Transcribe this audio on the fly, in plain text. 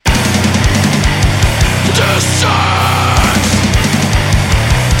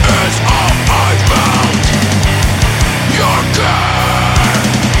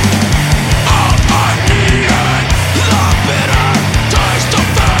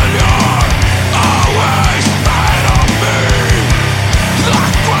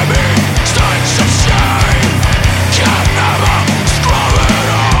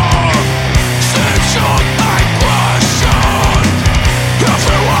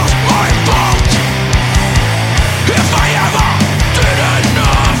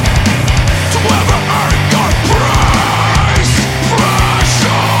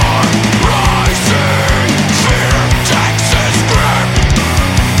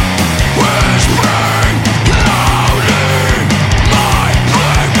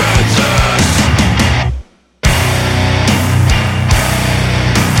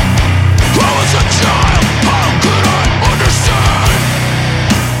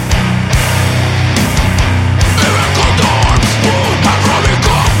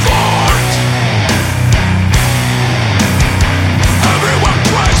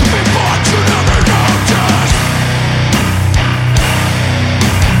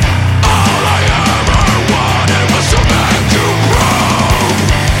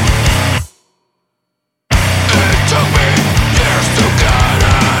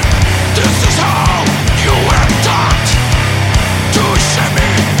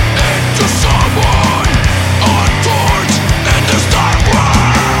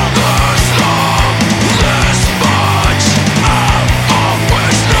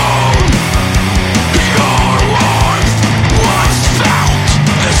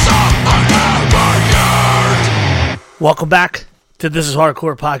Welcome back to This Is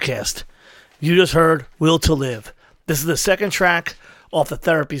Hardcore Podcast. You just heard Will to Live. This is the second track off the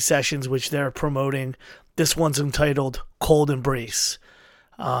therapy sessions, which they're promoting. This one's entitled Cold Embrace.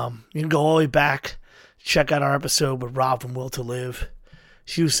 You can go all the way back, check out our episode with Rob from Will to Live.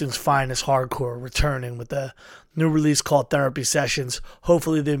 Houston's finest hardcore returning with a new release called Therapy Sessions.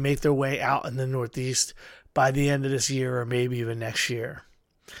 Hopefully they make their way out in the Northeast by the end of this year or maybe even next year.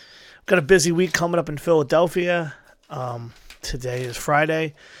 Got a busy week coming up in Philadelphia. Today is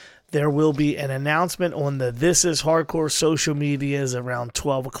Friday. There will be an announcement on the This Is Hardcore social medias around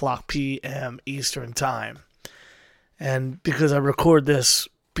 12 o'clock p.m. Eastern Time. And because I record this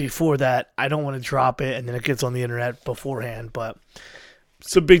before that, I don't want to drop it and then it gets on the internet beforehand. But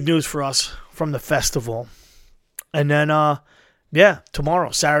some big news for us from the festival. And then,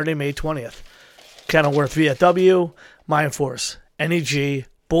 tomorrow, Saturday, May 20th. Kenilworth VFW, Mind Force, NEG,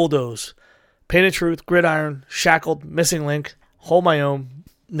 Bulldoze, Painted Truth, Gridiron, Shackled, Missing Link, Hold My Own,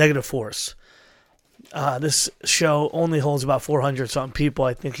 Negative Force. This show only holds about 400-something people.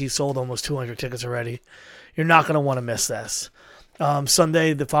 I think he sold almost 200 tickets already. You're not going to want to miss this.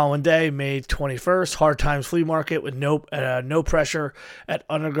 Sunday, the following day, May 21st, Hard Times Flea Market with no pressure at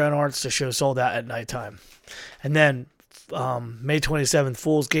Underground Arts. The show sold out at nighttime. And then May 27th,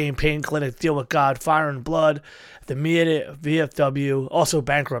 Fool's Game, Pain Clinic, Deal with God, Fire and Blood, the Mia VFW, also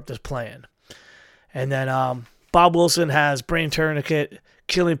Bankrupt is playing. And then Bob Wilson has Brain Tourniquet,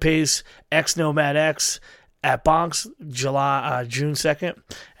 Killing Pace, Nomad X at Bonks, June 2nd.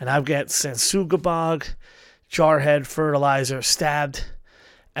 And I've got Sensugabog, Jarhead, Fertilizer, Stabbed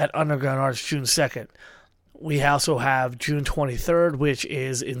at Underground Arts June 2nd. We also have June 23rd, which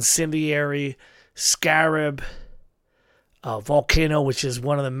is Incendiary, Scarab, Volcano, which is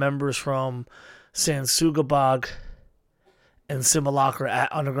one of the members from Sensugabog, and Simulacra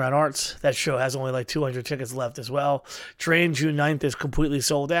at Underground Arts. That show has only like 200 tickets left as well. Drain, June 9th, is completely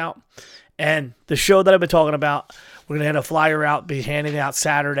sold out. And the show that I've been talking about, we're going to have a flyer out, be handing out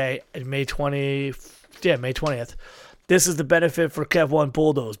Saturday, May 20th. This is the benefit for Kev One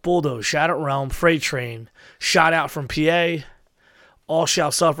Bulldoze. Bulldoze, Shout Out Realm, Freight Train, Shot Out from PA, All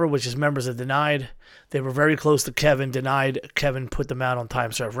Shall Suffer, which is members of Denied. They were very close to Kevin. Denied. Kevin put them out on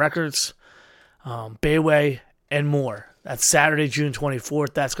Time Serve Records. Bayway, and more. That's Saturday, June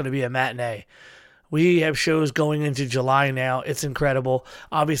 24th. That's going to be a matinee. We have shows going into July now. It's incredible.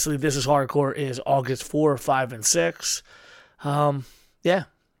 Obviously, This Is Hardcore is August 4, 5, and 6.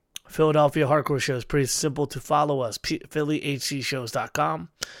 Philadelphia Hardcore shows. Pretty simple to follow us. PhillyHCShows.com.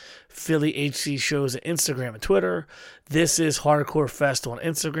 PhillyHC Shows on Instagram and Twitter. This is Hardcore Fest on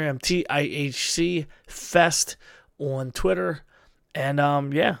Instagram. TIHC Fest on Twitter. And,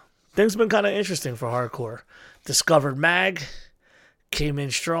 things have been kind of interesting for hardcore. Discovered Mag came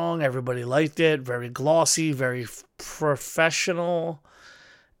in strong. Everybody liked it. Very glossy, very professional.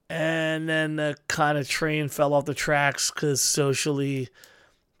 And then the kind of train fell off the tracks because socially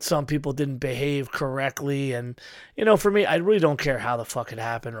some people didn't behave correctly. And, for me, I really don't care how the fuck it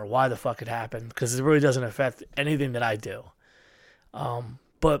happened or why the fuck it happened because it really doesn't affect anything that I do.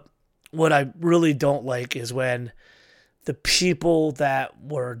 But what I really don't like is when the people that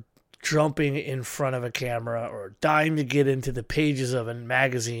were jumping in front of a camera or dying to get into the pages of a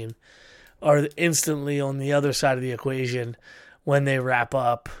magazine are instantly on the other side of the equation when they wrap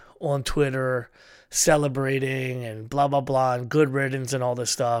up on Twitter celebrating and blah, blah, blah, and good riddance and all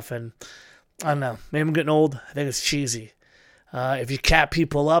this stuff. And I don't know, maybe I'm getting old. I think it's cheesy. If you cap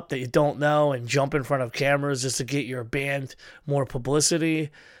people up that you don't know and jump in front of cameras just to get your band more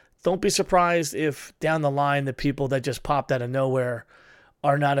publicity, don't be surprised if down the line the people that just popped out of nowhere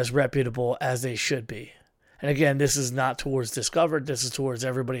are not as reputable as they should be. And again, this is not towards Discovered. This is towards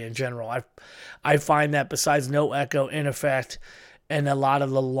everybody in general. I find that besides No Echo, In Effect, and a lot of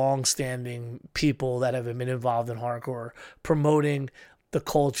the long-standing people that have been involved in hardcore promoting the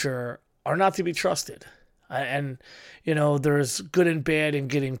culture are not to be trusted. And, there's good and bad in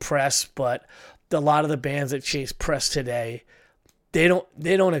getting press, but a lot of the bands that chase press today, they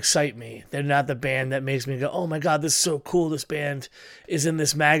don't excite me. They're not the band that makes me go, oh my God, this is so cool. This band is in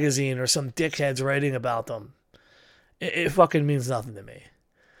this magazine or some dickhead's writing about them. It fucking means nothing to me.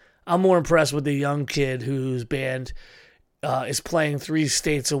 I'm more impressed with the young kid whose band is playing 3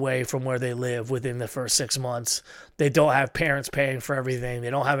 states away from where they live within the first 6 months. They don't have parents paying for everything.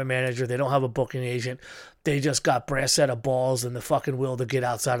 They don't have a manager. They don't have a booking agent. They just got brass set of balls and the fucking will to get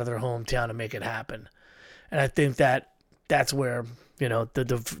outside of their hometown and make it happen. And I think that's where,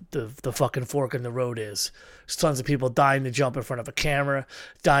 the fucking fork in the road is. There's tons of people dying to jump in front of a camera,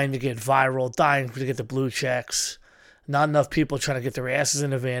 dying to get viral, dying to get the blue checks. Not enough people trying to get their asses in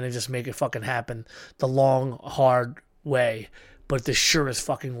the van and just make it fucking happen the long, hard way, but the surest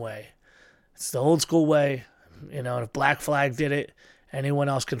fucking way. It's the old school way. You know, if Black Flag did it, anyone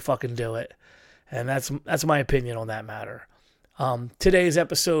else can fucking do it. And that's my opinion on that matter. Today's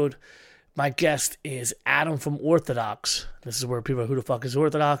episode, my guest is Adam from Orthodox. This is where people are, who the fuck is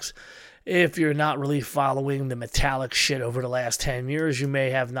Orthodox? If you're not really following the metallic shit over the last 10 years, you may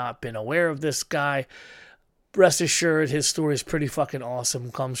have not been aware of this guy. Rest assured, his story is pretty fucking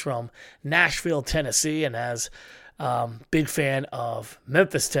awesome. Comes from Nashville, Tennessee, and as big fan of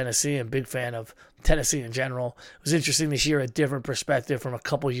Memphis, Tennessee, and big fan of Tennessee in general. It was interesting to hear a different perspective from a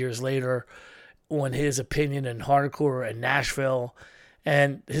couple years later on his opinion in hardcore in Nashville.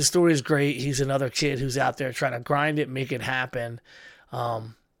 And his story is great. He's another kid who's out there trying to grind it, make it happen.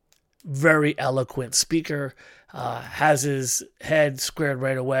 Very eloquent speaker, has his head squared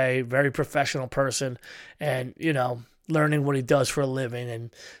right away, very professional person, and, you know, learning what he does for a living and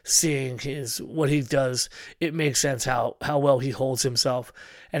seeing what he does, it makes sense how well he holds himself.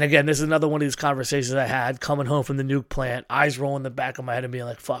 And again, this is another one of these conversations I had coming home from the nuke plant, eyes rolling in the back of my head and being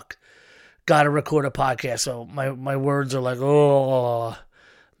like, fuck, gotta record a podcast. So my words are like, oh.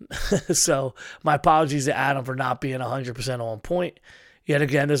 So my apologies to Adam for not being 100% on point. Yet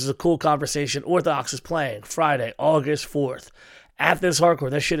again, this is a cool conversation. Orthodox is playing Friday, August 4th. At this hardcore,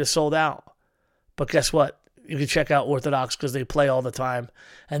 this shit is sold out. But guess what? You can check out Orthodox because they play all the time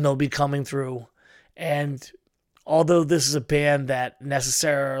and they'll be coming through. And although this is a band that not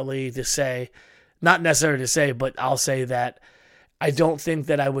necessarily to say, but I'll say that I don't think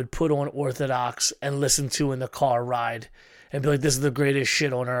that I would put on Orthodox and listen to in the car ride and be like, this is the greatest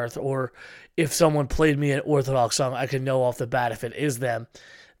shit on earth. Or if someone played me an Orthodox song, I could know off the bat if it is them.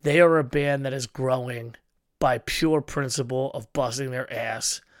 They are a band that is growing by pure principle of busting their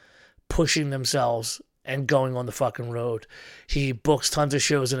ass, pushing themselves, and going on the fucking road. He books tons of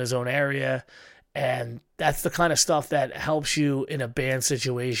shows in his own area, and that's the kind of stuff that helps you in a band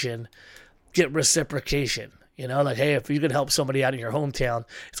situation get reciprocation. You know, like, hey, if you can help somebody out in your hometown,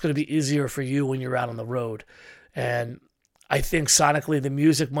 it's going to be easier for you when you're out on the road. And I think sonically the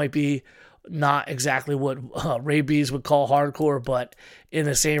music might be not exactly what Ray B's would call hardcore, but in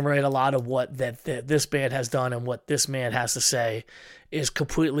the same rate, a lot of what this band has done and what this man has to say is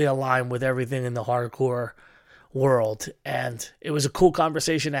completely aligned with everything in the hardcore world. And it was a cool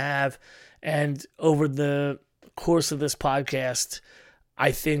conversation to have. And over the course of this podcast,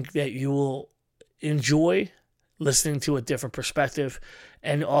 I think that you will enjoy listening to a different perspective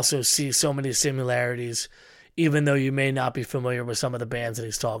and also see so many similarities, even though you may not be familiar with some of the bands that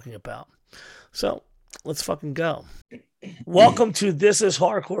he's talking about. So let's fucking go. Welcome to This Is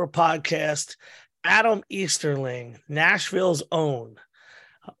Hardcore podcast. Adam Easterling, Nashville's own.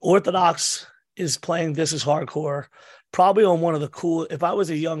 Orthodox is playing This Is Hardcore, probably on one of the cool, if I was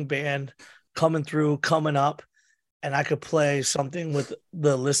a young band coming up, and I could play something with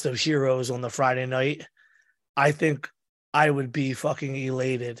the list of heroes on the Friday night, I think I would be fucking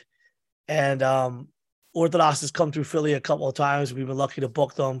elated. And Orthodox has come through Philly a couple of times. We've been lucky to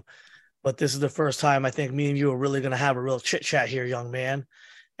book them. But this is the first time I think me and you are really going to have a real chit-chat here, young man.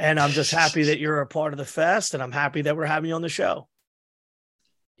 And I'm just happy that you're a part of the fest, and I'm happy that we're having you on the show.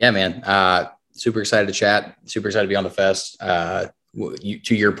 Yeah, man. Super excited to chat. Super excited to be on the fest. To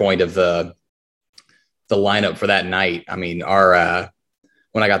your point of the lineup for that night, I mean,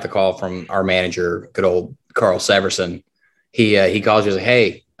 when I got the call from our manager, good old Carl Severson, he calls you, like,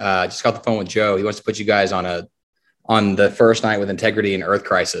 hey, just got the phone with Joe. He wants to put you guys on the first night with Integrity and Earth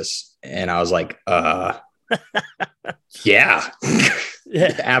Crisis. And I was like, yeah,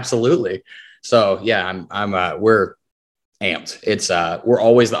 absolutely. So yeah, we're amped. It's, we're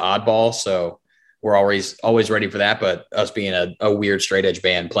always the oddball. So we're always ready for that. But us being a weird straight edge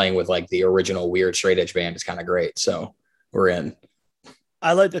band playing with like the original weird straight edge band is kind of great. So we're in.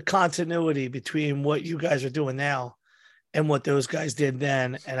 I like the continuity between what you guys are doing now and what those guys did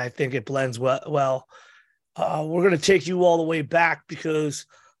then. And I think it blends well. We're going to take you all the way back because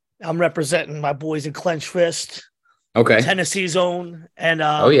I'm representing my boys in Clench Fist. Okay. Tennessee's own. And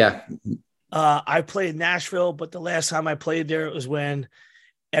oh yeah. I played Nashville, but the last time I played there, it was when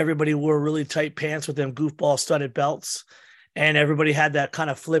everybody wore really tight pants with them goofball studded belts. And everybody had that kind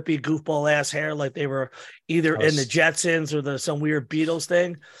of flippy goofball ass hair, like they were either in the Jetsons or some weird Beatles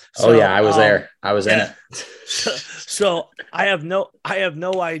thing. So, yeah, I was there. I was in it. So I have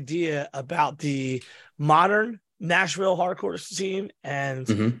no idea about the modern Nashville hardcore scene.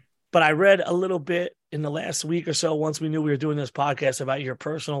 And but I read a little bit in the last week or so, once we knew we were doing this podcast, about your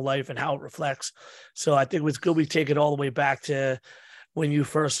personal life and how it reflects. So I think it's good we take it all the way back to when you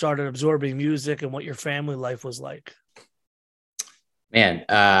first started absorbing music and what your family life was like. Man,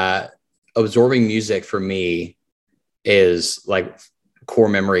 absorbing music for me is like core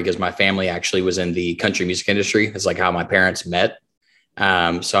memory because my family actually was in the country music industry. It's like how my parents met.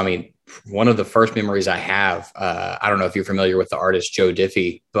 So, I mean, one of the first memories I have, I don't know if you're familiar with the artist Joe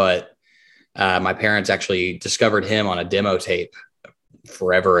Diffie, but my parents actually discovered him on a demo tape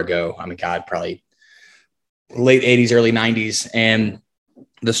forever ago. I mean, God, probably late 80s, early 90s. And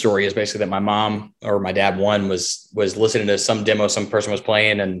the story is basically that my mom or my dad, one was listening to some demo some person was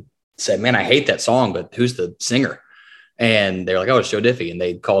playing and said, man, I hate that song, but who's the singer? And they're like, oh, it's Joe Diffie. And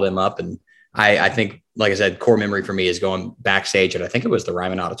they called him up. And I think, like I said, core memory for me is going backstage. And I think it was the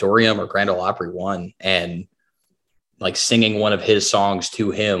Ryman Auditorium or Grand Ole Opry one. And like singing one of his songs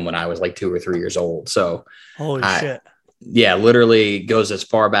to him when I was like 2 or 3 years old. So Holy shit. Yeah, literally goes as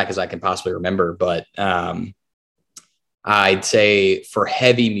far back as I can possibly remember. But I'd say for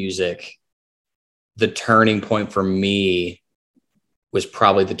heavy music, the turning point for me was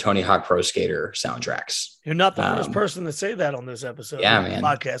probably the Tony Hawk Pro Skater soundtracks. You're not the first person to say that on this episode. Yeah, man.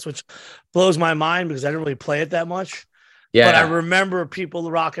 Podcast, which blows my mind because I didn't really play it that much. Yeah. But I remember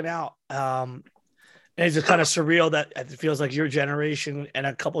people rocking out. And it's just kind of surreal that it feels like your generation and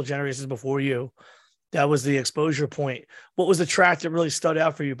a couple generations before you, that was the exposure point. What was the track that really stood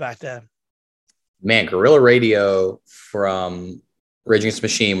out for you back then? Man, Guerrilla Radio from Rage Against the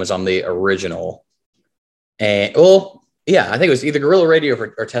Machine was on the original. And yeah, I think it was either Guerrilla Radio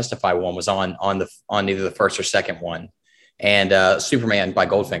or Testify one was on either the first or second one. And Superman by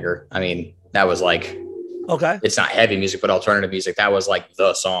Goldfinger. I mean, that was like, okay, it's not heavy music, but alternative music. That was like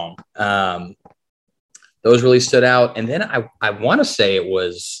the song. Those really stood out. And then I want to say it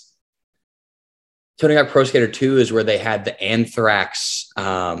was Tony Hawk Pro Skater 2 is where they had the Anthrax.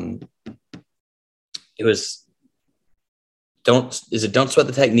 It was Don't Sweat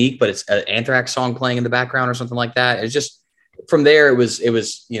the Technique, but it's an Anthrax song playing in the background or something like that. It's just from there, it was,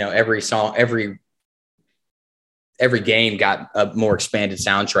 every song, every game got a more expanded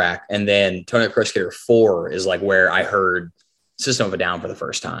soundtrack. And then Tony Hawk Pro Skater 4 is like where I heard System of a Down for the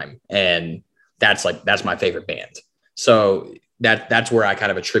first time. And that's my favorite band. So that's where I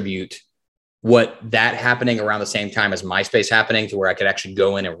kind of attribute what that happening around the same time as MySpace happening to where I could actually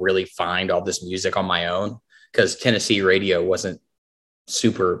go in and really find all this music on my own. Because Tennessee radio wasn't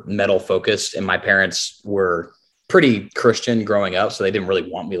super metal focused, and my parents were pretty Christian growing up, so they didn't really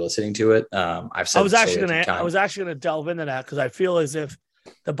want me listening to it. I was actually going to delve into that because I feel as if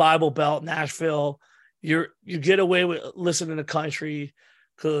the Bible Belt, Nashville, you get away with listening to country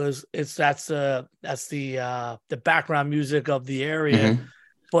because that's the background music of the area,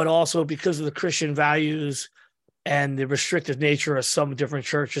 but also because of the Christian values and the restrictive nature of some different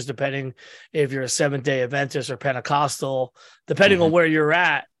churches, depending if you're a Seventh-day Adventist or Pentecostal, depending on where you're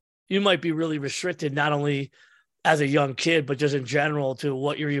at, you might be really restricted, not only as a young kid, but just in general to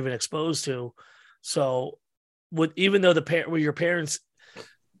what you're even exposed to. So even though were your parents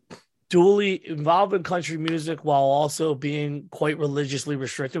dually involved in country music while also being quite religiously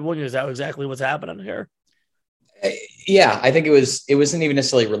restricted, is that exactly what's happening here? Yeah, I think it wasn't even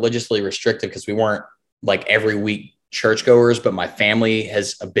necessarily religiously restricted because we weren't like every week churchgoers, but my family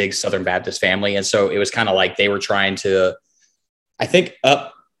has a big Southern Baptist family. And so it was kind of like they were trying to, I think,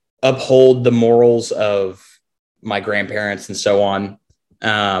 uphold the morals of my grandparents and so on.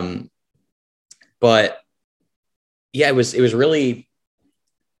 But yeah, it was really,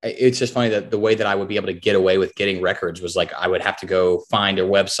 it's just funny that the way that I would be able to get away with getting records was like, I would have to go find a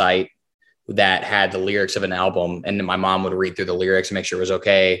website that had the lyrics of an album. And then my mom would read through the lyrics and make sure it was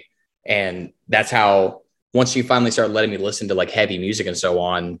okay. And that's how, once you finally start letting me listen to like heavy music and so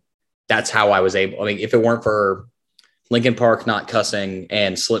on, that's how I was able, I mean, if it weren't for Linkin Park not cussing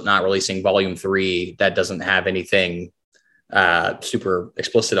and Slipknot releasing Volume 3 that doesn't have anything super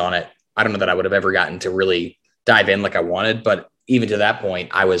explicit on it, I don't know that I would have ever gotten to really dive in like I wanted. But even to that point,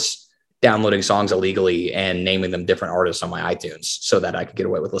 I was downloading songs illegally and naming them different artists on my iTunes so that I could get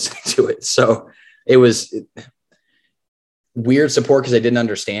away with listening to it. So it was weird support because I didn't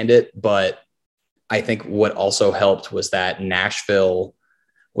understand it. But I think what also helped was that Nashville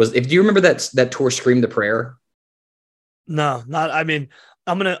was, do you remember that tour Scream the Prayer? No, not, I mean,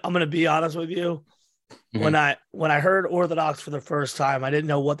 I'm going to be honest with you. When I heard Orthodox for the first time, I didn't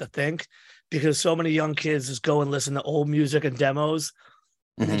know what to think because so many young kids just go and listen to old music and demos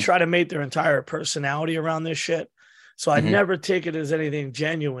and they try to make their entire personality around this shit. So I never take it as anything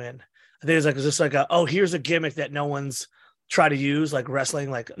genuine. I think it's just like here's a gimmick that no one's tried to use, like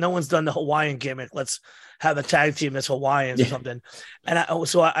wrestling, like no one's done the Hawaiian gimmick. Let's have a tag team that's Hawaiians or something.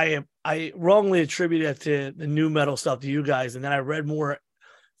 And I wrongly attribute it to the new metal stuff to you guys. And then I read more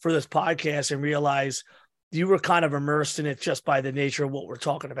for this podcast and realized you were kind of immersed in it just by the nature of what we're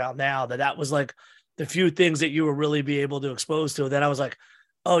talking about now, that was like the few things that you were really be able to expose to. Then I was like,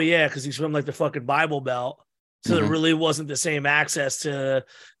 oh yeah, because he's from like the fucking Bible Belt. So there really wasn't the same access to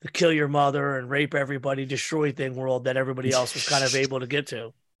the kill your mother and rape everybody, destroy thing world that everybody else was kind of able to get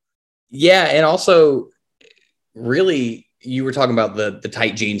to. Yeah. And also, really, you were talking about the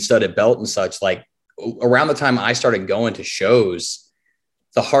tight jean studded belt and such. Like around the time I started going to shows,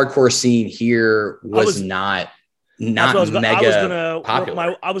 the hardcore scene here was not mega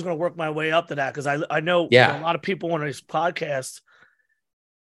popular. I was gonna work my way up to that because I know for a lot of people on this podcast,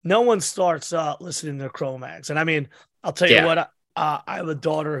 no one starts listening to Cro-Mags. And I mean, I'll tell you what, I have a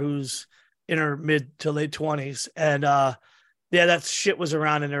daughter who's in her mid to late 20s, and that shit was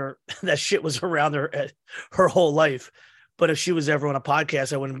around her whole life. But if she was ever on a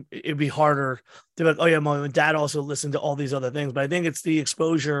podcast, it'd be harder to be like, oh yeah, mom and dad also listened to all these other things. But I think it's the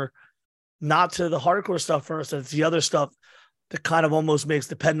exposure, not to the hardcore stuff first, it's the other stuff that kind of almost makes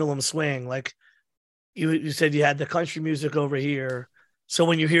the pendulum swing. Like you said, you had the country music over here. So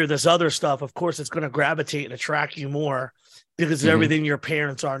when you hear this other stuff, of course, it's going to gravitate and attract you more because of everything your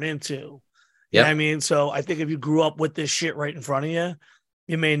parents aren't into. You know what I mean? So I think if you grew up with this shit right in front of you,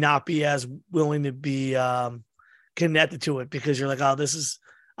 you may not be as willing to be connected to it because you're like, oh,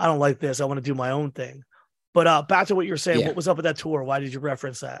 I don't like this. I want to do my own thing. But back to what you were saying, what was up with that tour? Why did you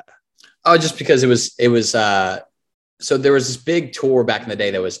reference that? Oh, just because it was so there was this big tour back in the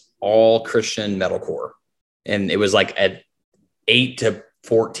day that was all Christian metalcore. And it was like an 8 to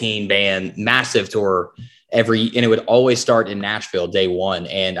 14 band, massive tour and it would always start in Nashville day one.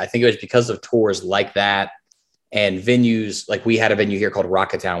 And I think it was because of tours like that and venues, like we had a venue here called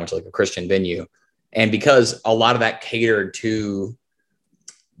Rocketown, which is like a Christian venue. And because a lot of that catered to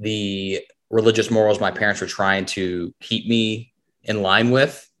the religious morals my parents were trying to keep me in line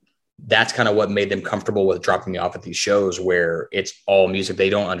with, that's kind of what made them comfortable with dropping me off at these shows where it's all music they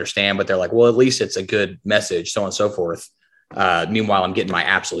don't understand, but they're like, well, at least it's a good message, so on and so forth. Meanwhile, I'm getting my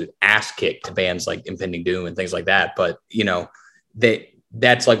absolute ass kicked to bands like Impending Doom and things like that. But,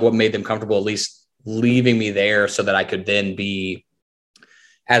 that's like what made them comfortable, at least leaving me there so that I could then be,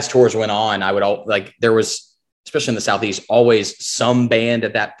 as tours went on, I would there was, especially in the Southeast, always some band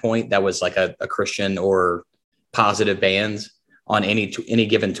at that point that was like a Christian or positive band on any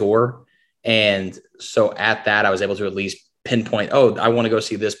given tour. And so at that, I was able to at least pinpoint, oh, I want to go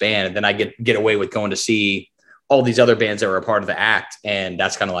see this band. And then I get away with going to see all these other bands that were a part of the act. And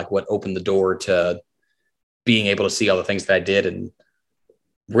that's kind of like what opened the door to being able to see all the things that I did and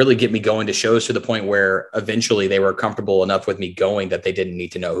really get me going to shows to the point where eventually they were comfortable enough with me going that they didn't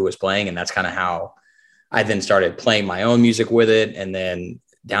need to know who was playing. And that's kind of how I then started playing my own music with it. And then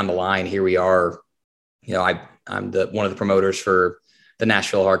down the line, here we are, I'm one of the promoters for the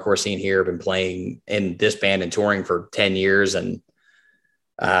Nashville hardcore scene here. I've been playing in this band and touring for 10 years. And,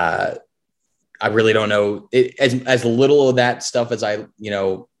 I really don't know as little of that stuff as I,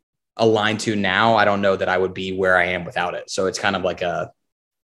 align to now. I don't know that I would be where I am without it. So it's kind of like a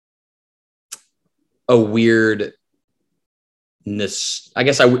weird, I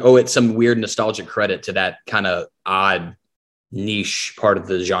guess I owe it some weird nostalgic credit to that kind of odd niche part of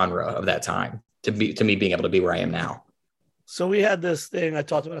the genre of that time to me being able to be where I am now. So we had this thing I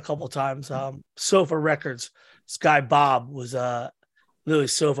talked about a couple of times. Sofa Records. This guy Bob was literally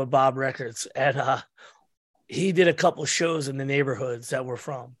Sofa Bob Records, and he did a couple shows in the neighborhoods that we're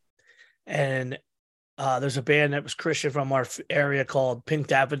from. And there's a band that was Christian from our area called Pink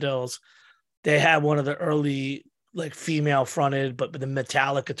Daffodils. They had one of the early like female fronted, but the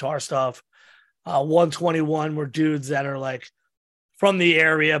metallic guitar stuff. 121 were dudes that are like from the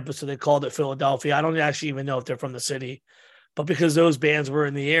area, but so they called it Philadelphia. I don't actually even know if they're from the city, but because those bands were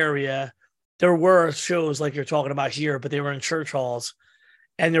in the area, there were shows like you're talking about here, but they were in church halls.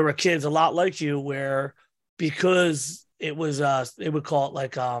 And there were kids a lot like you where because it was they would call it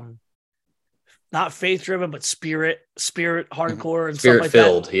like not faith driven, but spirit hardcore and spirit stuff like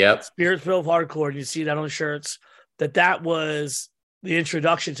filled, that. Yep. Spirit filled hardcore. And you see that on shirts, that was the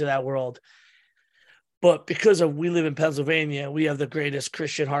introduction to that world. But because we live in Pennsylvania, we have the greatest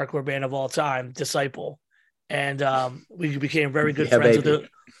Christian hardcore band of all time, Disciple. And we became very good friends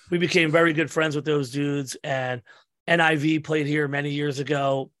we became very good friends with those dudes. And NIV played here many years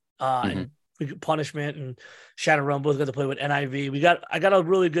ago. And Punishment and Shadowrun both got to play with NIV. I got a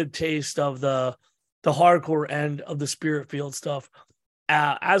really good taste of the hardcore end of the spirit field stuff.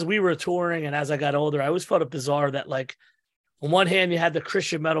 As we were touring and as I got older, I always felt it bizarre that like on one hand you had the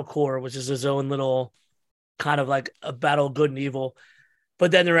Christian metalcore, which is his own little kind of like a battle of good and evil.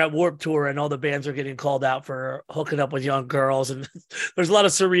 But then they're at Warped Tour and all the bands are getting called out for hooking up with young girls. And there's a lot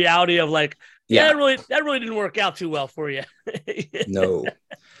of surreality of like, that really didn't work out too well for you. No.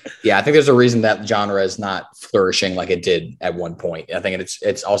 Yeah, I think there's a reason that genre is not flourishing like it did at one point. I think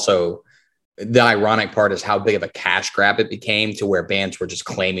it's also the ironic part is how big of a cash grab it became to where bands were just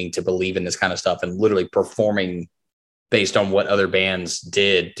claiming to believe in this kind of stuff and literally performing based on what other bands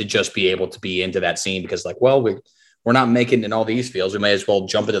did to just be able to be into that scene because like, well, we're not making it in all these fields. We may as well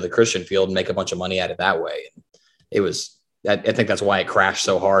jump into the Christian field and make a bunch of money at it that way. And it was, I think that's why it crashed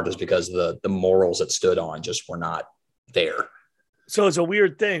so hard is because the morals it stood on just were not there. So it's a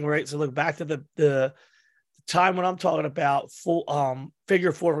weird thing, right? So look back to the time when I'm talking about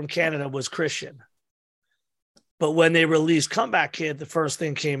Figure 4 from Canada was Christian. But when they released Comeback Kid, the first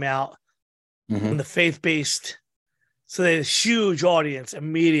thing came out when the faith-based, so they had a huge audience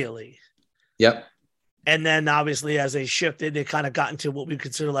immediately. Yep. And then obviously as they shifted, they kind of got into what we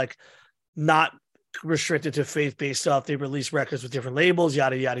consider like not restricted to faith-based stuff. They released records with different labels,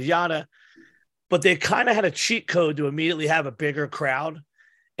 yada, yada, yada. But they kind of had a cheat code to immediately have a bigger crowd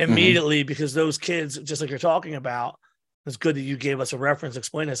immediately because those kids, just like you're talking about, it's good that you gave us a reference,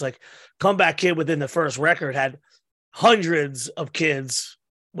 explain this. Like Comeback Kid within the first record had hundreds of kids,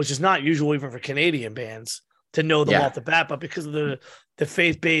 which is not usual even for Canadian bands to know them off the bat, but because of the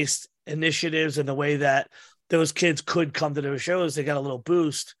faith-based initiatives and the way that those kids could come to those shows, they got a little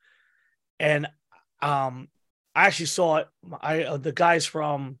boost. And I actually saw it. The guys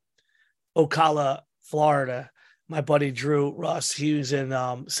from Ocala, Florida, my buddy Drew Russ, he was in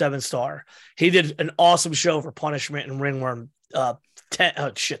 7-Star. He did an awesome show for Punishment and Ringworm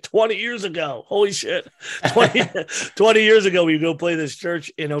 20 years ago. Holy shit. 20 years ago, we go play this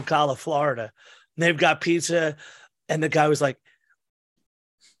church in Ocala, Florida. And they've got pizza. And the guy was like,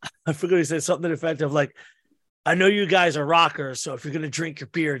 I forget, he said something to the effect of like, I know you guys are rockers, so if you're going to drink your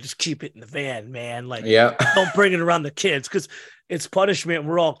beer, just keep it in the van, man. Like, don't bring it around the kids because it's Punishment.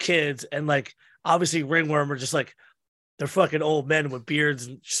 We're all kids. And like, obviously Ringworm are just like, they're fucking old men with beards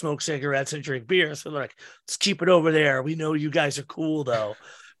and smoke cigarettes and drink beer. So they're like, let's keep it over there. We know you guys are cool though.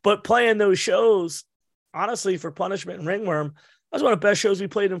 But playing those shows, honestly, for Punishment and Ringworm, that was one of the best shows we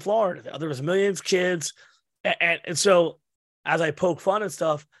played in Florida. There was millions of kids. And so as I poke fun and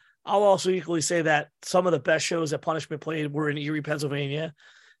stuff, I'll also equally say that some of the best shows that Punishment played were in Erie, Pennsylvania,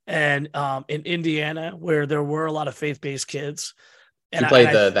 and in Indiana, where there were a lot of faith-based kids. And you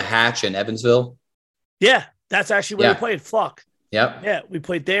played the Hatch in Evansville? Yeah, that's actually where we played. Fuck. Yep. Yeah, we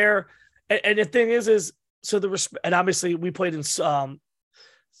played there. And the thing is so and obviously we played in some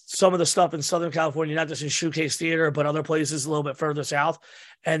of the stuff in Southern California, not just in Shoecase Theater, but other places a little bit further south.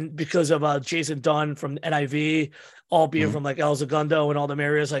 And because of Jason Dunn from NIV, all being from like El Segundo and all them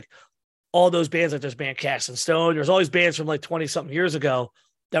areas, like all those bands, like there's band Cast and Stone. There's always bands from like 20 something years ago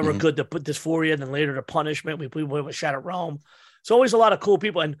that were good to put Dysphoria and then later to Punishment. We played with Shadow Rome. So always a lot of cool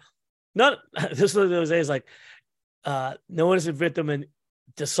people. And this was those days like No One Is a Victim and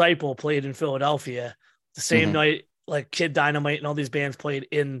Disciple played in Philadelphia the same night, like Kid Dynamite and all these bands played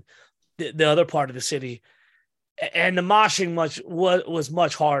in the other part of the city. And the moshing was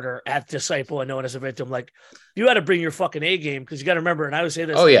much harder at Disciple and No One Is a Victim. Like you had to bring your fucking A game because you got to remember, and I would say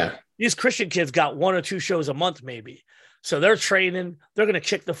this. Oh yeah, these Christian kids got 1 or 2 shows a month, maybe. So they're training. They're gonna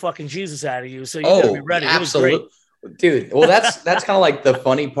kick the fucking Jesus out of you. So you gotta be ready. Absolutely, it was great. Dude. Well, that's kind of like the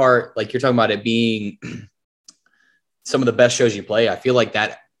funny part. Like you're talking about it being some of the best shows you play. I feel like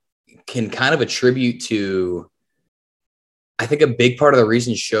that can kind of attribute to. I think a big part of the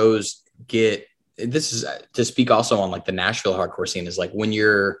reason shows get. This is to speak also on like the Nashville hardcore scene is like when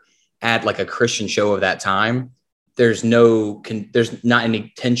you're at like a Christian show of that time, there's not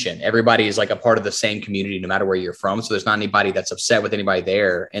any tension. Everybody is like a part of the same community, no matter where you're from. So there's not anybody that's upset with anybody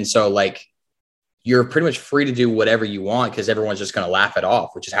there. And so like, you're pretty much free to do whatever you want because everyone's just going to laugh it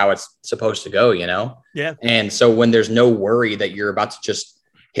off, which is how it's supposed to go, you know? Yeah. And so when there's no worry that you're about to just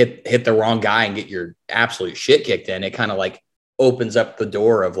hit the wrong guy and get your absolute shit kicked in, it kind of like opens up the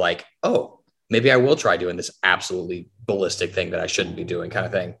door of like, oh, maybe I will try doing this absolutely ballistic thing that I shouldn't be doing kind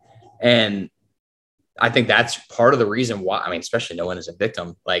of thing. And I think that's part of the reason why, I mean, especially No One Is a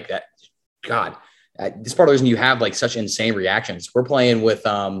Victim like that. God, this part of the reason you have like such insane reactions. We're playing with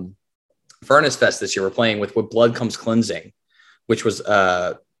Furnace Fest this year. We're playing with Blood Comes Cleansing, which was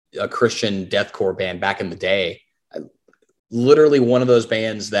a Christian deathcore band back in the day. Literally one of those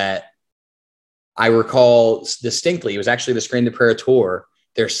bands that I recall distinctly. It was actually the Scream the Prayer tour.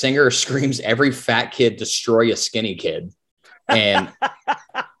 Their singer screams, "Every fat kid destroy a skinny kid." And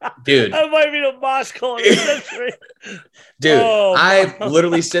dude, that might be the boss calling. Dude, I'm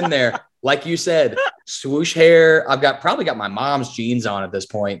literally sitting there, like you said, swoosh hair. I've probably got my mom's jeans on at this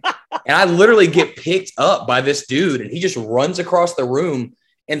point. And I literally get picked up by this dude and he just runs across the room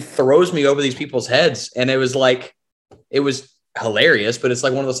and throws me over these people's heads. And it was like, it was hilarious, but it's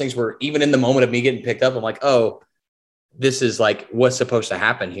like one of those things where even in the moment of me getting picked up, I'm like, oh, this is like what's supposed to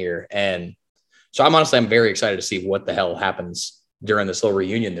happen here. And so I'm very excited to see what the hell happens during this little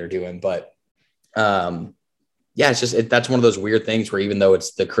reunion they're doing. But yeah, it's just, that's one of those weird things where even though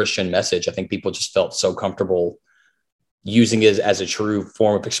it's the Christian message, I think people just felt so comfortable using it as a true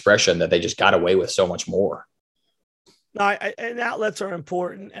form of expression that they just got away with so much more. No, and outlets are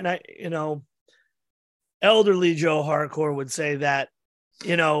important. And elderly Joe Hardcore would say that,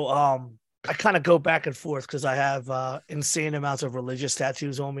 I kind of go back and forth because I have insane amounts of religious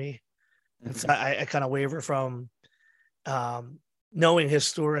tattoos on me. And so I kind of waver from knowing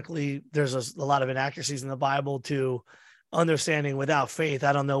historically there's a lot of inaccuracies in the Bible to understanding without faith.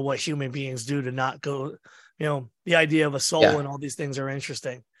 I don't know what human beings do to not go, the idea of a soul and all these things are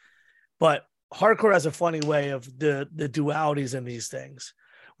interesting. But hardcore has a funny way of the dualities in these things.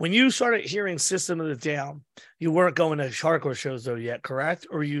 When you started hearing System of a Down, you weren't going to hardcore shows though yet, correct?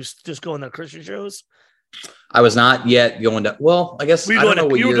 Or were you just going to Christian shows? I was not yet going to, well, I guess you were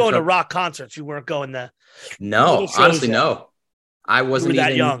going to rock concerts. You weren't going to. No, honestly, yet. No. I wasn't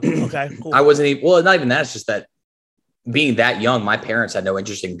that even young. Okay, cool. I wasn't even, well, not even that. It's just that being that young, my parents had no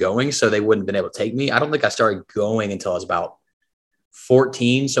interest in going, so they wouldn't have been able to take me. I don't think I started going until I was about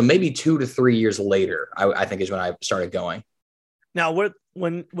 14. So maybe 2 to 3 years later, I think is when I started going. Now, with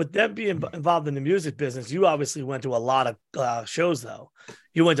them being involved in the music business, you obviously went to a lot of shows, though.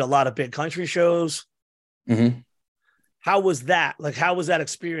 You went to a lot of big country shows. Mm-hmm. How was that? Like, how was that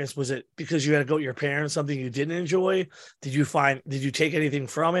experience? Was it because you had to go with your parents, something you didn't enjoy? Did you take anything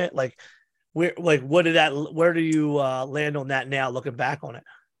from it? Like, where do you land on that now, looking back on it?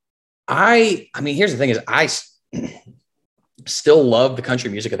 I mean, here's the thing is I still love the country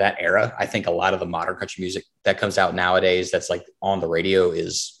music of that era. I think a lot of the modern country music that comes out nowadays that's like on the radio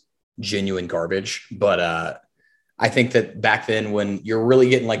is genuine garbage. But I think that back then when you're really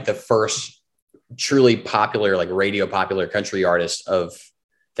getting like the first truly popular, like radio popular country artist of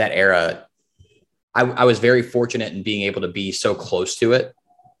that era, I was very fortunate in being able to be so close to it.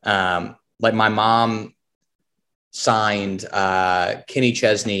 Like my mom signed Kenny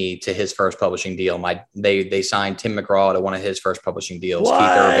Chesney to his first publishing deal. They signed Tim McGraw to one of his first publishing deals. What?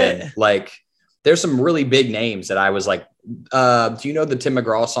 Keith Urban. Like there's some really big names that I was like, do you know the Tim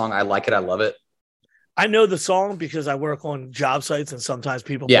McGraw song? I Like It, I Love It. I know the song because I work on job sites and sometimes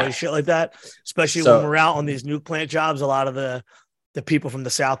people play shit like that, especially when we're out on these nuke plant jobs. A lot of the people from the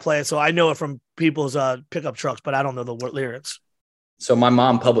South play it. So I know it from people's pickup trucks, but I don't know the lyrics. So my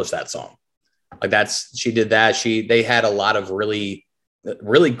mom published that song. Like she did that. They had a lot of really,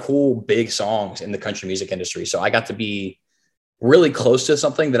 really cool, big songs in the country music industry. So I got to be really close to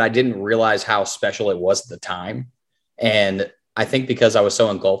something that I didn't realize how special it was at the time. And I think because I was so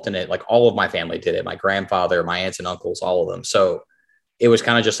engulfed in it, like all of my family did it, my grandfather, my aunts and uncles, all of them. So it was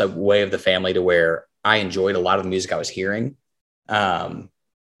kind of just a way of the family to where I enjoyed a lot of the music I was hearing. And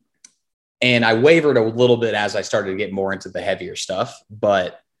I wavered a little bit as I started to get more into the heavier stuff,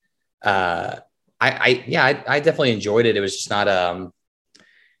 but I definitely enjoyed it. It was just not,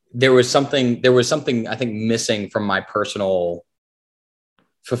 there was something I think missing from my personal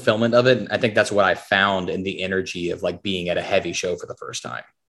fulfillment of it. And I think that's what I found in the energy of like being at a heavy show for the first time.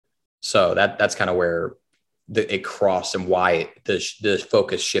 So that's kind of where it crossed and why the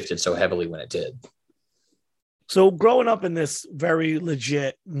focus shifted so heavily when it did. So growing up in this very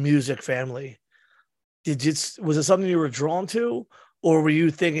legit music family, was it something you were drawn to? Or were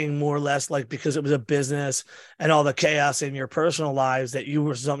you thinking more or less like because it was a business and all the chaos in your personal lives that you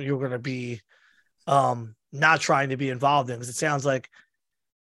were something you were going to be not trying to be involved in? Because it sounds like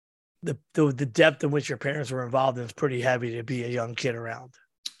the depth in which your parents were involved in is pretty heavy to be a young kid around.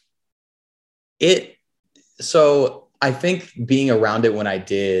 So I think being around it when I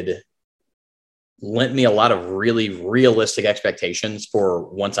did lent me a lot of really realistic expectations for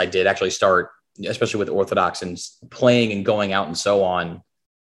once I did actually start, especially with Orthodox and playing and going out and so on.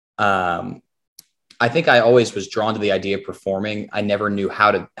 I think I always was drawn to the idea of performing. I never knew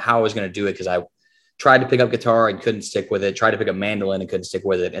how I was going to do it because I tried to pick up guitar and couldn't stick with it, tried to pick up mandolin and couldn't stick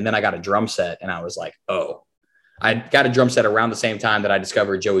with it. And then I got a drum set and I was like, oh, I got a drum set around the same time that I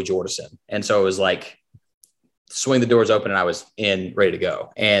discovered Joey Jordison. And so it was like swing the doors open and I was ready to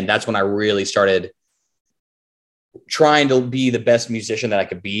go. And that's when I really started trying to be the best musician that I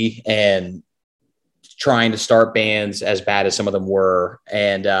could be and trying to start bands as bad as some of them were.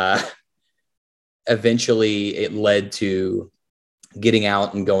 And eventually it led to getting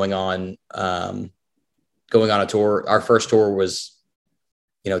out and going on a tour. Our first tour was,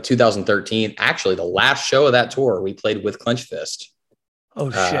 2013. Actually, the last show of that tour, we played with Clench Fist. Oh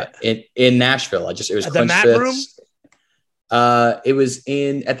shit! In Nashville, it was at Clench the Mac Fist. Room. It was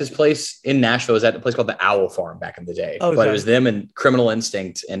at this place in Nashville. It was at a place called the Owl Farm back in the day. Okay. But it was them and Criminal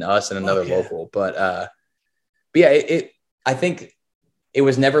Instinct and us and another local. But yeah, I think it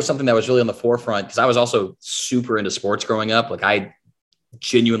was never something that was really on the forefront because I was also super into sports growing up. Like I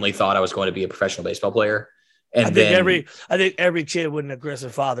genuinely thought I was going to be a professional baseball player. And I think every kid with an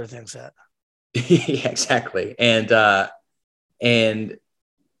aggressive father thinks that. Yeah, exactly. And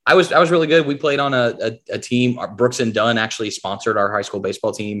I was really good. We played on a team. Brooks and Dunn actually sponsored our high school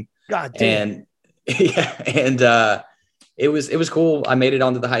baseball team. God damn. And yeah, and it was cool. I made it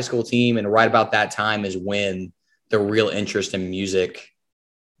onto the high school team, and right about that time is when the real interest in music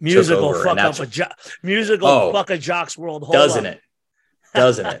fuck a jock's world. Doesn't it?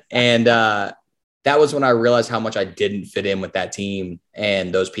 And that was when I realized how much I didn't fit in with that team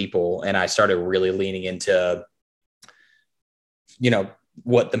and those people. And I started really leaning into,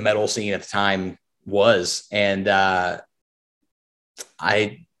 what the metal scene at the time was. And I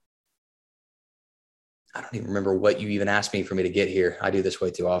don't even remember what you even asked me for me to get here. I do this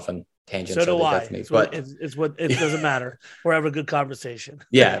way too often. Tangents. So do I. It doesn't matter. We're having a good conversation.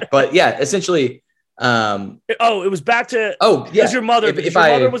 Yeah. But yeah, essentially. It was back to, yeah. Your mother, your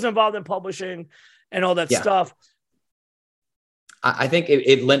mother was involved in publishing and all that stuff. I think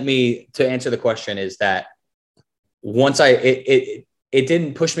it lent me to answer the question is that once it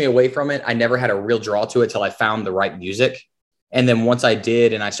didn't push me away from it. I never had a real draw to it till I found the right music. And then once I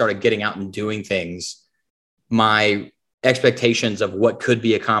did, and I started getting out and doing things, my expectations of what could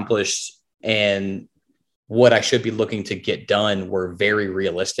be accomplished and what I should be looking to get done were very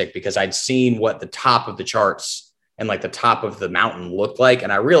realistic because I'd seen what the top of the charts and like the top of the mountain looked like.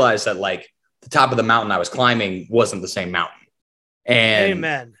 And I realized that like the top of the mountain I was climbing wasn't the same mountain. And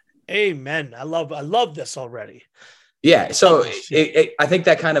Amen. I love this already. Yeah. So I think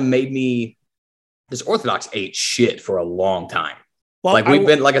that kind of made me, this Orthodox ate shit for a long time. Well,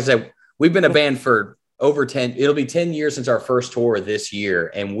 we've been a band for over 10, it'll be 10 years since our first tour this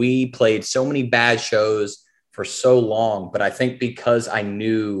year. And we played so many bad shows for so long. But I think because I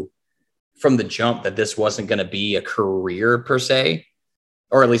knew from the jump that this wasn't going to be a career per se,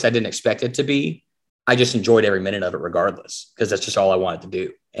 or at least I didn't expect it to be, I just enjoyed every minute of it regardless, because that's just all I wanted to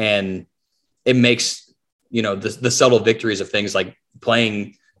do. And it makes, the subtle victories of things like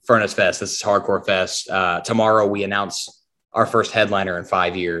playing Furnace Fest. This is Hardcore Fest. Tomorrow we announce our first headliner in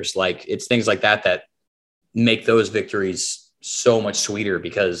 5 years. Like it's things like that make those victories so much sweeter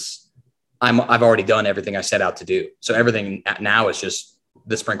because I've already done everything I set out to do. So everything now is just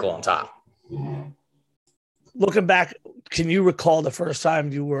the sprinkle on top. Looking back, can you recall the first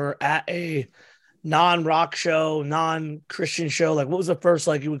time you were at a non-rock show, non-Christian show? Like what was the first,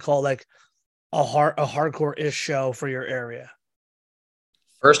 like you would call like a hardcore-ish show for your area?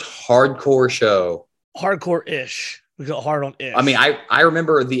 First hardcore show. Hardcore-ish. We got hard on ish. I mean, I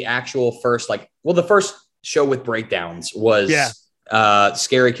remember the actual first, the first show with breakdowns was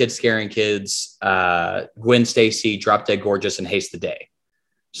Scary Kids Scaring Kids, Gwen Stacy, Drop Dead Gorgeous, and Haste the Day.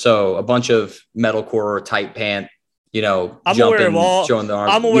 So a bunch of metalcore tight pant, I'm jumping, aware of all, showing the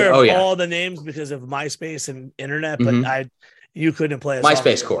arms. I'm aware of all the names because of MySpace and internet, but you couldn't play a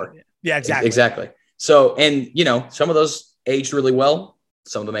MySpace core. Yeah, exactly. So, and some of those aged really well.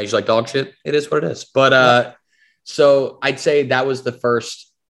 Some of them aged like dog shit. It is what it is. But so I'd say that was the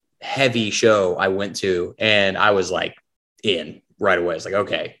first heavy show I went to, and I was like in right away. It's like,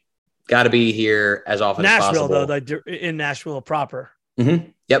 okay, got to be here as often as possible. Nashville, though, like in Nashville proper. Mm-hmm.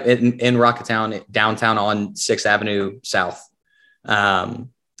 Yep, in Rocketown, downtown on 6th Avenue South.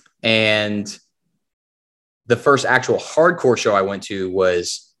 And the first actual hardcore show I went to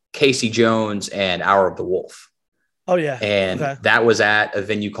was Casey Jones and Hour of the Wolf. Oh, yeah. And that was at a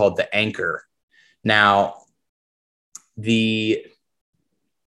venue called The Anchor. Now, the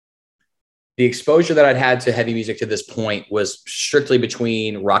exposure that I'd had to heavy music to this point was strictly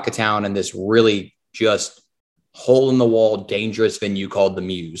between Rocketown and this really just hole-in-the-wall, dangerous venue called The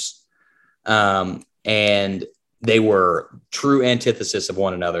Muse. And they were true antithesis of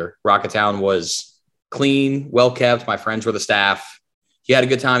one another. Rocketown was clean, well-kept. My friends were the staff. You had a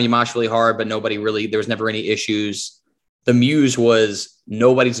good time. You moshed really hard, but there was never any issues. The Muse was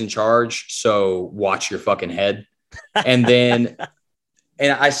nobody's in charge, so watch your fucking head. And then,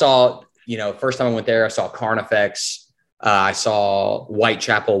 and I saw, first time I went there, I saw Carnifex. I saw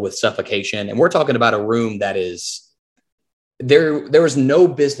Whitechapel with Suffocation. And we're talking about a room that is, there was no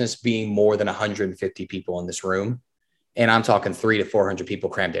business being more than 150 people in this room. And I'm talking 300 to 400 people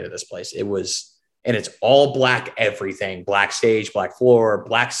crammed into this place. It was, and it's all black everything, black stage, black floor,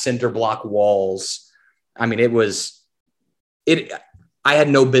 black center block walls. I mean, I had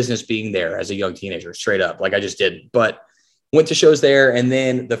no business being there as a young teenager, straight up. Like I just didn't. But went to shows there. And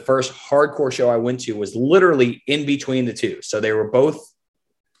then the first hardcore show I went to was literally in between the two. So they were both,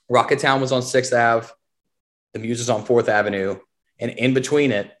 Rocket Town was on 6th Ave, the Muse was on 4th Avenue. And in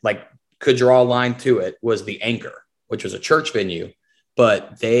between it, like could draw a line to it, was the Anchor, which was a church venue.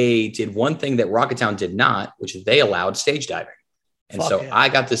 But they did one thing that Rocket Town did not, which is they allowed stage diving. And so I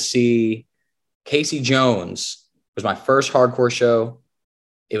got to see Casey Jones. Was my first hardcore show.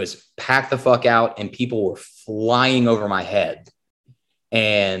 It was packed the fuck out and people were flying over my head.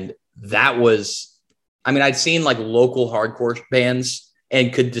 And that was, I mean, I'd seen like local hardcore bands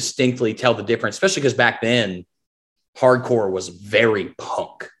and could distinctly tell the difference, especially because back then hardcore was very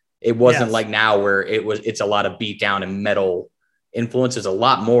punk. It wasn't like now where it's a lot of beat down and metal influences, a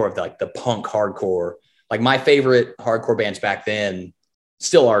lot more of like the punk hardcore. Like my favorite hardcore bands back then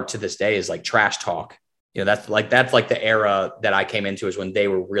still are to this day is like Trash Talk. You know, that's like the era that I came into, is when they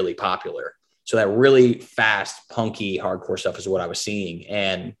were really popular. So that really fast, punky hardcore stuff is what I was seeing.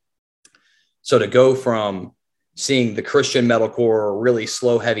 And so to go from seeing the Christian metalcore, really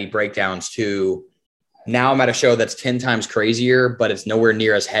slow, heavy breakdowns to now I'm at a show that's 10 times crazier, but it's nowhere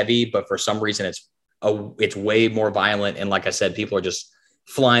near as heavy. But for some reason it's way more violent. And like I said, people are just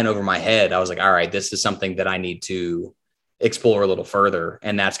flying over my head. I was like, all right, this is something that I need to explore a little further.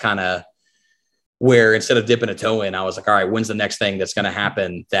 And that's kind of where, instead of dipping a toe in, I was like, all right, when's the next thing that's going to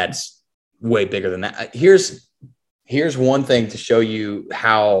happen that's way bigger than that? Here's one thing to show you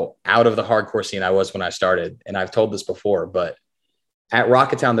how out of the hardcore scene I was when I started. And I've told this before, but at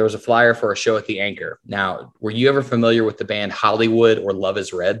Rocket Town, there was a flyer for a show at the Anchor. Now, were you ever familiar with the band Hollywood or Love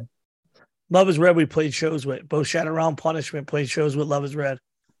is Red? Love is Red, we played shows with. Both Shadow Realm Punishment played shows with Love is Red.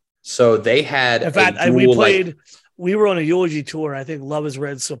 So they had, in fact, we were on a eulogy tour. I think Love is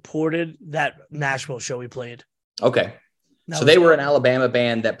Red supported that Nashville show we played. Okay. So they were an Alabama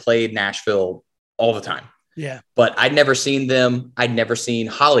band that played Nashville all the time. Yeah. But I'd never seen them. I'd never seen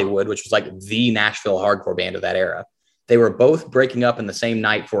Hollywood, which was like the Nashville hardcore band of that era. They were both breaking up in the same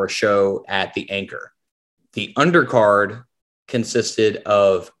night for a show at the Anchor. The undercard consisted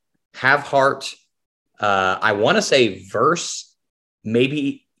of Have Heart, I want to say Verse,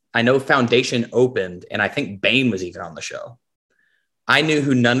 maybe, I know Foundation opened, and I think Bane was even on the show. I knew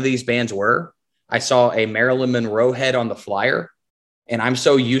who none of these bands were. I saw a Marilyn Monroe head on the flyer, and I'm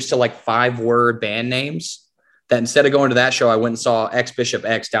so used to like 5-word band names that instead of going to that show, I went and saw X Bishop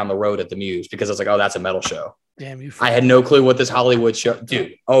X down the road at the Muse, because I was like, oh, that's a metal show. Damn, you. I had no clue what this Hollywood show,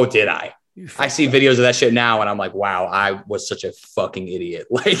 dude. Oh, did I? I see videos of that shit now, and I'm like, wow, I was such a fucking idiot.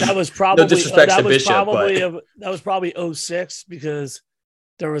 Like, that was probably no disrespect to Bishop, that was probably 06, because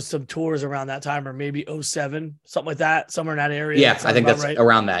there was some tours around that time, or maybe 07, something like that, somewhere in that area. Yeah, I think that's right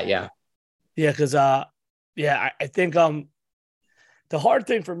around that. Yeah. Yeah. Cause, I think, the hard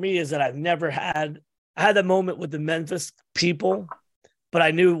thing for me is that I had that moment with the Memphis people, but I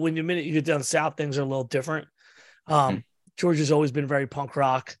knew when the minute you get down south, things are a little different. Georgia's always been very punk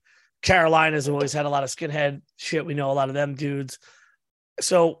rock. Carolina's always had a lot of skinhead shit. We know a lot of them dudes.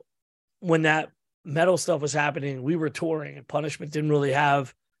 So when that metal stuff was happening, we were touring, and Punishment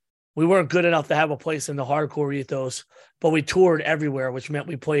we weren't good enough to have a place in the hardcore ethos, but we toured everywhere, which meant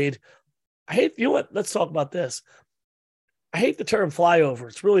we played. You know what? Let's talk about this. I hate the term flyover.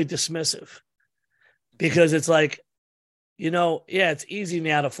 It's really dismissive, because it's like, it's easy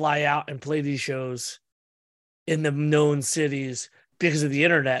now to fly out and play these shows in the known cities because of the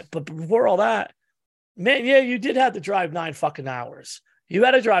internet. But before all that, man, yeah, you did have to drive 9 fucking hours. You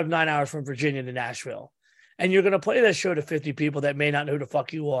had to drive 9 hours from Virginia to Nashville, and you're going to play that show to 50 people that may not know who the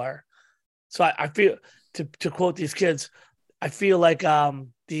fuck you are. So I feel, to quote these kids, I feel like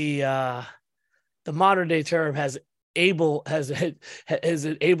the modern day term has an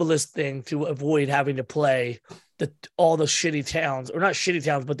ableist thing to avoid having to play all the shitty towns, or not shitty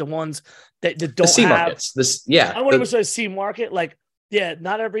towns, but the ones that don't have C markets. I want to say C market. Like, yeah,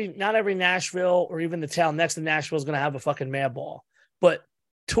 not every Nashville or even the town next to Nashville is going to have a fucking mad ball. But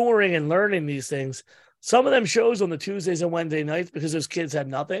touring and learning these things, some of them shows on the Tuesdays and Wednesday nights, because those kids had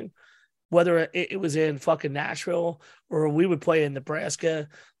nothing, whether it was in fucking Nashville or we would play in Nebraska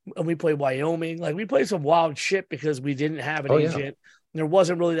and we played Wyoming. Like, we played some wild shit because we didn't have an agent. Yeah. There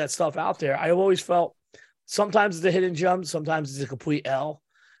wasn't really that stuff out there. I always felt sometimes it's a hidden gem, sometimes it's a complete L,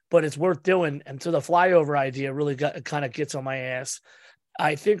 but it's worth doing. And so the flyover idea really kind of gets on my ass.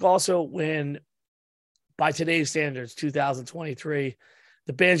 I think also when, by today's standards, 2023,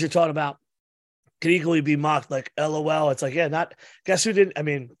 the bands you're talking about could equally be mocked, like LOL. It's like, yeah, guess who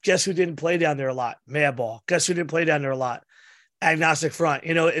didn't play down there a lot? Madball. Guess who didn't play down there a lot? Agnostic Front.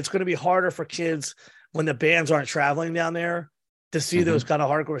 It's going to be harder for kids when the bands aren't traveling down there to see those kind of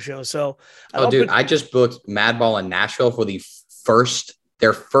hardcore shows. So I just booked Madball in Nashville for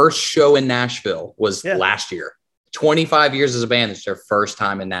their first show in Nashville was last year. 25 years as a band. It's their first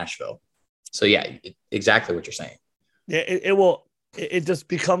time in Nashville. So yeah, exactly what you're saying. Yeah, it just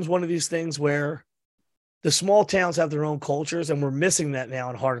becomes one of these things where the small towns have their own cultures, and we're missing that now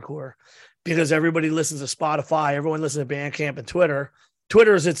in hardcore because everybody listens to Spotify, everyone listens to Bandcamp and Twitter.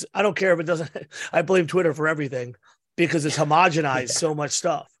 I don't care if it doesn't, I blame Twitter for everything because it's homogenized so much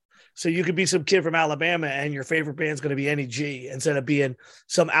stuff. So you could be some kid from Alabama and your favorite band's going to be NEG instead of being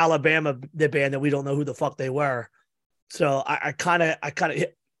some Alabama band that we don't know who the fuck they were. So I kind of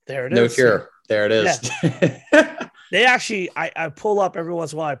hit, there it is. No cure. There it is. Yeah. They actually, I pull up every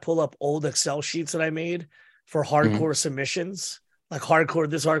once in a while, I pull up old Excel sheets that I made for hardcore submissions, like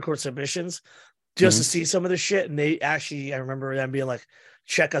hardcore submissions, just to see some of the shit. And they actually, I remember them being like,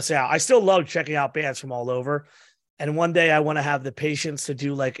 check us out. I still love checking out bands from all over. And one day I want to have the patience to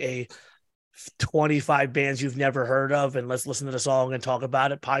do like a 25 bands you've never heard of, and let's listen to the song and talk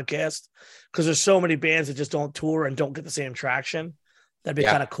about it podcast. Because there's so many bands that just don't tour and don't get the same traction. That'd be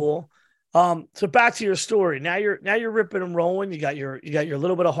kind of cool. So back to your story. Now you're ripping and rolling. You got your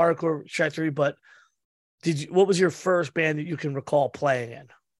little bit of hardcore trajectory, but what was your first band that you can recall playing in?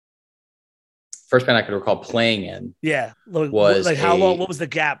 First band I could recall playing in. Yeah. Was like how long, what was the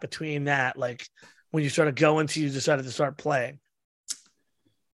gap between that? Like when you started going to, you decided to start playing?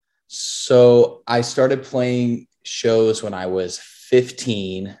 So I started playing shows when I was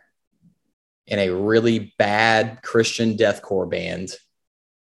 15 in a really bad Christian deathcore band.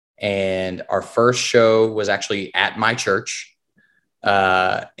 And our first show was actually at my church.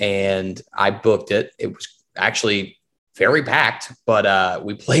 And I booked it. It was actually very packed, but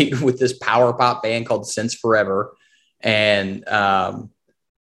we played with this power pop band called Since Forever. And that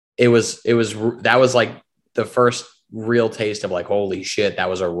was like the first real taste of like, holy shit, that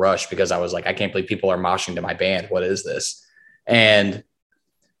was a rush, because I was like, I can't believe people are moshing to my band. What is this? And,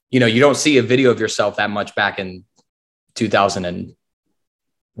 you don't see a video of yourself that much back in 2000 and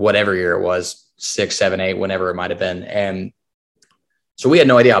whatever year it was, 6, 7, 8, whenever it might've been. And so we had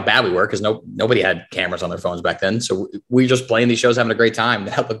no idea how bad we were, because nobody had cameras on their phones back then. So we just playing these shows, having a great time.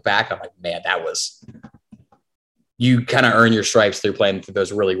 And I look back, I'm like, man, you kind of earn your stripes through playing through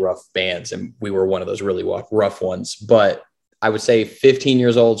those really rough bands. And we were one of those really rough ones. But I would say 15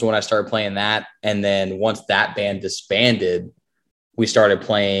 years old is when I started playing that. And then once that band disbanded, we started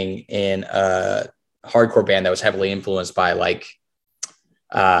playing in a hardcore band that was heavily influenced by like,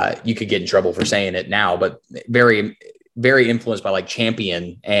 you could get in trouble for saying it now, but very, very influenced by like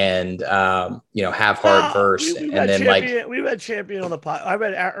Champion and, Have Heart Verse. We've had Champion on the podcast. I've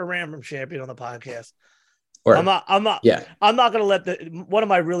had Aram from Champion on the podcast. Or, I'm not going to let one of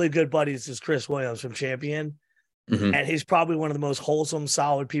my really good buddies is Chris Williams from Champion. Mm-hmm. And he's probably one of the most wholesome,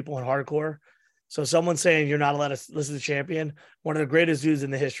 solid people in hardcore. So someone saying you're not allowed to listen to Champion, one of the greatest dudes in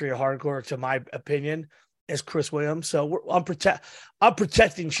the history of hardcore, to my opinion, is Chris Williams. So I'm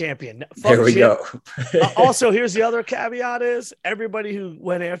protecting Champion. There we go. Also, here's the other caveat is everybody who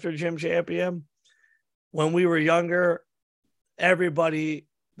went after Jim Champion when we were younger, everybody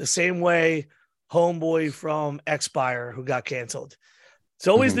the same way Homeboy from Expire who got canceled. It's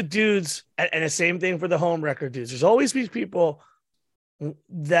always the dudes, and the same thing for the home record dudes. There's always these people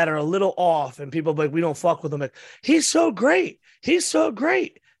that are a little off, and people like, we don't fuck with him. Like, he's so great. He's so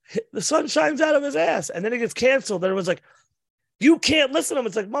great. The sun shines out of his ass. And then it gets canceled. Everyone's like, you can't listen to them.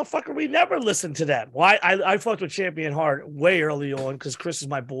 It's like, motherfucker, we never listened to them. Well, I fucked with Champion hard way early on because Chris is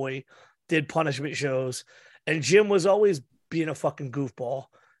my boy, did punishment shows. And Jim was always being a fucking goofball.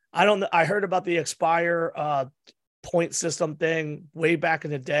 I heard about the Expire point system thing way back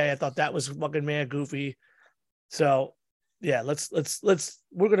in the day. I thought that was fucking mad goofy. So yeah, we're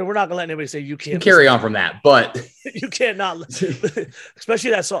not gonna let anybody say you can't carry on from that, but you can't not,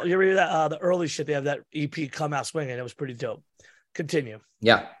 especially that song. You read that the early shit. They have that EP Come Out Swinging. It was pretty dope. Continue.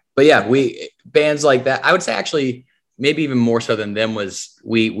 Yeah, but yeah, we bands like that. I would say actually maybe even more so than them was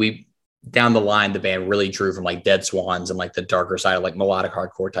we down the line the band really drew from like Dead Swans and like the darker side of like melodic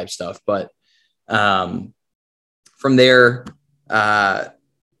hardcore type stuff. But from there,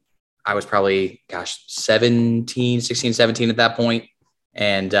 I was probably, 16, 17 at that point,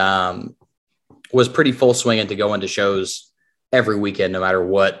 and was pretty full swinging to go into shows every weekend, no matter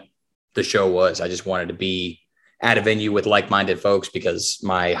what the show was. I just wanted to be at a venue with like-minded folks because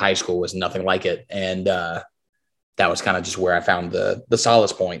my high school was nothing like it. And that was kind of just where I found the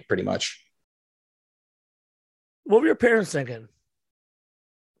solace point pretty much. What were your parents thinking?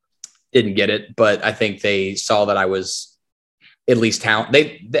 Didn't get it, but I think they saw that I was at least talent.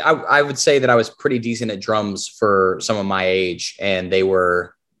 I would say that I was pretty decent at drums for some of my age, and they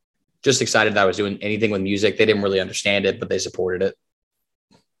were just excited that I was doing anything with music. They didn't really understand it, but they supported it.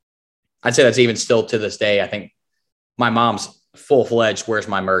 I'd say that's even still to this day. I think my mom's full-fledged wears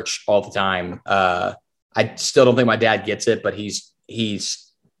my merch all the time. I still don't think my dad gets it, but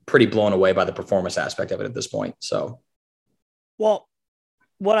he's pretty blown away by the performance aspect of it at this point. So, well,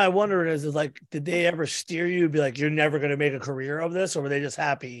 what I wonder is like, did they ever steer you to be like, you're never going to make a career of this? Or were they just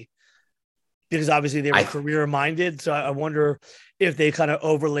happy? Because obviously they were career minded. So I wonder if they kind of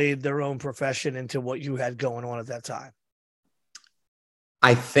overlaid their own profession into what you had going on at that time.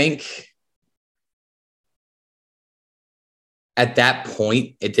 I think at that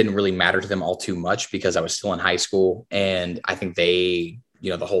point, it didn't really matter to them all too much because I was still in high school. And I think they,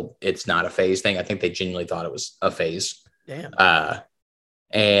 the whole, it's not a phase thing. I think they genuinely thought it was a phase. Damn.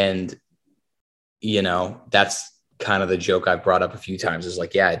 And, that's kind of the joke I've brought up a few times is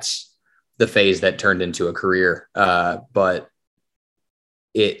like, yeah, it's the phase that turned into a career. But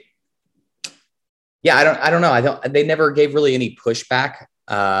I don't know. They never gave really any pushback.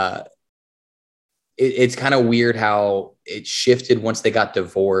 It's kind of weird how it shifted once they got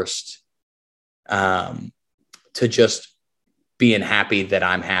divorced, to just being happy that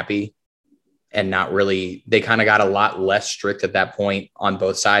I'm happy. And not really, they kind of got a lot less strict at that point on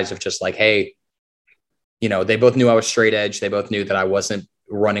both sides of just like, hey, they both knew I was straight edge. They both knew that I wasn't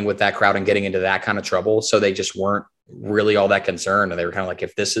running with that crowd and getting into that kind of trouble. So they just weren't really all that concerned. And they were kind of like,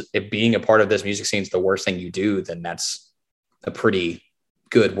 if being a part of this music scene is the worst thing you do, then that's a pretty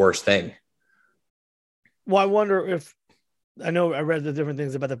good worst thing. Well, I wonder if, I know I read the different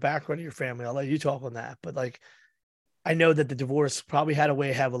things about the background of your family. I'll let you talk on that. But like, I know that the divorce probably had to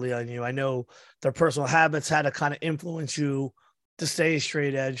weigh heavily on you. I know their personal habits had to kind of influence you to stay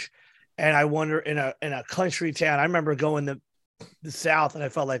straight edge. And I wonder in a country town, I remember going to the South and I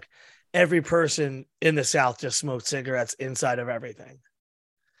felt like every person in the South just smoked cigarettes inside of everything.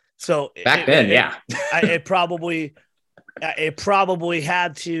 So back then, it probably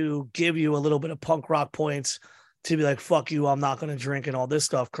had to give you a little bit of punk rock points to be like, fuck you, I'm not going to drink and all this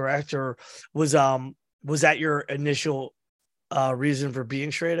stuff. Correct? Or was that your initial reason for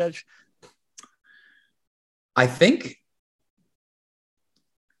being straight edge? I think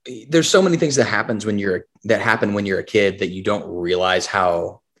there's so many things that happen when you're a kid that you don't realize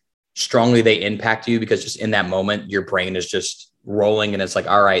how strongly they impact you, because just in that moment, your brain is just rolling and it's like,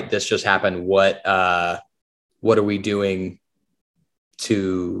 all right, this just happened. What are we doing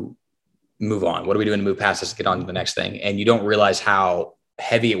to move on? What are we doing to move past this to get on to the next thing? And you don't realize how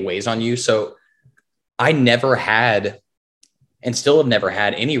heavy it weighs on you. So I never had, and still have never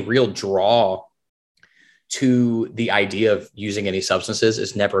had, any real draw to the idea of using any substances.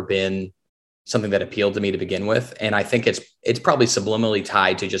 It's never been something that appealed to me to begin with. And I think it's probably subliminally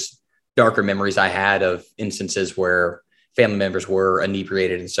tied to just darker memories I had of instances where family members were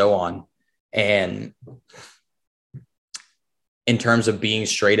inebriated and so on. And in terms of being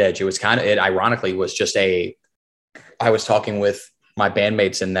straight edge, it ironically was just I was talking with my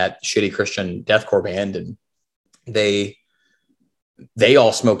bandmates in that shitty Christian deathcore band, and they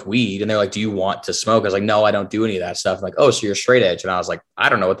all smoked weed, and they're like, do you want to smoke? I was like, no, I don't do any of that stuff. I'm like, oh, so you're straight edge. And I was like, I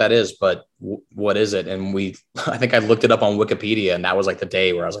don't know what that is, but what is it? And I think I looked it up on Wikipedia, and that was like the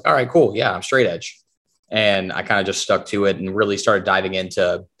day where I was like, all right, cool. Yeah, I'm straight edge. And I kind of just stuck to it and really started diving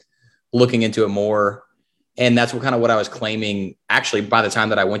into looking into it more. And that's what I was claiming actually by the time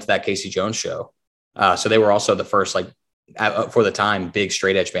that I went to that Casey Jones show. So they were also the first, like, for the time, big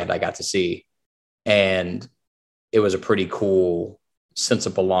straight edge band I got to see. And it was a pretty cool sense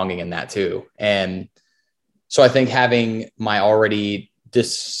of belonging in that too. And so I think having my already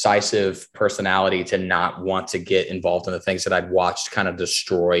decisive personality to not want to get involved in the things that I'd watched kind of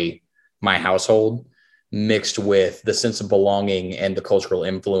destroy my household, mixed with the sense of belonging and the cultural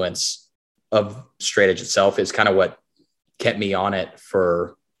influence of straight edge itself, is kind of what kept me onto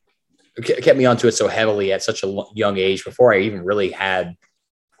it so heavily at such a young age, before I even really had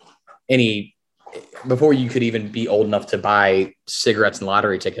before you could even be old enough to buy cigarettes and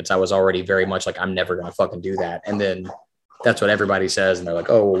lottery tickets. I was already very much like, I'm never going to fucking do that. And then that's what everybody says. And they're like,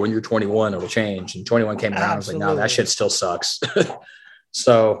 oh, well, when you're 21, it'll change. And 21 came around. Absolutely. I was like, no, that shit still sucks.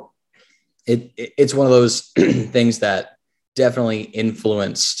 So it's one of those things that definitely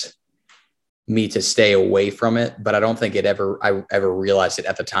influenced me to stay away from it. But I don't think I ever realized it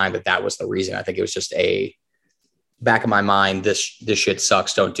at the time that was the reason. I think it was just back of my mind, this shit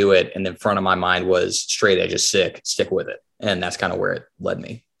sucks, don't do it. And then front of my mind was straight edge is sick, stick with it. And that's kind of where it led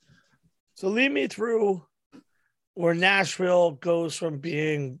me. So lead me through where Nashville goes from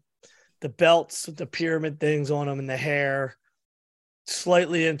being the belts with the pyramid things on them and the hair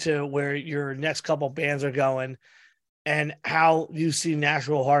slightly into where your next couple bands are going and how you see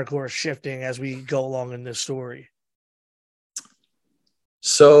Nashville hardcore shifting as we go along in this story.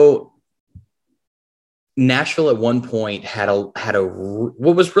 So Nashville at one point had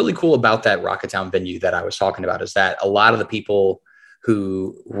what was really cool about that Rocketown venue that I was talking about is that a lot of the people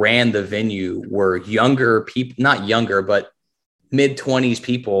who ran the venue were younger people, not younger, but mid-20s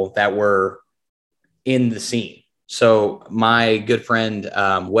people that were in the scene. So my good friend,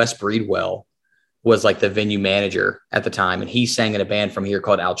 Wes Breedwell, was like the venue manager at the time. And he sang in a band from here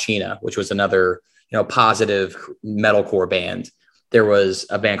called Alcina, which was another, positive metalcore band. There was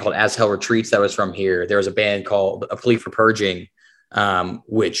a band called As Hell Retreats that was from here. There was a band called A Plea for Purging,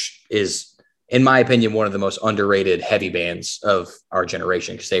 which is, in my opinion, one of the most underrated heavy bands of our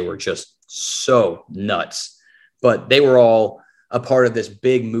generation because they were just so nuts. But they were all a part of this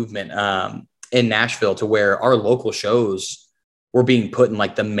big movement in Nashville to where our local shows were being put in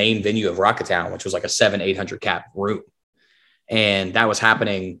like the main venue of Rocketown, which was like a 700-800 cap room. And that was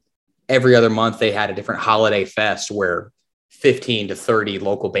happening every other month. They had a different holiday fest where 15 to 30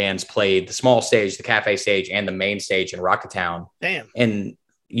 local bands played the small stage, the cafe stage, and the main stage in Rocketown. Damn. And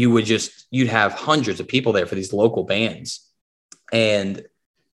you'd have hundreds of people there for these local bands. And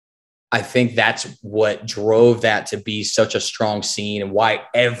I think that's what drove that to be such a strong scene and why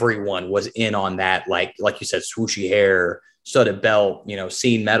everyone was in on that. Like you said, swooshy hair, studded belt,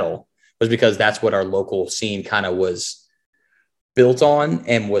 scene metal, was because that's what our local scene kind of was built on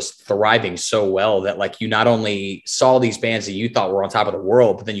and was thriving so well that like you not only saw these bands that you thought were on top of the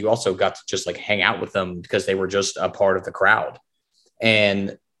world, but then you also got to just like hang out with them because they were just a part of the crowd.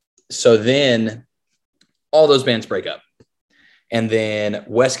 And so then all those bands break up. And then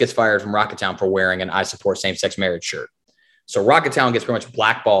Wes gets fired from Rocketown for wearing an I support same-sex marriage shirt. So Rocketown gets pretty much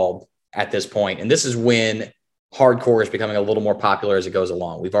blackballed at this point. And this is when hardcore is becoming a little more popular as it goes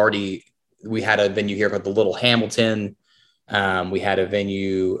along. We had a venue here called the Little Hamilton. We had a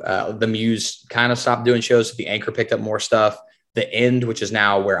venue, the Muse kind of stopped doing shows. So the Anchor picked up more stuff. The End, which is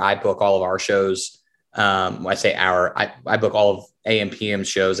now where I book all of our shows. I say I book all of AM PM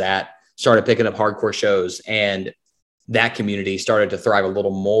shows started picking up hardcore shows. And that community started to thrive a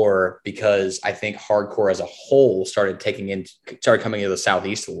little more because I think hardcore as a whole started coming into the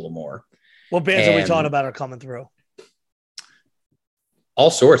Southeast a little more. What bands are we talking about are coming through? All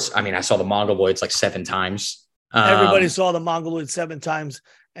sorts. I mean, I saw the Mongoloids like 7 times. Everybody saw the Mongoloids 7 times,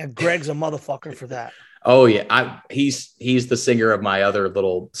 and Greg's a motherfucker for that. Oh yeah. He's the singer of my other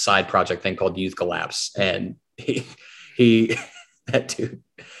little side project thing called Youth Collapse. And he that dude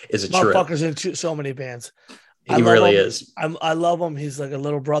is a trip. Motherfucker's in so many bands. He really is. I love him. He's like a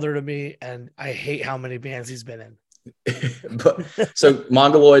little brother to me, and I hate how many bands he's been in. But so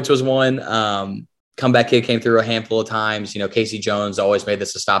Mongoloids was one. Comeback Kid came through a handful of times. Casey Jones always made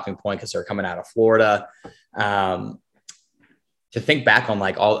this a stopping point because they're coming out of Florida. To think back on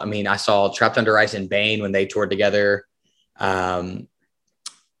I saw Trapped Under Ice and Bane when they toured together.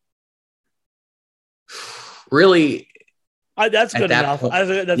 Really. That's good enough.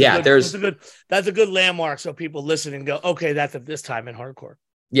 That's a good landmark. So people listen and go, okay, that's at this time in hardcore.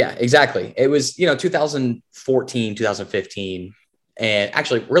 Yeah, exactly. It was, 2014, 2015, and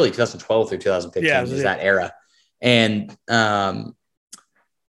actually really 2012 through 2015 is that era. And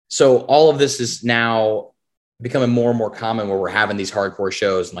so all of this is now becoming more and more common where we're having these hardcore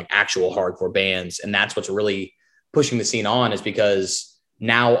shows and like actual hardcore bands. And that's what's really pushing the scene on, is because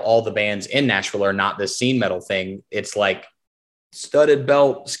now all the bands in Nashville are not this scene metal thing. It's like studded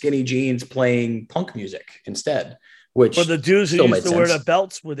belt, skinny jeans playing punk music instead. Which for the dudes who used to wear the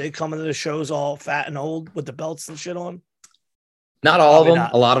belts, would they come into the shows all fat and old with the belts and shit on? Not all of them.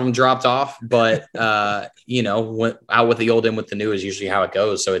 A lot of them dropped off, but went out with the old, in with the new is usually how it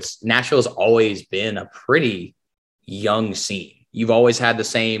goes. So Nashville's always been a pretty young scene. You've always had the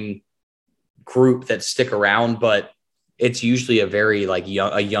same group that stick around, but it's usually a very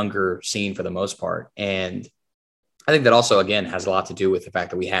a younger scene for the most part. And I think that also, again, has a lot to do with the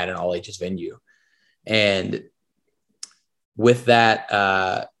fact that we had an all ages venue. And with that,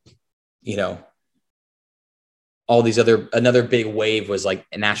 all these another big wave was like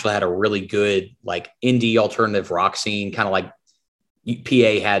Nashville had a really good indie alternative rock scene, kind of like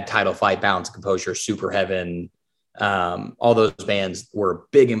PA had Tidal Fight, Balance and Composure, Super Heaven. All those bands were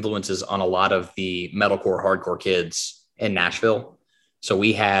big influences on a lot of the metalcore, hardcore kids in Nashville. So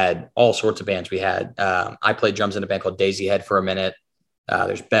we had all sorts of bands. We had, I played drums in a band called Daisy Head for a minute.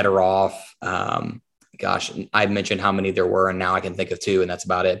 There's Better Off. I mentioned how many there were, and now I can think of 2, and that's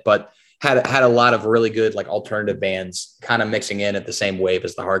about it. But had a lot of really good alternative bands kind of mixing in at the same wave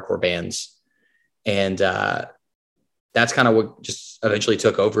as the hardcore bands. And that's kind of what just eventually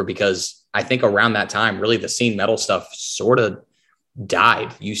took over, because I think around that time, really the scene metal stuff sort of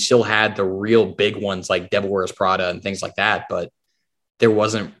died. You still had the real big ones like Devil Wears Prada and things like that, but there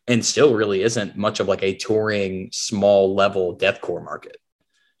wasn't, and still really isn't, much of like a touring small level deathcore market.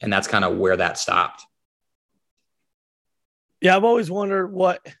 And that's kind of where that stopped. Yeah, I've always wondered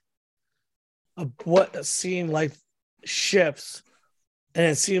what a scene like shifts, and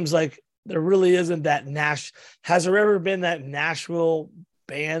it seems like there really isn't that Has there ever been that Nashville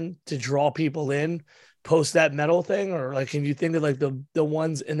band to draw people in post that metal thing, or like can you think of like the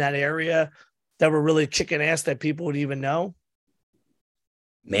ones in that area that were really kicking ass that people would even know?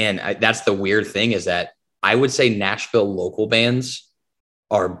 Man, that's the weird thing, is that I would say Nashville local bands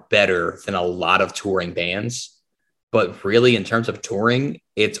are better than a lot of touring bands. But really, in terms of touring,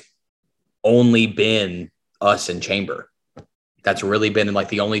 it's only been us and Chamber. That's really been like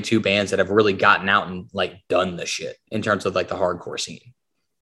the only two bands that have really gotten out and like done the shit in terms of like the hardcore scene.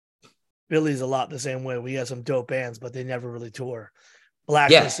 Philly's a lot the same way. We have some dope bands, but they never really tour.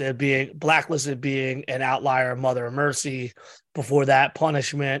 Yeah. Blacklisted being an outlier, Mother of Mercy. Before that,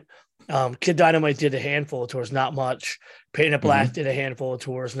 Punishment. Kid Dynamite did a handful of tours, not much. Painted Black did a handful of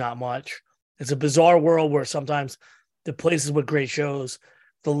tours, not much. It's a bizarre world where sometimes the places with great shows,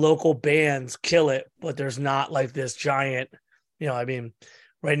 the local bands kill it, but there's not like this giant, I mean,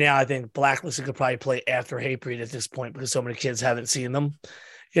 right now I think Blacklisted could probably play after Hatebreed at this point because so many kids haven't seen them,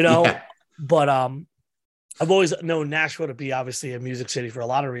 Yeah. But I've always known Nashville to be obviously a music city for a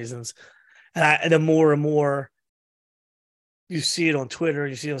lot of reasons. And the more and more you see it on Twitter,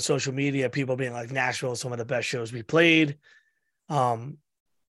 you see it on social media, people being like, Nashville is some of the best shows we played. And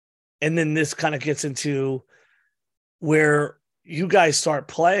then this kind of gets into where you guys start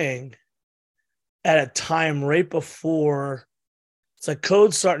playing at a time right before it's like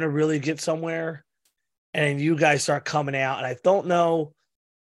Code's starting to really get somewhere and you guys start coming out. And I don't know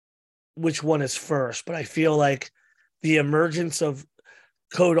which one is first, but I feel like the emergence of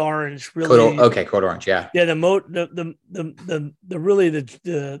Code Orange really Code Orange, yeah. Yeah, the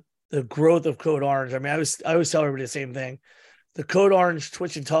growth of Code Orange. I mean, I always tell everybody the same thing. The Code Orange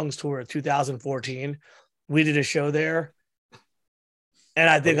Twitch and Tongues tour in 2014, we did a show there. And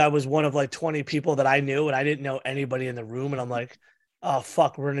I think I was one of like 20 people that I knew, and I didn't know anybody in the room. And I'm like, oh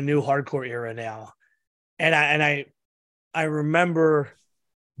fuck, we're in a new hardcore era now. And I remember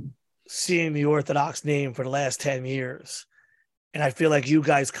seeing the Orthodox name for the last 10 years. And I feel like you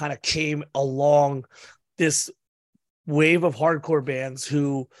guys kind of came along this wave of hardcore bands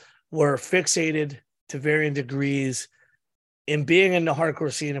who were fixated to varying degrees in being in the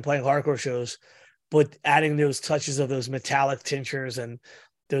hardcore scene and playing hardcore shows, but adding those touches of those metallic tinctures and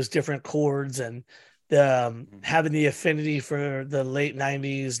those different chords and having the affinity for the late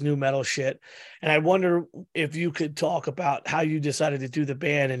 90s new metal shit. And I wonder if you could talk about how you decided to do the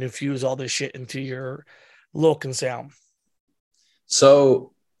band and infuse all this shit into your look and sound.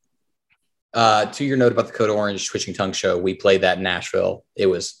 So to your note about the Code Orange Twitching Tongue show, we played that in Nashville. It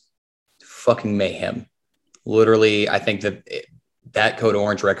was fucking mayhem. Literally, I think that Code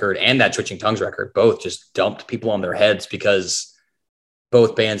Orange record and that Twitching Tongues record both just dumped people on their heads because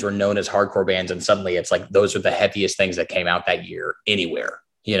both bands were known as hardcore bands. And suddenly it's like, those are the heaviest things that came out that year anywhere,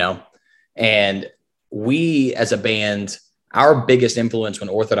 And we, as a band, our biggest influence when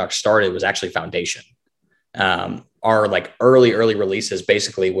Orthodox started was actually Foundation. Our like early releases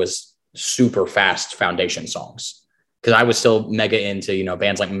basically was super fast Foundation songs. Cause I was still mega into,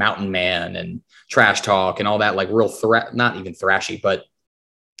 bands like Mountain Man and Trash Talk and all that, like real not even thrashy, but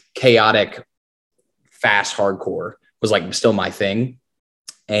chaotic, fast hardcore was like still my thing.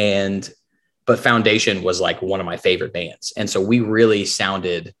 But Foundation was like one of my favorite bands. And so we really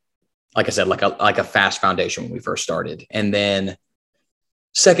sounded, like I said, like a fast Foundation when we first started. And then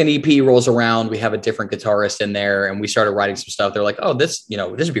second EP rolls around, we have a different guitarist in there and we started writing some stuff. They're like, oh, this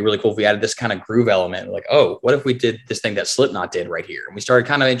would be really cool if we added this kind of groove element. We're like, oh, what if we did this thing that Slipknot did right here? And we started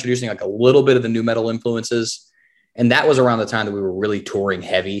kind of introducing like a little bit of the new metal influences. And that was around the time that we were really touring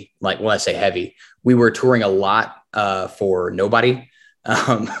heavy. Like when I say heavy, we were touring a lot for nobody.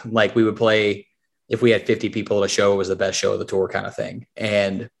 Like we would play, if we had 50 people at a show, it was the best show of the tour kind of thing.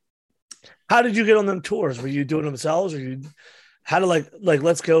 And how did you get on them tours? Were you doing them themselves, or you how to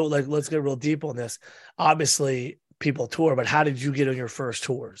let's get real deep on this. Obviously people tour, but how did you get on your first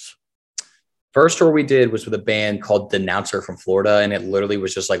tours? First tour we did was with a band called Denouncer from Florida. And it literally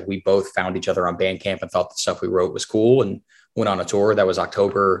was just like, we both found each other on Bandcamp and thought the stuff we wrote was cool and went on a tour. That was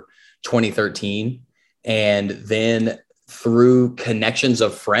October 2013. And then through connections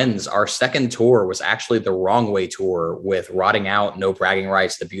of friends, our second tour was actually the Wrong Way tour with Rotting Out, No Bragging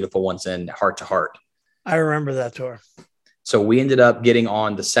Rights, The Beautiful Ones, and Heart to Heart. I remember that tour. So we ended up getting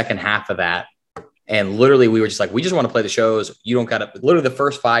on the second half of that. And literally we were just like, we just want to play the shows. You don't got to, literally the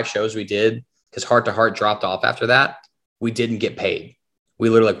first 5 shows we did, because Heart to Heart dropped off after that, we didn't get paid. We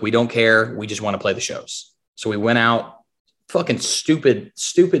literally like, we don't care. We just want to play the shows. So we went out, fucking stupid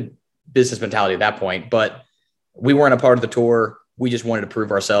business mentality at that point, but we weren't a part of the tour. We just wanted to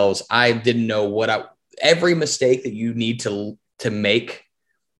prove ourselves. I didn't know every mistake that you need to make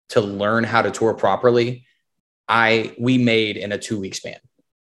to learn how to tour properly. We made in a 2-week span,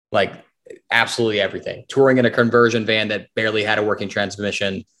 like absolutely everything. Touring in a conversion van that barely had a working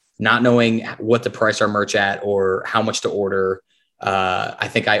transmission, not knowing what to price our merch at or how much to order. I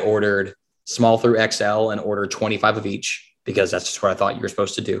think I ordered small through XL and ordered 25 of each because that's just what I thought you were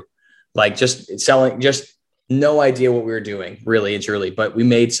supposed to do. Like just selling, just no idea what we were doing really and truly, but we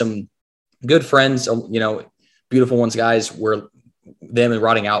made some good friends, beautiful ones, guys. Were them and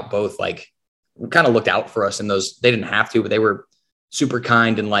Rotting Out both like kind of looked out for us in those. They didn't have to, but they were super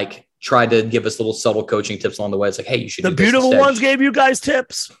kind and like tried to give us little subtle coaching tips along the way. It's like, hey, you should. The beautiful ones gave you guys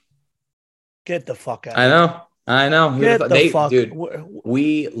tips. Get the fuck out. I know. Get the fuck. Dude,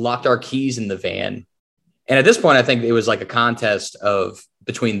 we locked our keys in the van. And at this point, I think it was like a contest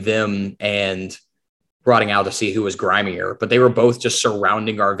between them and Rotting Out to see who was grimier, but they were both just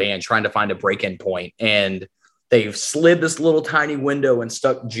surrounding our van, trying to find a break-in point. And they slid this little tiny window and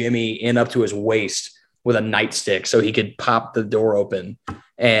stuck Jimmy in up to his waist with a nightstick so he could pop the door open.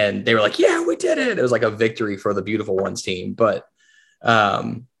 And they were like, yeah, we did it. It was like a victory for the Beautiful Ones team. But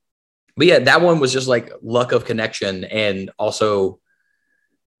yeah, that one was just like luck of connection and also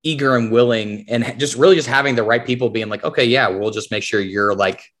eager and willing and just really just having the right people being like, okay, yeah, we'll just make sure you're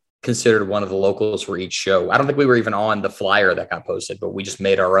like considered one of the locals for each show. I don't think we were even on the flyer that got posted, but we just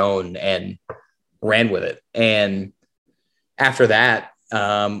made our own and ran with it. And after that,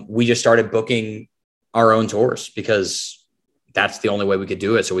 we just started booking our own tours because that's the only way we could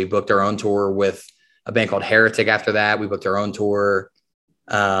do it. So we booked our own tour with a band called Heretic. After that, we booked our own tour.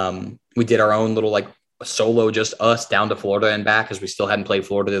 We did our own little like solo, just us down to Florida and back because we still hadn't played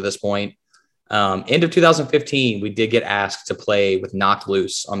Florida at this point. End of 2015, we did get asked to play with Knocked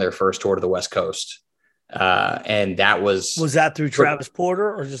Loose on their first tour to the West Coast. And that was that through Travis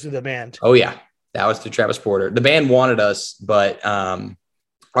Porter or just through the band? Oh yeah. That was through Travis Porter. The band wanted us, but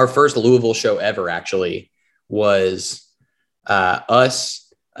our first Louisville show ever actually was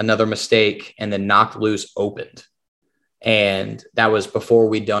us, Another Mistake, and then Knocked Loose opened. And that was before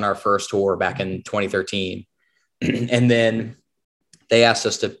we'd done our first tour back in 2013. And then they asked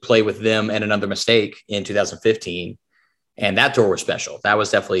us to play with them and Another Mistake in 2015. And that tour was special. That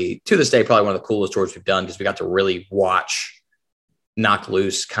was definitely, to this day, probably one of the coolest tours we've done because we got to really watch Knocked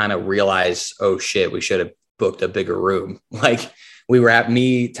Loose kind of realize, oh shit, we should have booked a bigger room. Like we were at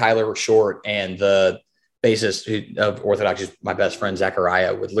me, Tyler Short, and the bassist of Orthodox, my best friend,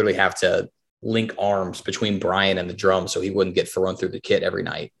 Zachariah, would literally have to link arms between Brian and the drums so he wouldn't get thrown through the kit every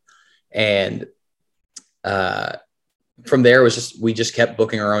night. And from there, we just kept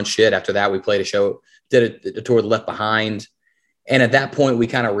booking our own shit. After that, we played a show, did a tour with Left Behind. And at that point, we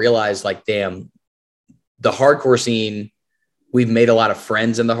kind of realized like, damn, the hardcore scene, we've made a lot of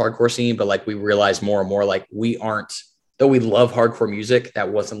friends in the hardcore scene, but like we realized more and more, like we aren't, though we love hardcore music, that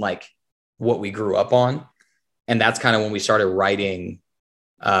wasn't like what we grew up on. And that's kind of when we started writing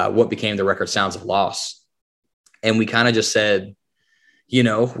what became the record Sounds of Loss. And we kind of just said,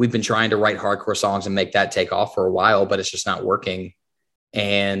 we've been trying to write hardcore songs and make that take off for a while, but it's just not working.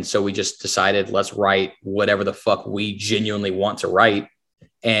 And so we just decided, let's write whatever the fuck we genuinely want to write.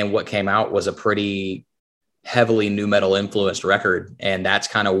 And what came out was a pretty heavily nu metal influenced record. And that's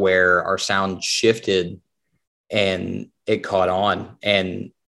kind of where our sound shifted and it caught on.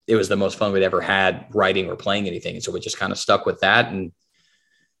 And it was the most fun we'd ever had writing or playing anything. And so we just kind of stuck with that and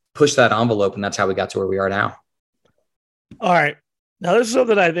pushed that envelope. And that's how we got to where we are now. All right. Now, this is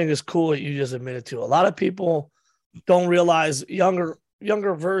something I think is cool that you just admitted to. A lot of people don't realize younger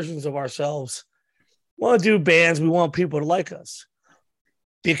versions of ourselves want to do bands. We want people to like us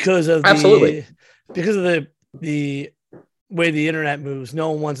because of the way the internet moves.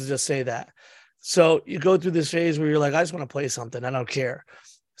 No one wants to just say that. So you go through this phase where you're like, I just want to play something. I don't care.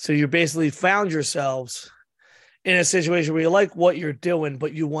 So you basically found yourselves in a situation where you like what you're doing,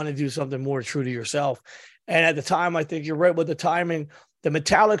 but you want to do something more true to yourself. And at the time, I think you're right with the timing. The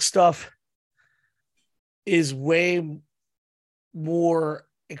metallic stuff is way more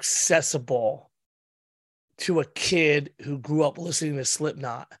accessible to a kid who grew up listening to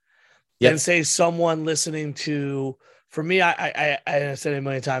Slipknot than say someone listening to, for me, I said it a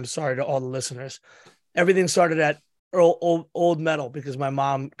million times, sorry to all the listeners. Everything started at old metal because my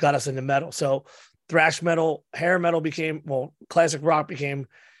mom got us into metal. So thrash metal, hair metal became, classic rock became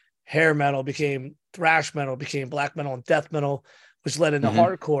hair metal, became thrash metal, became black metal and death metal, which led into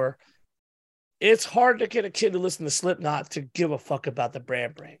hardcore. It's hard to get a kid to listen to Slipknot to give a fuck about the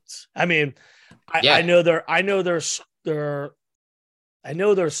Brand Brains. I mean, I know their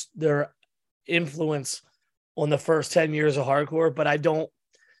influence on the first 10 years of hardcore, but I don't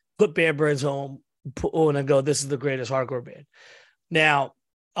put Band Brains on and go, this is the greatest hardcore band. Now,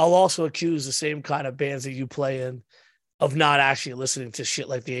 I'll also accuse the same kind of bands that you play in of not actually listening to shit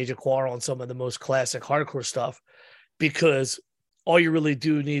like the Age of Quarrel and some of the most classic hardcore stuff, because all you really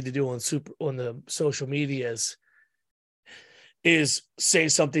do need to do on the social medias is say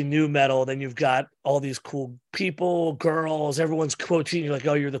something new metal. Then you've got all these cool people, girls, everyone's quoting you like,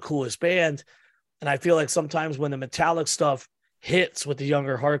 oh, you're the coolest band. And I feel like sometimes when the metallic stuff hits with the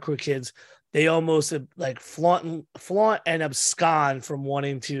younger hardcore kids, they almost like flaunt and abscond from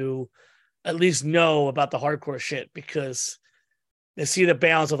wanting to at least know about the hardcore shit, because they see the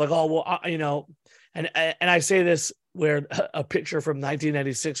balance of like, oh, well, and I say this where a picture from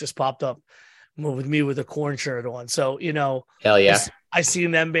 1996 just popped up with me with a Korn shirt on. So, hell yeah. I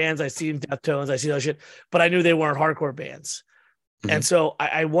seen them bands, I seen Deftones, I see those shit, but I knew they weren't hardcore bands. And so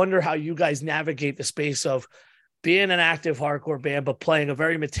I wonder how you guys navigate the space of being an active hardcore band, but playing a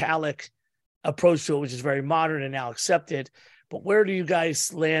very metallic approach to it, which is very modern and now accepted. But where do you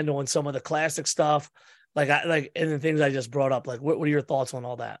guys land on some of the classic stuff? And the things I just brought up, like, what are your thoughts on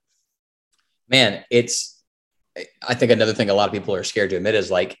all that? Man, I think another thing a lot of people are scared to admit is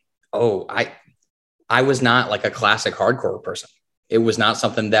like, oh, I was not like a classic hardcore person. It was not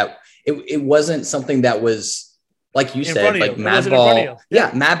something that it wasn't something that was, like you said, like Madball.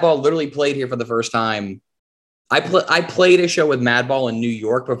 Yeah, Madball literally played here for the first time. I played a show with Madball in New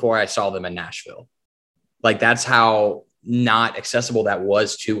York before I saw them in Nashville. Like, that's how not accessible that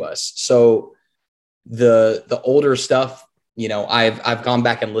was to us. So the older stuff, I've gone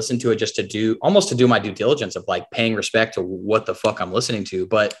back and listened to it just to do my due diligence of like paying respect to what the fuck I'm listening to.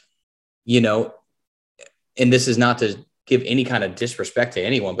 But, and this is not to give any kind of disrespect to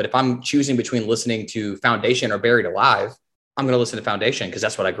anyone, but if I'm choosing between listening to Foundation or Buried Alive, I'm going to listen to Foundation because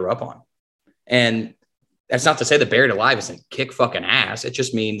that's what I grew up on. And that's not to say that Buried Alive isn't kick fucking ass. It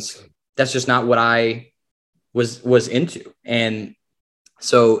just means that's just not what I was into. And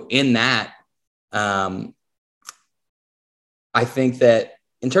so in that, I think that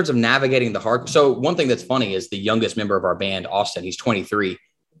in terms of navigating the hard, so one thing that's funny is the youngest member of our band, Austin, he's 23.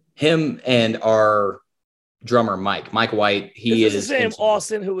 Him and our drummer, Mike White, he is the same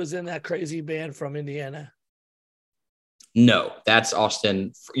Austin who was in that crazy band from Indiana. No, that's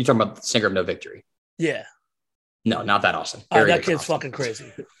Austin. You're talking about the singer of No Victory. Yeah. No, not that Austin. That kid's Austin. Fucking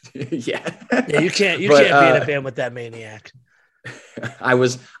crazy. Yeah. Yeah, you can't be in a band with that maniac. I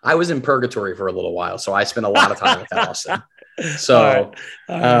was in purgatory for a little while, so I spent a lot of time with that Austin. So,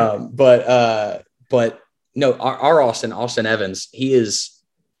 all right. But no, our Austin Evans, he is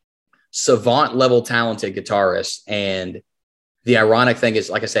savant level talented guitarist. And the ironic thing is,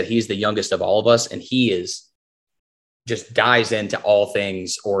 like I said, he's the youngest of all of us, and he is just dives into all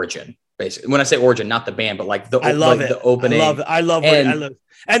things Origin. Basically, when I say Origin, not the band, but like the opening. I love it.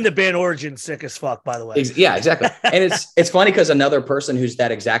 And the band Origin, sick as fuck, by the way. Yeah, exactly. And it's funny because another person who's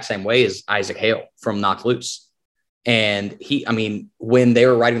that exact same way is Isaac Hale from Knocked Loose. And when they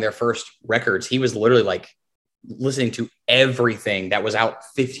were writing their first records, he was literally like listening to everything that was out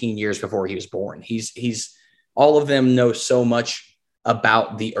 15 years before he was born. He's all of them know so much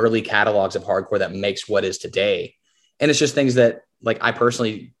about the early catalogs of hardcore that makes what is today. And it's just things that like I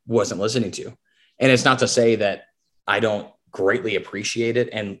personally wasn't listening to. And it's not to say that I don't greatly appreciate it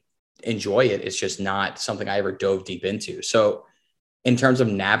and enjoy it. It's just not something I ever dove deep into. So in terms of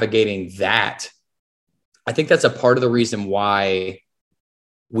navigating that, I think that's a part of the reason why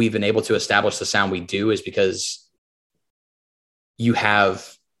we've been able to establish the sound we do, is because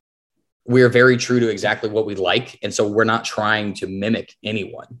we're very true to exactly what we like. And so we're not trying to mimic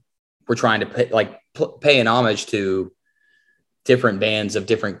anyone. We're trying to pay an homage to different bands of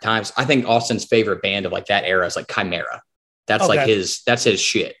different times. I think Austin's favorite band of like that era is like Chimera. That's that's his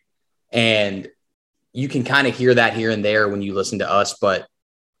shit. And you can kind of hear that here and there when you listen to us, but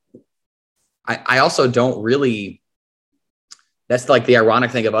I also don't really, that's like the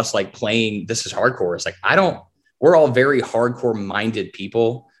ironic thing of us like playing This Is Hardcore. It's like, we're all very hardcore minded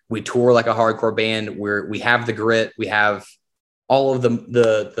people. We tour like a hardcore band where we have the grit. We have all of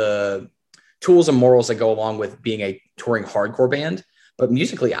the tools and morals that go along with being a touring hardcore band. But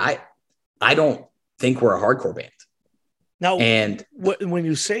musically, I don't think we're a hardcore band. Now, when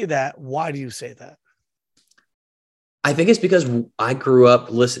you say that, why do you say that? I think it's because I grew up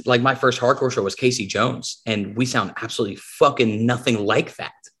listening, like my first hardcore show was Casey Jones, and we sound absolutely fucking nothing like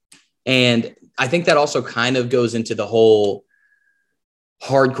that. And I think that also kind of goes into the whole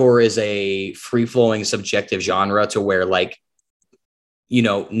hardcore is a free flowing subjective genre to where, like, you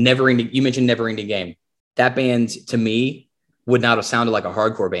know, you mentioned Never Ending Game. That band to me would not have sounded like a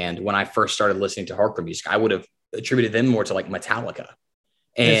hardcore band when I first started listening to hardcore music. I would have attributed them more to like Metallica.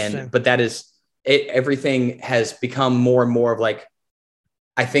 But that is it. Everything has become more and more of like,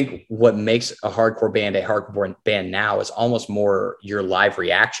 I think what makes a hardcore band now is almost more your live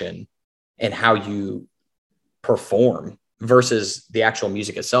reaction and how you perform versus the actual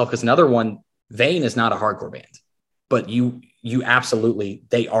music itself. Because another one, Vane is not a hardcore band, but you absolutely,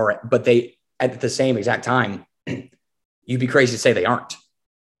 they are, but they, at the same exact time, you'd be crazy to say they aren't,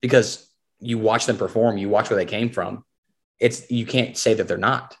 because you watch them perform, you watch where they came from. You can't say that they're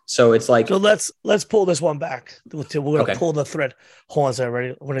not. So it's like, so let's pull this one back. We're going to pull the thread. Hold on,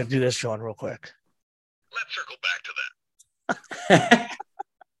 ready? We're going to do this, Sean, real quick. Let's circle back to that.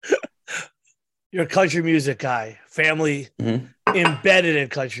 You're a country music guy, family embedded in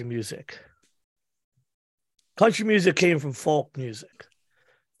country music. Country music came from folk music.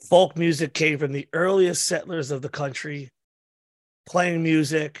 Folk music came from the earliest settlers of the country playing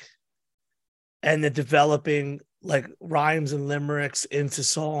music and then developing like rhymes and limericks into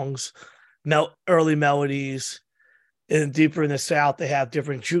songs, early melodies. And deeper in the South, they have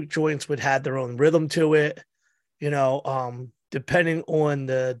different juke joints which had their own rhythm to it. You know, depending on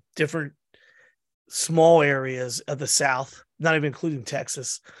the different small areas of the South, not even including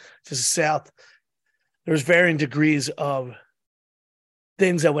Texas, just the South, there's varying degrees of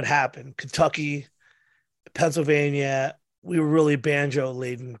things that would happen. Kentucky, Pennsylvania, we were really banjo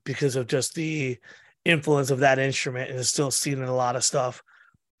laden because of just the influence of that instrument, and it's still seen in a lot of stuff.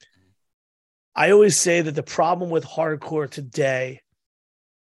 I always say that the problem with hardcore today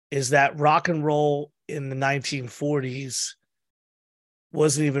is that rock and roll in the 1940s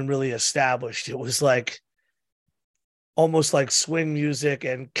wasn't even really established. It was like almost like swing music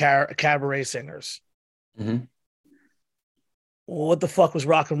and cabaret singers. Mm-hmm. Well, what the fuck was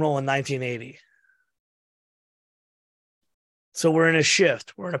rock and roll in 1980? So we're in a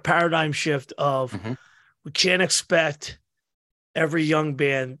shift. We're in a paradigm shift of we can't expect every young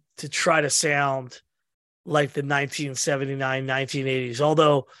band to try to sound like the 1979, 1980s,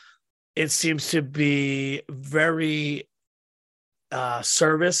 although it seems to be very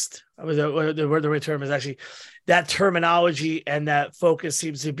serviced. The right term is actually that terminology, and that focus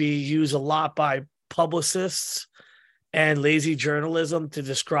seems to be used a lot by publicists and lazy journalism to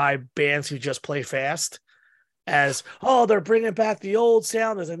describe bands who just play fast as, oh, they're bringing back the old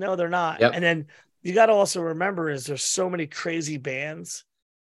sound. As I know they're not. Yep. And then you got to also remember is there's so many crazy bands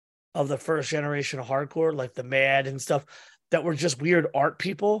of the first generation of hardcore, like the Mad and stuff, that were just weird art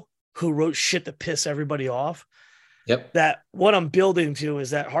people who wrote shit to piss everybody off. Yep. That what I'm building to is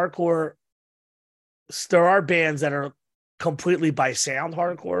that hardcore, there are bands that are completely by sound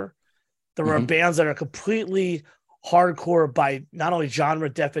hardcore. There are bands that are completely hardcore by not only genre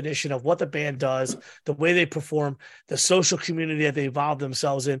definition of what the band does, the way they perform, the social community that they involve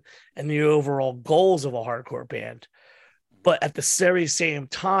themselves in, and the overall goals of a hardcore band. But at the very same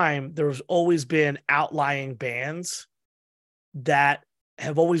time, there's always been outlying bands that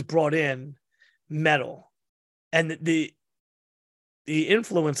have always brought in metal. And the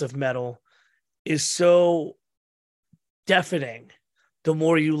influence of metal is so deafening the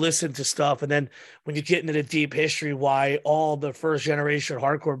more you listen to stuff. And then when you get into the deep history, why all the first generation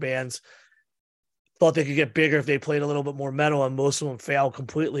hardcore bands thought they could get bigger if they played a little bit more metal, and most of them failed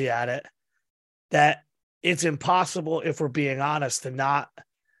completely at it, that it's impossible, if we're being honest, to not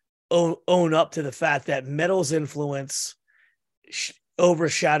own up to the fact that metal's influence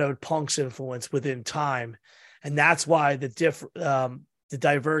overshadowed punk's influence within time. And that's why the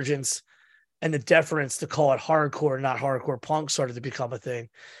divergence and the deference to call it hardcore, not hardcore punk, started to become a thing.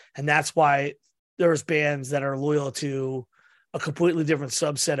 And that's why there's bands that are loyal to a completely different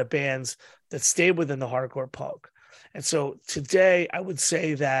subset of bands that stay within the hardcore punk. And so today I would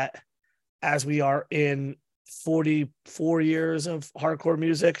say that as we are in 44 years of hardcore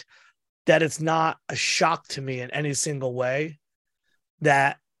music, that it's not a shock to me in any single way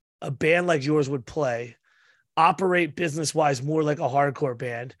that a band like yours would operate business-wise more like a hardcore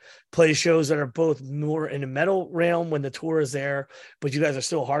band, play shows that are both more in the metal realm when the tour is there, but you guys are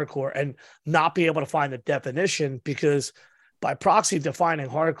still hardcore, and not be able to find the definition, because by proxy, defining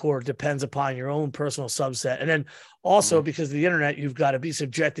hardcore depends upon your own personal subset. And then also because of the internet, you've got to be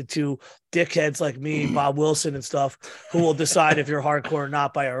subjected to dickheads like me, Bob Wilson and stuff, who will decide if you're hardcore or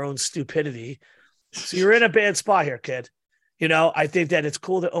not by our own stupidity. So you're in a bad spot here, kid. You know, I think that it's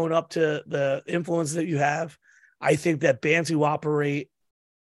cool to own up to the influence that you have. I think that bands who operate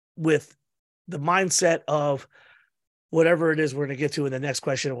with the mindset of whatever it is we're going to get to in the next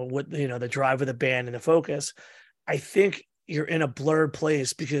question, what, you know, the drive of the band and the focus, I think you're in a blurred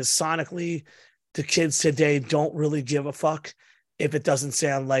place because sonically the kids today don't really give a fuck if it doesn't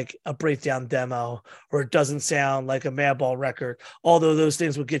sound like a breakdown demo or it doesn't sound like a Madball record. Although those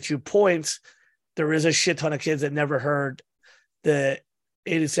things would get you points, there is a shit ton of kids that never heard the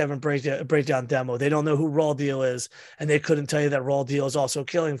 87 breakdown demo. They don't know who Raw Deal is, and they couldn't tell you that Raw Deal is also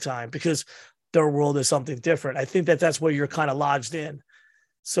Killing Time because their world is something different. I think that that's where you're kind of lodged in.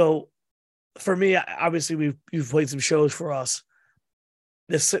 So for me, obviously you've played some shows for us.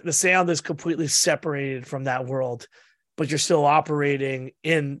 The sound is completely separated from that world, but you're still operating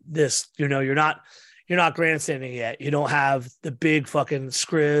in this, you know, you're not grandstanding yet. You don't have the big fucking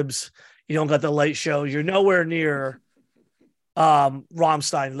scribs. You don't got the light show. You're nowhere near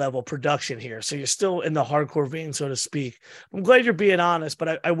Rammstein level production here. So you're still in the hardcore vein, so to speak. I'm glad you're being honest,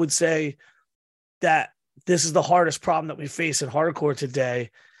 but I would say that this is the hardest problem that we face in hardcore today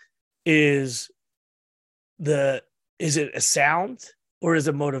is it a sound or is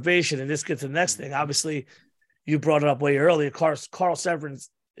it motivation? And this gets to the next thing. Obviously, you brought it up way earlier. Carl Severance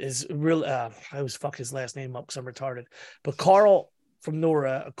is really, I always fuck his last name up because I'm retarded, but Carl from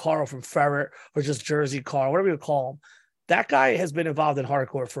Nora, Carl from Ferret, or just Jersey Carl, whatever you call him, that guy has been involved in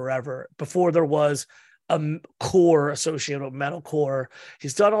hardcore forever. Before there was a core associated with metalcore,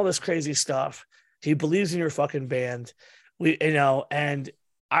 he's done all this crazy stuff. He believes in your fucking band. And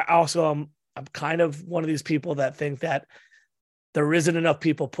I also I'm kind of one of these people that think that there isn't enough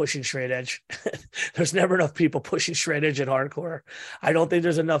people pushing straight edge. There's never enough people pushing straight edge in hardcore. I don't think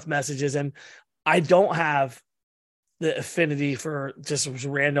there's enough messages, and I don't have the affinity for just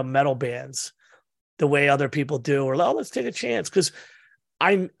random metal bands the way other people do, or let's take a chance. Cause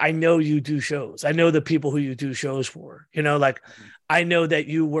I know you do shows. I know the people who you do shows for, you know, like I know that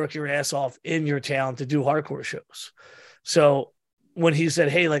you work your ass off in your town to do hardcore shows. So when he said,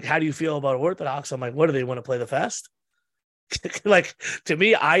 hey, like, how do you feel about Orthodox? I'm like, what do they want to play the fest? Like, to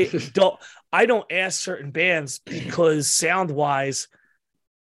me, I don't ask certain bands because sound wise,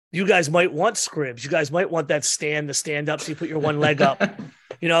 you guys might want scribs. You guys might want that stand to stand up so you put your one leg up.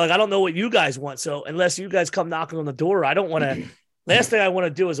 You know, like I don't know what you guys want. So unless you guys come knocking on the door, I don't want to. Last thing I want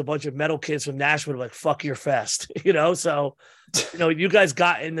to do is a bunch of metal kids from Nashville like fuck your fest. You know, so you know you guys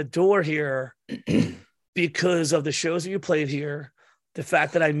got in the door here because of the shows that you played here, the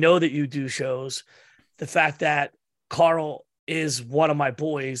fact that I know that you do shows, the fact that Carl is one of my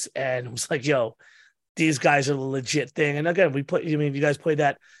boys and was like, yo, these guys are the legit thing. And again, you guys played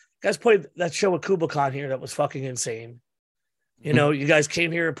that show with Kubicon here that was fucking insane. You know, you guys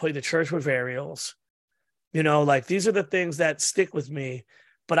came here and played the Church with Varials. You know, like these are the things that stick with me,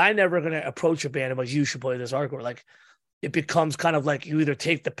 but I never going to approach a band about you should play this hardcore. Like it becomes kind of like you either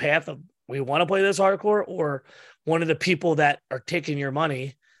take the path of we want to play this hardcore, or one of the people that are taking your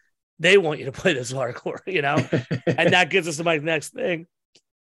money, they want you to play this hardcore, you know? And that gets us to my next thing.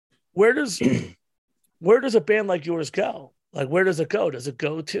 Where does a band like yours go? Like, where does it go? Does it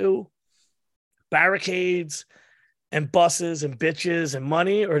go to barricades and buses and bitches and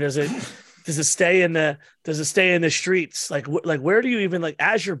money, or does it stay in the streets? Like where do you even, like,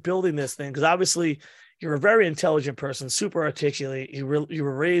 as you're building this thing? Because obviously you're a very intelligent person, super articulate. You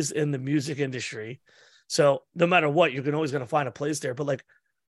were raised in the music industry, so no matter what, you're always going to find a place there. But like,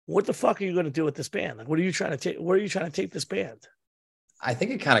 what the fuck are you going to do with this band? Like, what are you trying to take? Where are you trying to take this band? I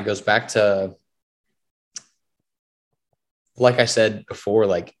think it kind of goes back to, like I said before,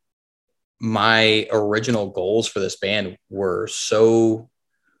 like my original goals for this band were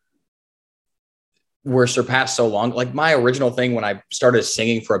surpassed so long. Like my original thing when I started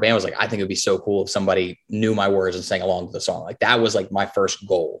singing for a band was like, I think it'd be so cool if somebody knew my words and sang along to the song. Like that was like my first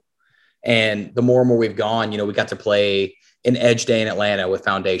goal. And the more and more we've gone, you know, we got to play an Edge Day in Atlanta with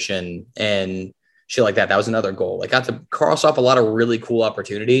Foundation and shit like that. That was another goal. Like got to cross off a lot of really cool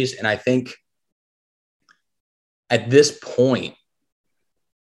opportunities. And I think at this point,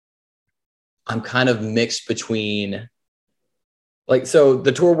 I'm kind of mixed between, like, so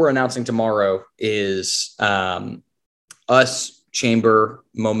the tour we're announcing tomorrow is us, Chamber,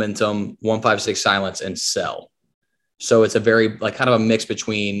 Momentum, 156 Silence, and Cell. So it's a very, like, kind of a mix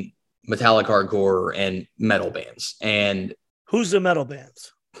between metallic hardcore and metal bands. And who's the metal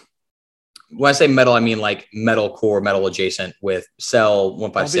bands? When I say metal, I mean like metalcore, metal adjacent with Cell,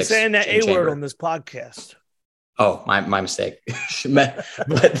 156. I'll be saying that A word on this podcast. Oh, my mistake. But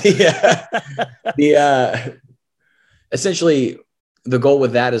essentially the goal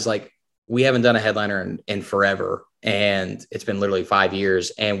with that is like we haven't done a headliner in forever, and it's been literally 5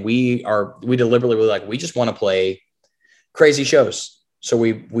 years. And we deliberately were like, we just want to play crazy shows. So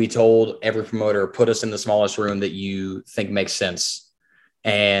we told every promoter, put us in the smallest room that you think makes sense.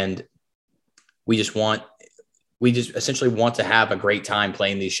 And we just essentially want to have a great time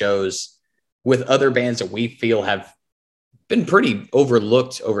playing these shows with other bands that we feel have been pretty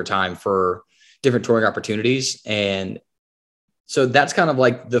overlooked over time for different touring opportunities. And so that's kind of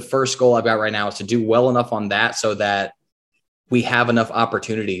like the first goal I've got right now, is to do well enough on that so that we have enough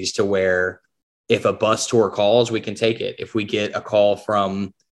opportunities to where if a bus tour calls, we can take it. If we get a call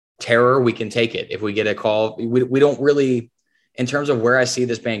from Terror, we can take it. If we get a call, we don't really, in terms of where I see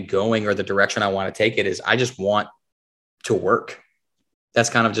this band going or the direction I want to take it, is I just want to work. That's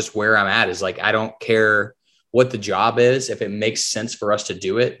kind of just where I'm at, is like, I don't care what the job is. If it makes sense for us to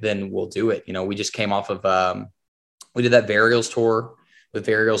do it, then we'll do it. You know, we just came off of, we did that Burials tour with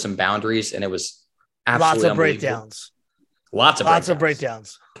Burials and Boundaries, and it was absolutely lots of breakdowns. Lots of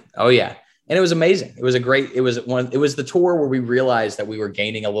breakdowns. Oh yeah. And it was amazing. It was the tour where we realized that we were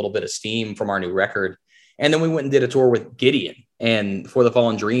gaining a little bit of steam from our new record. And then we went and did a tour with Gideon and For the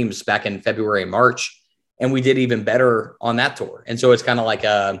Fallen Dreams back in February and March. And we did even better on that tour. And so it's kind of like,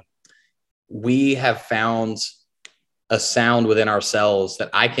 we have found a sound within ourselves that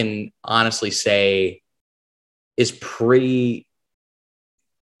I can honestly say is pretty,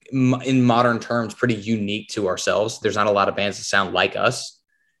 in modern terms, pretty unique to ourselves. There's not a lot of bands that sound like us.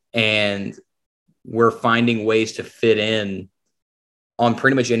 And we're finding ways to fit in on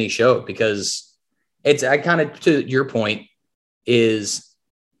pretty much any show, because I kind of, to your point, is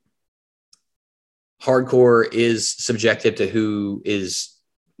hardcore is subjective to who is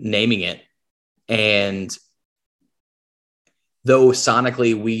naming it. And though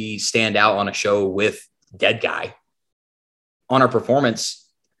sonically we stand out on a show with Dead Guy, on our performance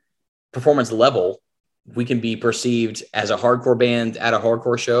level, we can be perceived as a hardcore band at a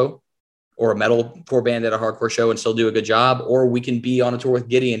hardcore show, or a metalcore band at a hardcore show and still do a good job. Or we can be on a tour with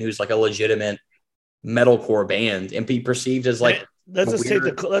Gideon, who's like a legitimate metalcore band, and be perceived as like, let's just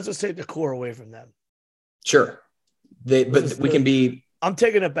take the core away from them. Sure. We can be, I'm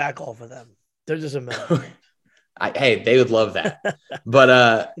taking it back off of them. They're just a metal band. Hey, they would love that.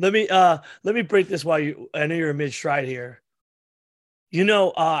 But let me break this I know you're mid stride here. You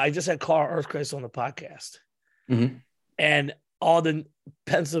know, I just had Carl Earthquakes on the podcast, and all the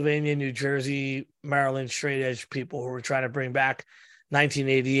Pennsylvania, New Jersey, Maryland straight edge people who were trying to bring back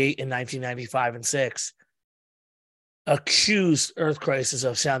 1988 and 1995 and 6 accused Earthquakes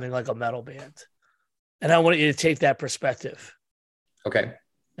of sounding like a metal band. And I want you to take that perspective. Okay.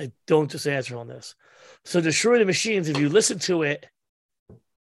 I don't just answer on this. So Destroy the Machines, if you listen to it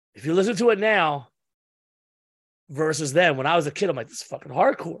now versus then, when I was a kid, I'm like, this is fucking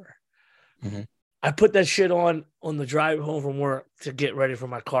hardcore. I put that shit on the drive home from work to get ready for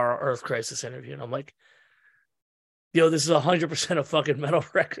my Car Earth Crisis interview. And I'm like, yo, this is 100% a fucking metal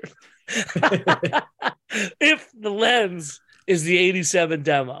record. If the Lens is the 87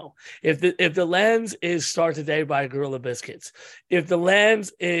 demo, if the Lens is Start Today by Gorilla Biscuits, if the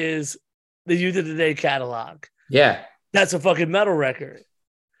Lens is the Youth of Today catalog, yeah, that's a fucking metal record.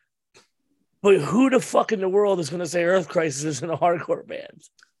 But who the fuck in the world is going to say Earth Crisis isn't a hardcore band?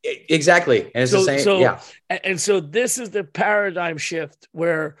 Exactly. And it's the same. Yeah. And so this is the paradigm shift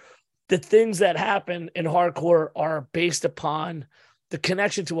where the things that happen in hardcore are based upon the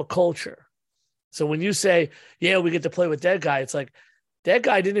connection to a culture. So when you say, yeah, we get to play with Dead Guy, it's like Dead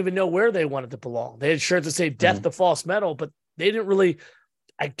Guy didn't even know where they wanted to belong. They had shirts that say Death to False Metal, but they didn't really,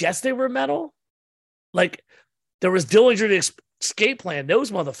 I guess they were metal. Like there was Dillinger the Escape Plan.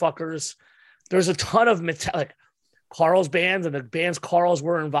 Those motherfuckers, there's a ton of metallic Carl's bands and the bands Carl's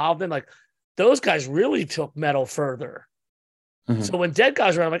were involved in. Like those guys really took metal further. So when Dead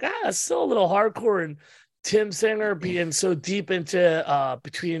Guys were, I'm like, that's still a little hardcore. And Tim Singer being so deep into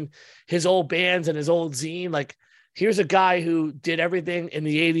between his old bands and his old zine, like here's a guy who did everything in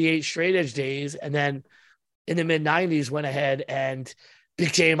the 88 straight edge days. And then in the mid 90s went ahead and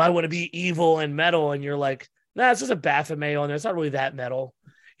became, I want to be evil and metal. And you're like, nah, it's just a Baphomet on there. It's not really that metal,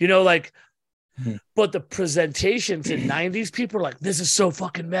 you know, like, but the presentations in 90s, people are like, this is so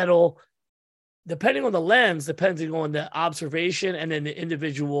fucking metal. Depending on the lens, depending on the observation and then the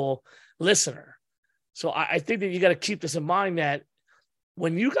individual listener. So I think that you got to keep this in mind that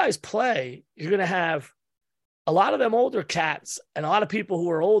when you guys play, you're going to have a lot of them older cats and a lot of people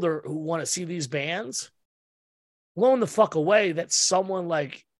who are older who want to see these bands blown the fuck away that someone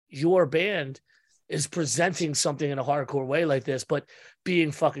like your band is presenting something in a hardcore way like this, but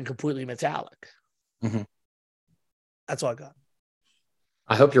being fucking completely metallic. That's all I got.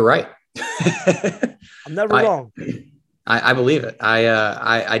 I hope you're right. I'm never wrong. I believe it.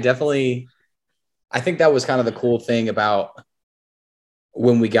 I definitely, I think that was kind of the cool thing about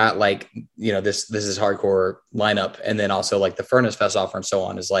when we got like, this is hardcore lineup. And then also like the Furnace Fest offer and so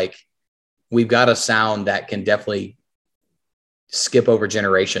on is like, we've got a sound that can definitely skip over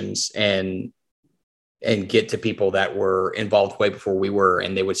generations and get to people that were involved way before we were,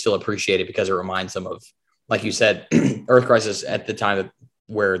 and they would still appreciate it because it reminds them of, like you said, Earth Crisis at the time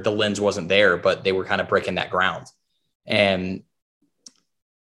where the lens wasn't there, but they were kind of breaking that ground. And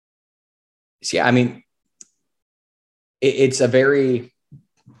so, yeah, I mean, it's a very,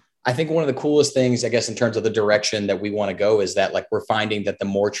 I think one of the coolest things, I guess, in terms of the direction that we want to go is that like, we're finding that the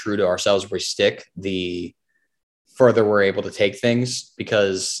more true to ourselves we stick, the further we're able to take things,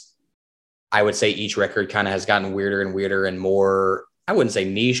 because I would say each record kind of has gotten weirder and weirder and more, I wouldn't say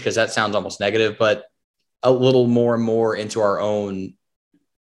niche because that sounds almost negative, but a little more and more into our own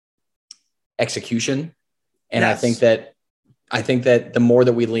execution. And yes. I think that the more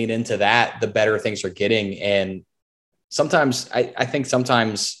that we lean into that, the better things are getting. And sometimes I think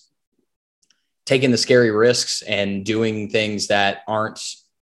sometimes taking the scary risks and doing things that aren't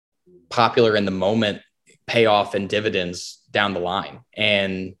popular in the moment pay off in dividends down the line.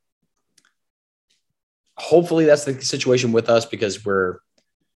 And hopefully that's the situation with us, because we're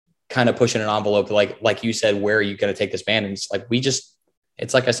kind of pushing an envelope. Like you said, where are you going to take this band? And it's like,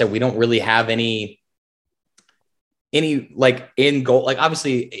 it's like I said, we don't really have any like end goal. Like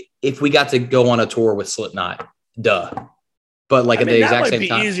obviously if we got to go on a tour with Slipknot, duh. But like at the exact same time,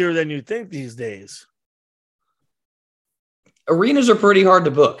 that might be easier than you think these days. Arenas are pretty hard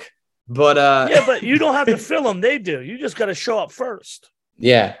to book, but yeah, but you don't have to fill them. They do. You just got to show up first.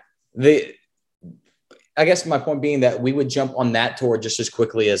 Yeah. I guess my point being that we would jump on that tour just as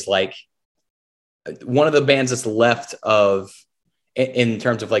quickly as like one of the bands that's left of in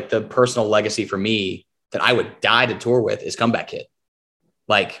terms of like the personal legacy for me that I would die to tour with is Comeback Kid.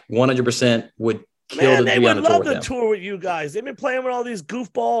 Like 100% would kill to be on a tour with them. They would love to tour with you guys. They've been playing with all these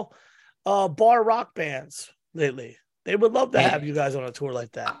goofball bar rock bands lately. They would love to have you guys on a tour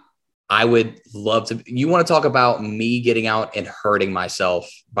like that. I would love to. You want to talk about me getting out and hurting myself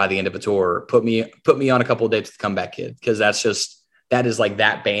by the end of a tour? Put me on a couple of dates with Comeback Kid, because that is like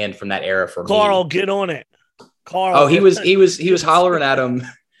that band from that era for me. Carl, get on it. Carl. Oh, he was hollering at him.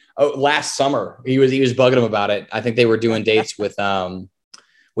 Oh, last summer he was bugging him about it. I think they were doing dates with End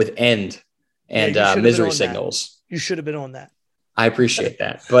and Misery Signals. You should have been on that. I appreciate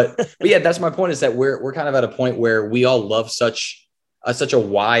that, but yeah, that's my point. Is that we're kind of at a point where we all love such a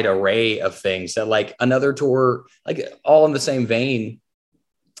wide array of things that like another tour, like all in the same vein,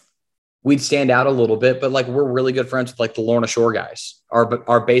 we'd stand out a little bit, but like we're really good friends with like the Lorna Shore guys. Our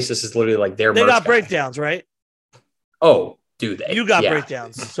bassist is literally like their. They got breakdowns, right? Oh, do they? You got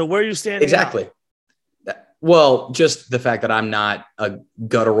breakdowns. So where are you standing? Exactly. Well, just the fact that I'm not a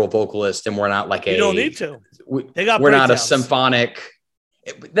guttural vocalist, and we're not like you don't need to. We're not a symphonic.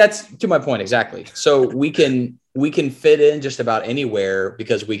 That's to my point exactly. So we can fit in just about anywhere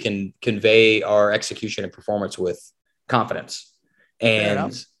because we can convey our execution and performance with confidence.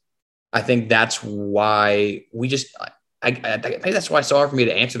 And I think that's why we just. I think that's why it's so hard for me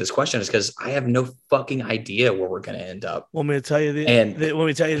to answer this question, is because I have no fucking idea where we're going to end up. Want me to tell you the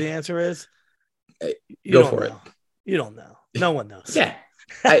answer is? Go for it. You don't know. No one knows. Yeah.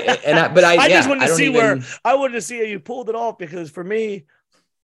 I just wanted to see I wanted to see how you pulled it off, because for me,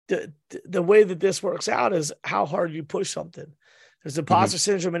 the way that this works out is how hard you push something. There's imposter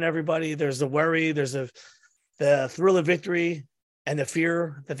syndrome in everybody. There's the worry. There's the thrill of victory and the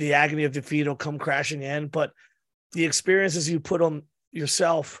fear that the agony of defeat will come crashing in. But the experiences you put on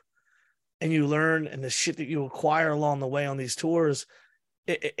yourself and you learn, and the shit that you acquire along the way on these tours,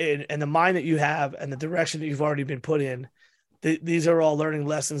 and the mind that you have and the direction that you've already been put in, these are all learning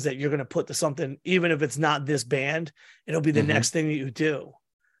lessons that you're going to put to something. Even if it's not this band, it'll be the next thing that you do.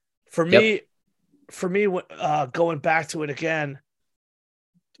 For me, going back to it again,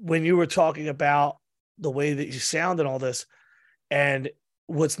 when you were talking about the way that you sound and all this and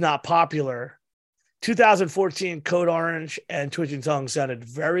what's not popular, 2014 Code Orange and Twitching Tongue sounded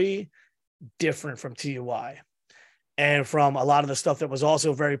very different from TUI and from a lot of the stuff that was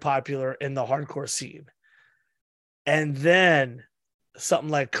also very popular in the hardcore scene. And then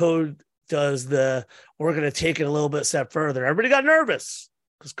something like Code does we're going to take it a little bit step further. Everybody got nervous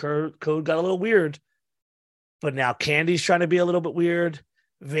because Code got a little weird, but now Candy's trying to be a little bit weird.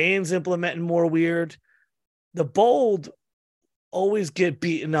 Vane's implementing more weird. The Bold always get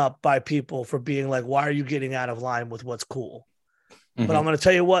beaten up by people for being like, why are you getting out of line with what's cool? But I'm going to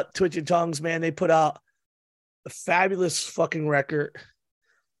tell you what, Twitching Tongues, man, they put out a fabulous fucking record.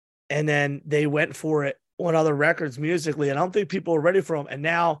 and then they went for it on other records musically. And I don't think people are ready for them. And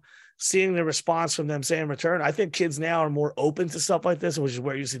now seeing the response from them saying return, I think kids now are more open to stuff like this, which is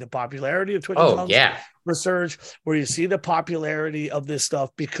where you see the popularity of Twitch and Tongues resurge, where you see the popularity of this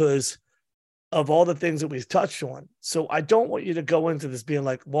stuff because of all the things that we've touched on. So I don't want you to go into this being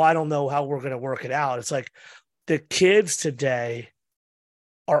like, well, I don't know how we're going to work it out. It's like the kids today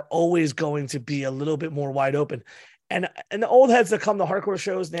are always going to be a little bit more wide open. And the old heads that come to hardcore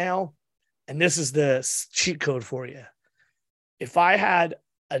shows now, and this is the cheat code for you. If I had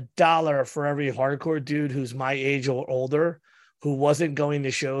 $1 for every hardcore dude who's my age or older who wasn't going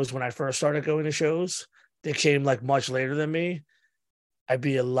to shows when I first started going to shows, they came like much later than me, I'd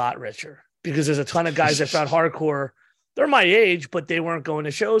be a lot richer. Because there's a ton of guys that found hardcore, they're my age, but they weren't going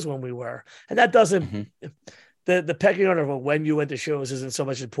to shows when we were. And that doesn't, the pecking order of when you went to shows isn't so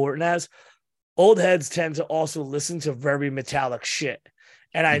much important as old heads tend to also listen to very metallic shit.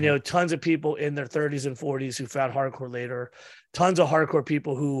 And I know tons of people in their 30s and 40s who found hardcore later, tons of hardcore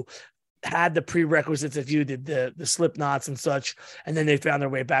people who had the prerequisites that you did, the Slipknots and such, and then they found their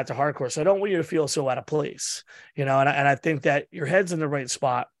way back to hardcore. So I don't want you to feel so out of place, and I think that your head's in the right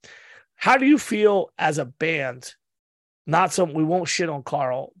spot. How do you feel as a band? Not something we won't shit on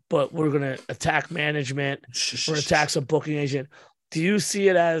Carl, but we're going to attack management or attack some booking agent. Do you see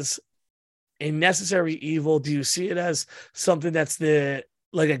it as a necessary evil? Do you see it as something that's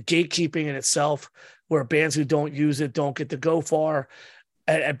like a gatekeeping in itself, where bands who don't use it don't get to go far?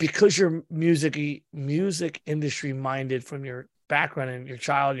 And because you're music industry minded from your background and your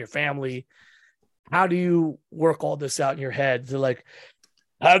child, your family, how do you work all this out in your head to like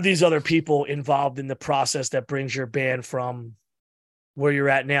have these other people involved in the process that brings your band from where you're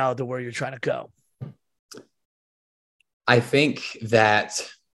at now to where you're trying to go? I think that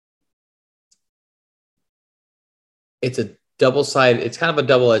it's a it's kind of a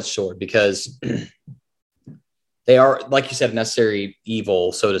double-edged sword, because they are, like you said, a necessary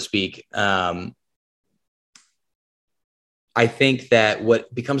evil, so to speak. I think that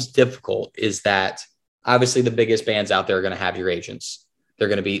what becomes difficult is that obviously the biggest bands out there are going to have your agents. They're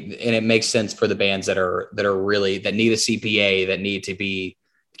going to be, and it makes sense for the bands that are really, that need a CPA, that need to be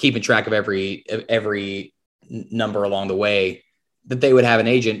keeping track of every number along the way, that they would have an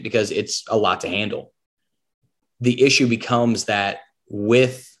agent, because it's a lot to handle. The issue becomes that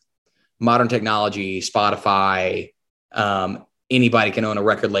with modern technology, Spotify, anybody can own a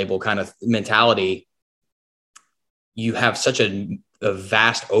record label kind of mentality, you have such a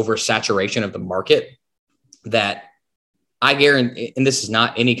vast oversaturation of the market that I guarantee, and this is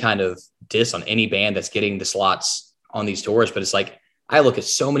not any kind of diss on any band that's getting the slots on these tours, but it's like, I look at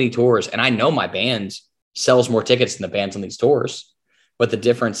so many tours and I know my band sells more tickets than the bands on these tours, but the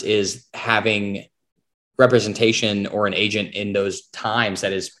difference is having representation or an agent in those times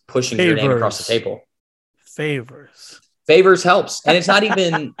that is pushing your name across the table. Favors helps. And it's not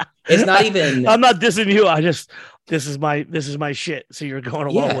even, I'm not dissing you. This is my shit. So you're going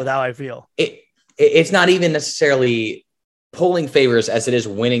along with how I feel. It's not even necessarily pulling favors as it is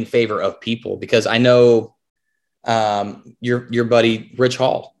winning favor of people, because I know your buddy Rich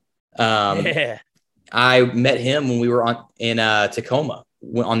Hall. I met him when we were in Tacoma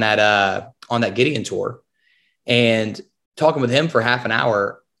on that Gideon tour, and talking with him for half an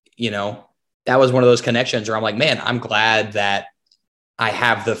hour, that was one of those connections where I'm like, man, I'm glad that I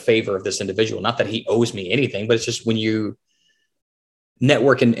have the favor of this individual. Not that he owes me anything, but it's just when you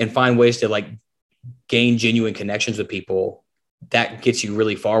network and find ways to like gain genuine connections with people, that gets you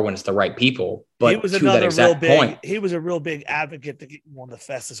really far when it's the right people. But he was he was a real big advocate to get you on the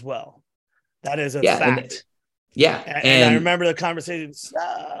fest as well. That is a fact. And I remember the conversation.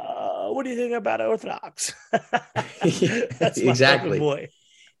 What do you think about Orthodox? That's exactly. Boy.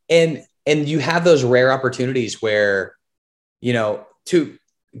 And you have those rare opportunities where, to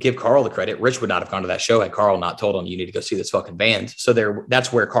give Carl the credit, Rich would not have gone to that show had Carl not told him, you need to go see this fucking band. So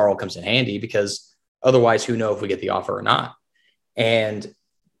that's where Carl comes in handy, because otherwise who knows if we get the offer or not. And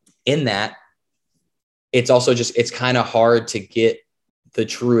in that, it's also just, it's kind of hard to get the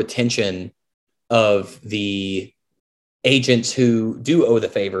true attention of the agents who do owe the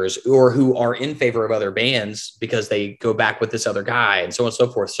favors or who are in favor of other bands because they go back with this other guy and so on and so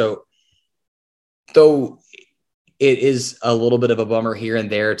forth. So though it is a little bit of a bummer here and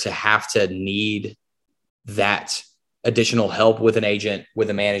there to have to need that additional help with an agent, with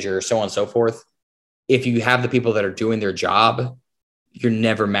a manager, so on and so forth, if you have the people that are doing their job, you're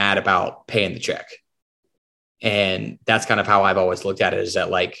never mad about paying the check. And that's kind of how I've always looked at it, is that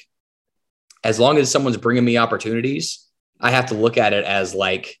like, as long as someone's bringing me opportunities, I have to look at it as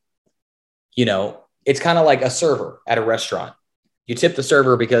like, it's kind of like a server at a restaurant. You tip the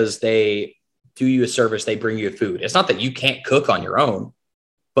server because they do you a service. They bring you food. It's not that you can't cook on your own,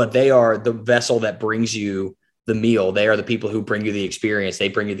 but they are the vessel that brings you the meal. They are the people who bring you the experience. They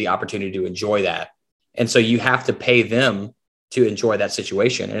bring you the opportunity to enjoy that. And so you have to pay them to enjoy that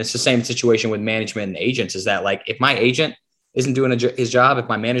situation. And it's the same situation with management and agents, is that like, if my agent isn't doing his job, if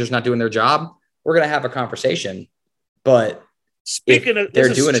my manager's not doing their job, we're going to have a conversation. But speaking of, they're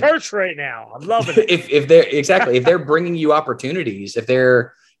doing church right now. I'm loving it. if they're bringing you opportunities, if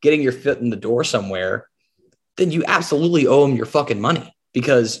they're getting your foot in the door somewhere, then you absolutely owe them your fucking money,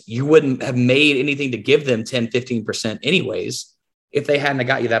 because you wouldn't have made anything to give them 10, 15% anyways, if they hadn't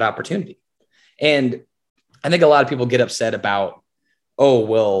got you that opportunity. And I think a lot of people get upset about, oh,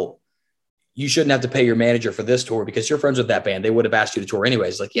 well, you shouldn't have to pay your manager for this tour because you're friends with that band. They would have asked you to tour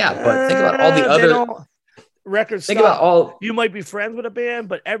anyways. Like, yeah, but think about all the other records. Think about all. You might be friends with a band,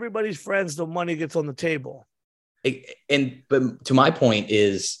 but everybody's friends. The money gets on the table. But to my point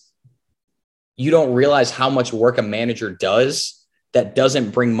is, you don't realize how much work a manager does that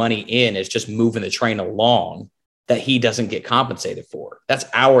doesn't bring money in. It's just moving the train along that he doesn't get compensated for. That's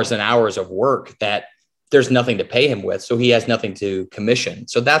hours and hours of work that there's nothing to pay him with. So he has nothing to commission.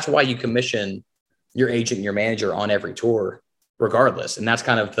 So that's why you commission your agent and your manager on every tour regardless. And that's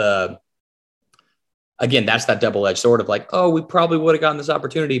kind of that's that double-edged sword of like, oh, we probably would have gotten this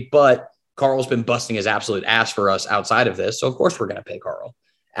opportunity, but Carl's been busting his absolute ass for us outside of this. So of course we're going to pay Carl.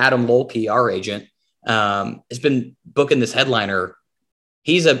 Adam Lolke, our agent, has been booking this headliner.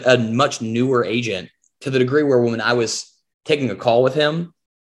 He's a much newer agent, to the degree where when I was taking a call with him,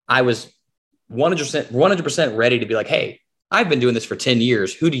 I was 100% ready to be like, hey, I've been doing this for 10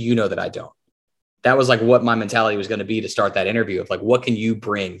 years. Who do you know that I don't? That was like what my mentality was going to be to start that interview of like, what can you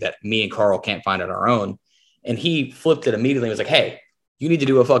bring that me and Carl can't find on our own? And he flipped it immediately and was like, hey, you need to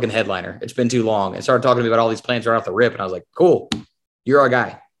do a fucking headliner. It's been too long. And started talking to me about all these plans right off the rip. And I was like, cool, you're our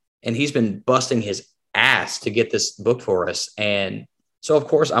guy. And he's been busting his ass to get this booked for us. And so, of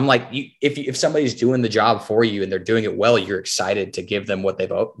course, I'm like, if somebody's doing the job for you and they're doing it well, you're excited to give them what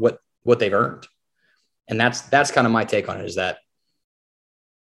they've earned. And that's kind of my take on it, is that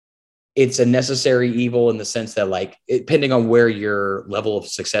it's a necessary evil in the sense that, like, depending on where your level of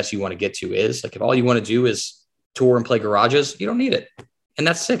success you want to get to is, like, if all you want to do is tour and play garages, you don't need it. And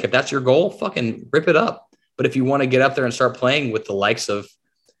that's sick. If that's your goal, fucking rip it up. But if you want to get up there and start playing with the likes of,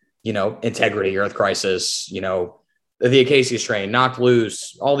 Integrity, Earth Crisis, the Acacias Train, Knocked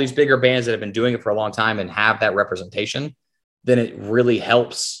Loose, all these bigger bands that have been doing it for a long time and have that representation, then it really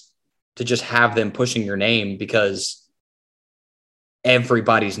helps to just have them pushing your name, because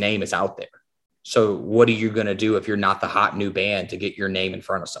everybody's name is out there. So what are you going to do if you're not the hot new band to get your name in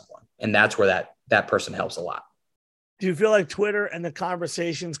front of someone? And that's where that person helps a lot. Do you feel like Twitter and the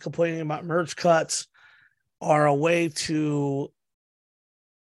conversations complaining about merch cuts are a way to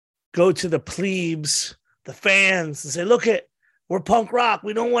go to the plebes, the fans, and say, look, we're punk rock.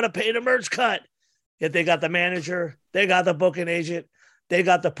 We don't want to pay the merch cut. Yet they got the manager, they got the booking agent, they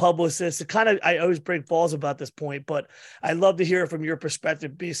got the publicist. I always break balls about this point, but I'd love to hear it from your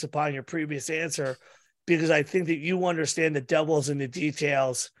perspective based upon your previous answer, because I think that you understand the devil's in the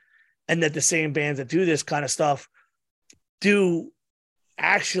details, and that the same bands that do this kind of stuff do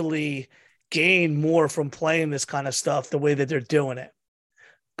actually gain more from playing this kind of stuff the way that they're doing it.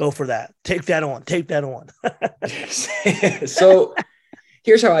 Go for that. Take that on. So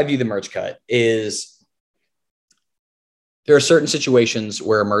here's how I view the merch cut is, there are certain situations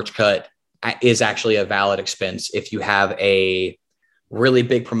where a merch cut is actually a valid expense if you have a really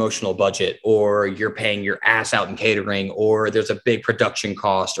big promotional budget, or you're paying your ass out in catering, or there's a big production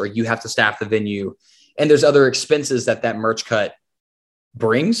cost, or you have to staff the venue, and there's other expenses that merch cut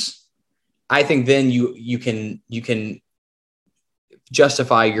brings. I think then you can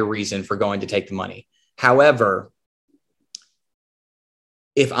justify your reason for going to take the money. However,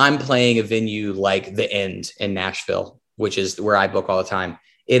 if I'm playing a venue like The End in Nashville, which is where I book all the time,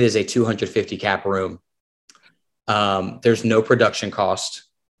 it is a 250 cap room. There's no production cost.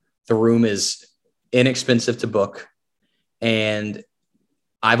 The room is inexpensive to book. And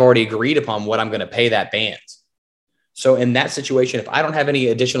I've already agreed upon what I'm going to pay that band. So in that situation, if I don't have any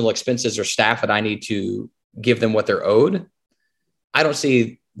additional expenses or staff that I need to give them what they're owed, I don't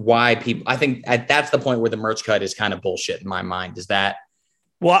see why I think that's the point where the merch cut is kind of bullshit in my mind, is that.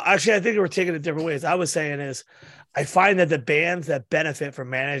 Well, actually, I think we're taking it different ways. I was saying is, I find that the bands that benefit from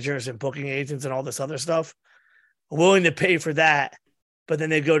managers and booking agents and all this other stuff are willing to pay for that, but then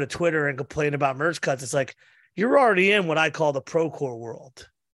they go to Twitter and complain about merch cuts. It's like, you're already in what I call the Procore world.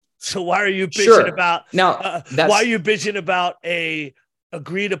 So why are you bitching about now? Why are you bitching about a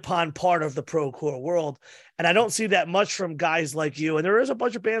agreed upon part of the pro-core world. And I don't see that much from guys like you. And there is a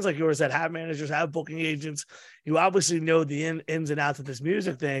bunch of bands like yours that have managers, have booking agents. You obviously know the ins and outs of this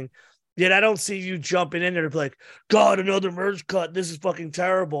music thing. Yet I don't see you jumping in there to be like, God, another merge cut. This is fucking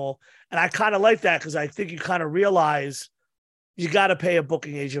terrible. And I kind of like that because I think you kind of realize you got to pay a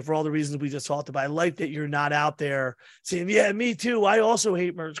booking agent for all the reasons we just talked about. I like that you're not out there saying, yeah, me too. I also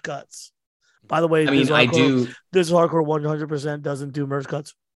hate merge cuts. By the way, I mean, I do. This hardcore 100% doesn't do merge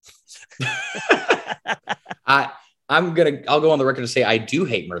cuts. I'll go on the record to say I do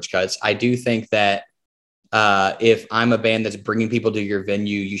hate merch cuts. I do think that if I'm a band that's bringing people to your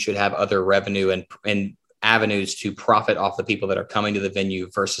venue, you should have other revenue and avenues to profit off the people that are coming to the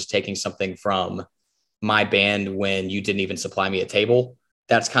venue versus taking something from my band when you didn't even supply me a table.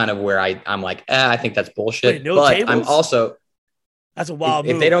 That's kind of where I'm like, I think that's bullshit. Wait, no but tables? I'm also, that's a wild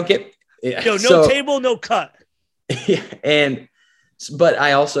move. If they don't get, no table, no cut. Yeah, but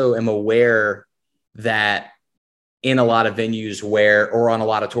I also am aware that in a lot of venues or on a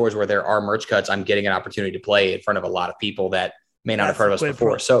lot of tours where there are merch cuts, I'm getting an opportunity to play in front of a lot of people that may not have heard of us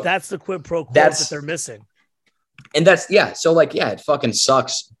before. So that's the quid pro quo that they're missing. And so it fucking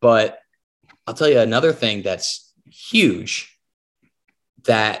sucks. But I'll tell you another thing that's huge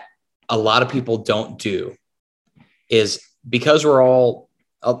that a lot of people don't do is because we're all,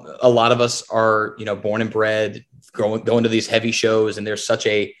 a lot of us are, born and bred, going to these heavy shows, and there's such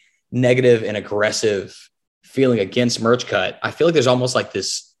a negative and aggressive feeling against merch cut. I feel like there's almost like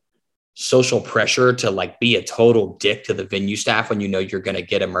this social pressure to like be a total dick to the venue staff when you're going to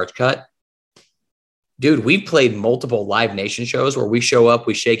get a merch cut. Dude, we've played multiple Live Nation shows where we show up,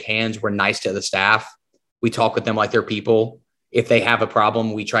 we shake hands, we're nice to the staff. We talk with them like they're people. If they have a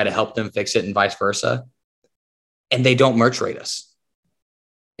problem, we try to help them fix it and vice versa. And they don't merch rate us.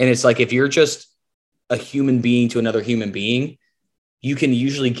 And it's like, if you're just a human being to another human being, you can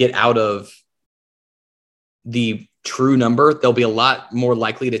usually get out of the true number. They'll be a lot more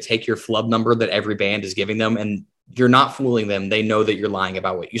likely to take your flub number that every band is giving them. And you're not fooling them. They know that you're lying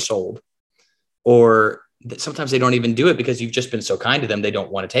about what you sold. Or sometimes they don't even do it because you've just been so kind to them. They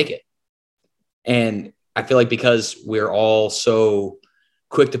don't want to take it. And I feel like because we're all so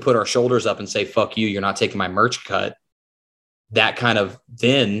quick to put our shoulders up and say, fuck you, you're not taking my merch cut. That kind of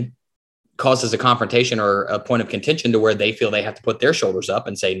then causes a confrontation or a point of contention to where they feel they have to put their shoulders up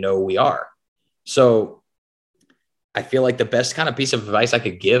and say, no, we are. So I feel like the best kind of piece of advice I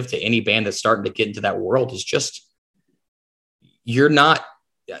could give to any band that's starting to get into that world is just,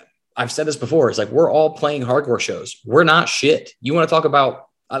 I've said this before. It's like, we're all playing hardcore shows. We're not shit. You want to talk about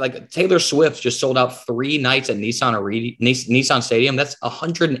like Taylor Swift just sold out 3 nights at Nissan Stadium. That's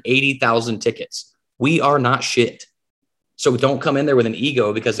 180,000 tickets. We are not shit. So don't come in there with an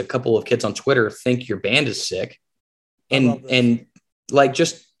ego because a couple of kids on Twitter think your band is sick. And like,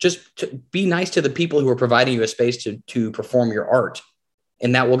 just be nice to the people who are providing you a space to perform your art.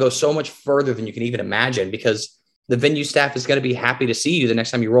 And that will go so much further than you can even imagine, because the venue staff is going to be happy to see you the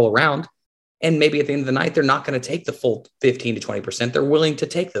next time you roll around. And maybe at the end of the night, they're not going to take the full 15 to 20%. They're willing to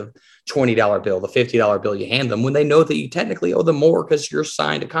take the $20 bill, the $50 bill you hand them when they know that you technically owe them more because you're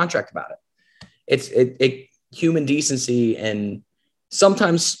signed a contract about it. It's human decency, and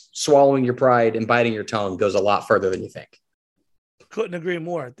sometimes swallowing your pride and biting your tongue goes a lot further than you think. Couldn't agree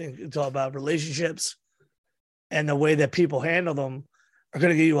more. I think it's all about relationships, and the way that people handle them are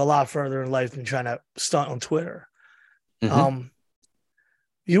going to get you a lot further in life than trying to stunt on Twitter. Mm-hmm.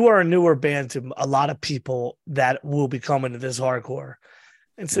 You are a newer band to a lot of people that will be coming to this hardcore.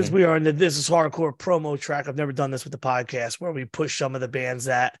 And since we are in the This Is Hardcore promo track, I've never done this with the podcast where we push some of the bands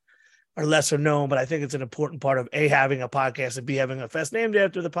that are lesser known, but I think it's an important part of A, having a podcast, and B, having a fest named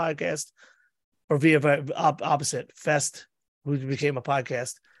after the podcast, or via opposite fest, who became a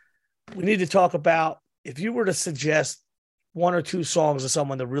podcast. We need to talk about, if you were to suggest 1 or 2 songs of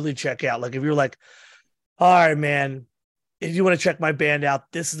someone to really check out, like if you're like, all right, man, if you want to check my band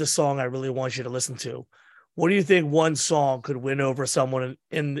out, this is the song I really want you to listen to. What do you think one song could win over someone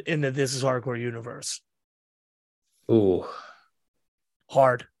in the This Is Hardcore universe? Ooh.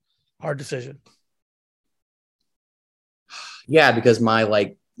 Hard decision. Yeah, because my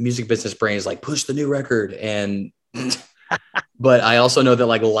like music business brain is like, push the new record. And but I also know that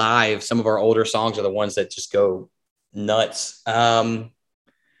like live, some of our older songs are the ones that just go nuts. All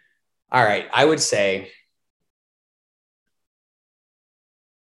right, I would say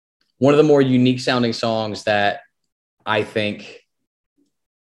one of the more unique sounding songs that I think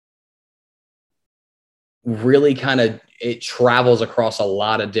really kind of, it travels across a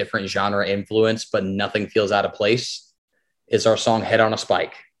lot of different genre influence, but nothing feels out of place, is our song Head on a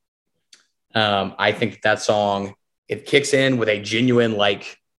Spike. I think that song it kicks in with a genuine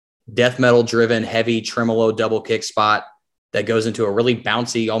like death metal driven heavy tremolo double kick spot that goes into a really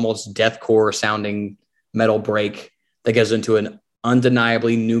bouncy, almost deathcore sounding metal break that goes into an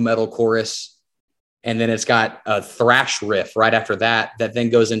undeniably new metal chorus. And then it's got a thrash riff right after that then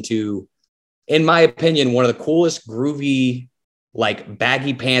goes into, in my opinion, one of the coolest groovy, like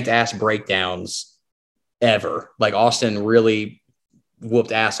baggy pant ass breakdowns ever. Like Austin really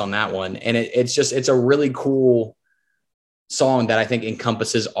whooped ass on that one. And it's a really cool song that I think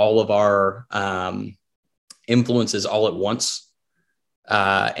encompasses all of our influences all at once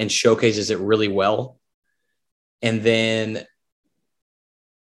and showcases it really well. And then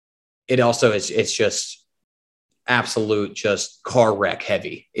it also it's just absolute just car wreck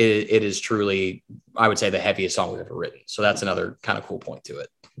heavy. It is truly, I would say, the heaviest song we've ever written. So that's another kind of cool point to it.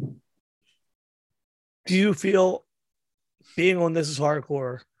 Do you feel being on This Is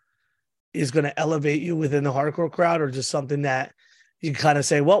Hardcore is going to elevate you within the hardcore crowd, or just something that you kind of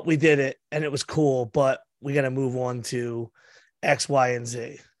say, well, we did it and it was cool, but we got to move on to X, Y, and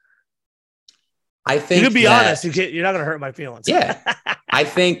Z? I think you can be honest. You're not going to hurt my feelings. Yeah.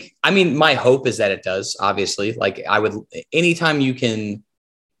 I mean, my hope is that it does, obviously. Like anytime you can,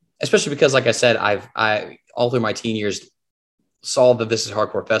 especially because, like I said, I all through my teen years saw that This Is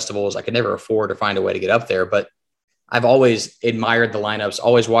Hardcore festivals. I could never afford or find a way to get up there, but I've always admired the lineups,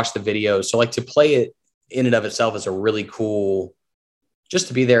 always watched the videos. So like to play it in and of itself is a really cool, just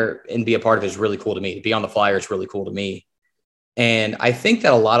to be there and be a part of it is really cool to me. To be on the flyer is really cool to me. And I think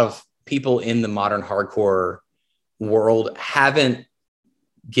that a lot of people in the modern hardcore world haven't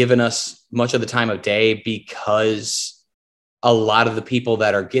given us much of the time of day, because a lot of the people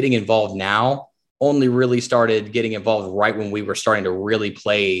that are getting involved now only really started getting involved right when we were starting to really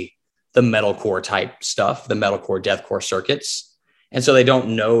play the metalcore type stuff, the metalcore deathcore circuits. And so they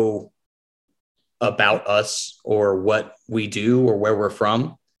don't know about us or what we do or where we're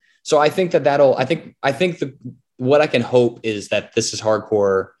from. So I think what I can hope is that This Is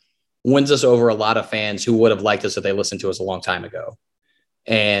Hardcore wins us over a lot of fans who would have liked us if they listened to us a long time ago.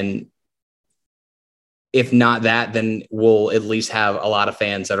 And if not that, then we'll at least have a lot of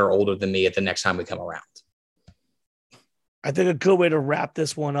fans that are older than me at the next time we come around. I think a good way to wrap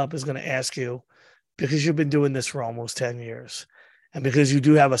this one up is going to ask you, because you've been doing this for almost 10 years and because you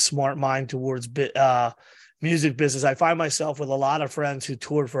do have a smart mind towards music business. I find myself with a lot of friends who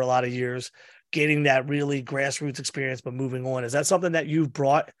toured for a lot of years, getting that really grassroots experience, but moving on. Is that something that you've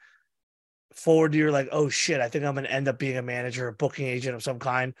brought forward? You're like, oh shit, I think I'm going to end up being a manager, a booking agent of some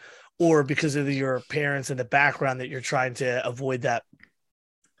kind, or because of your parents and the background that you're trying to avoid that?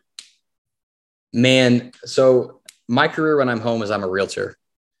 Man, so my career when I'm home is I'm a realtor.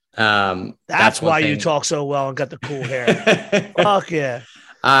 That's why you talk so well and got the cool hair. Fuck yeah.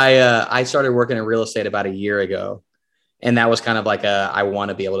 I started working in real estate about a year ago, and that was kind of like I want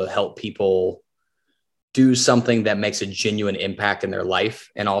to be able to help people do something that makes a genuine impact in their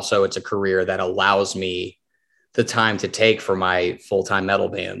life. And also it's a career that allows me the time to take for my full-time metal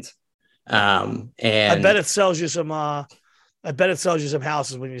band. And I bet it sells you some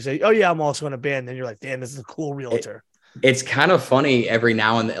houses when you say, oh yeah, I'm also in a band. Then you're like, damn, this is a cool realtor. It's kind of funny every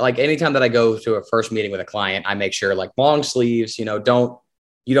now and then. Like anytime that I go to a first meeting with a client, I make sure like long sleeves, you don't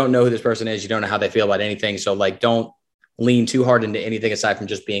know who this person is. You don't know how they feel about anything. So like, don't lean too hard into anything aside from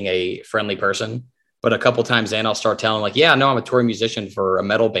just being a friendly person. But a couple times in, I'll start telling like, yeah, no, I'm a touring musician for a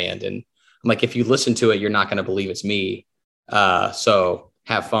metal band. And I'm like, if you listen to it, you're not going to believe it's me. So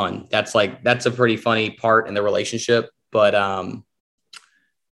have fun. That's a pretty funny part in the relationship. But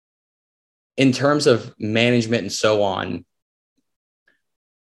in terms of management and so on,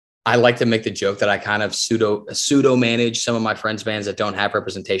 I like to make the joke that I kind of pseudo manage some of my friends' bands that don't have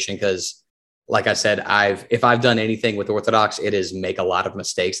representation. Cause like I said, if I've done anything with Orthodox, it is make a lot of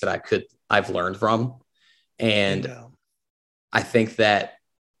mistakes that I've learned from. And I think that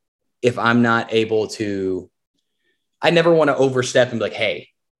if I'm not able to, I never want to overstep and be like, hey,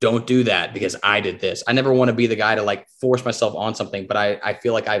 don't do that because I did this. I never want to be the guy to like force myself on something, but I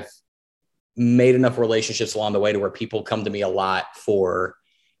feel like I've made enough relationships along the way to where people come to me a lot for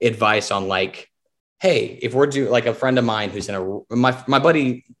advice on like, hey, if we're doing like a friend of mine who's my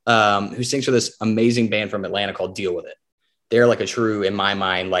buddy who sings for this amazing band from Atlanta called Deal With It. They're like a true, in my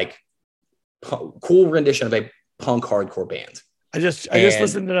mind, like cool rendition of a punk hardcore band. I just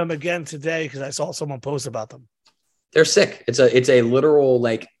listened to them again today because I saw someone post about them. They're sick. It's a literal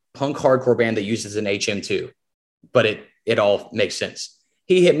like punk hardcore band that uses an HM2, but it all makes sense.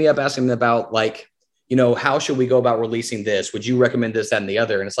 He hit me up asking me about like, how should we go about releasing this? Would you recommend this, that, and the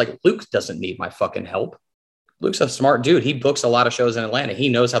other? And it's like, Luke doesn't need my fucking help. Luke's a smart dude. He books a lot of shows in Atlanta. He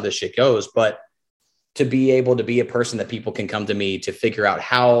knows how this shit goes, but to be able to be a person that people can come to me to figure out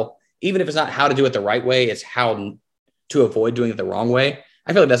how, even if it's not how to do it the right way, it's how to avoid doing it the wrong way.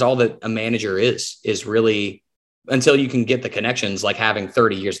 I feel like that's all that a manager is really, until you can get the connections, like having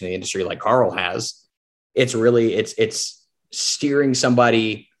 30 years in the industry, like Carl has. It's really, it's steering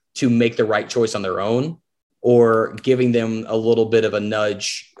somebody to make the right choice on their own, or giving them a little bit of a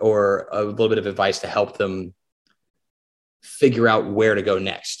nudge or a little bit of advice to help them figure out where to go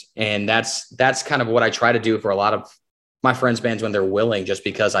next. And that's kind of what I try to do for a lot of my friends' bands when they're willing, just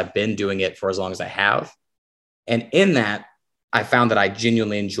because I've been doing it for as long as I have. And in that, I found that I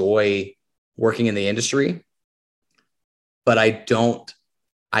genuinely enjoy working in the industry, but I've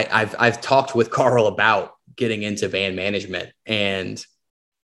talked with Carl about getting into band management, and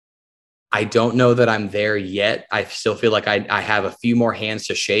I don't know that I'm there yet. I still feel like I have a few more hands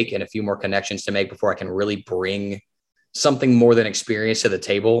to shake and a few more connections to make before I can really bring something more than experience to the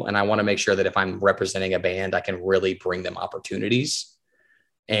table. And I want to make sure that if I'm representing a band, I can really bring them opportunities.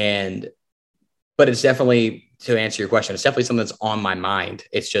 But it's definitely, to answer your question, it's definitely something that's on my mind.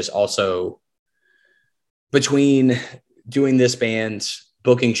 It's just also between doing this band,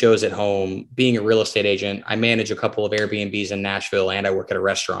 booking shows at home, being a real estate agent. I manage a couple of Airbnbs in Nashville, and I work at a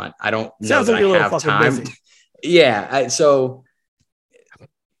restaurant. I don't know that I have time. Yeah. So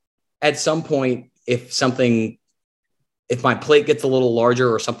at some point, if my plate gets a little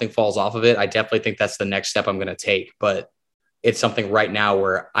larger or something falls off of it, I definitely think that's the next step I'm going to take. But it's something right now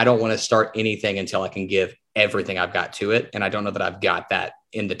where I don't want to start anything until I can give everything I've got to it. And I don't know that I've got that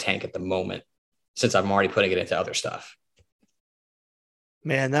in the tank at the moment, since I'm already putting it into other stuff.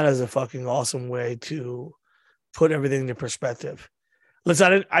 Man, that is a fucking awesome way to put everything into perspective.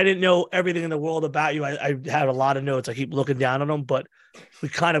 Listen, I didn't know everything in the world about you. I had a lot of notes. I keep looking down on them, but we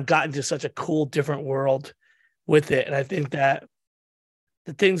kind of got into such a cool, different world with it. And I think that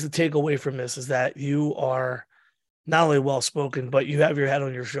the things to take away from this is that you are not only well-spoken, but you have your head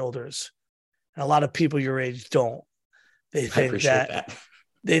on your shoulders. And a lot of people your age don't. They think that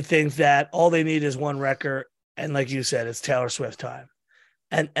they think that all they need is one record. And like you said, it's Taylor Swift time.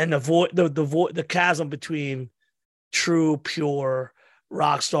 And the chasm between true, pure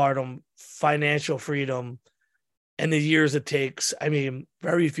rock stardom, financial freedom, and the years it takes. I mean,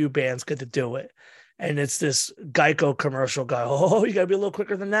 very few bands get to do it. And it's this Geico commercial guy. Oh, you got to be a little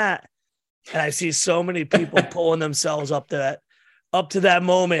quicker than that. And I see so many people pulling themselves up to that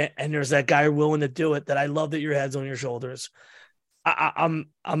moment. And there's that guy willing to do it, that I love that your head's on your shoulders. I'm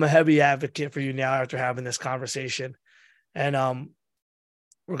a heavy advocate for you now after having this conversation. And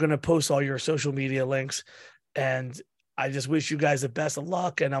we're going to post all your social media links. And I just wish you guys the best of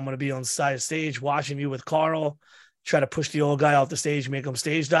luck. And I'm going to be on side stage watching you with Carl. Try to push the old guy off the stage, make him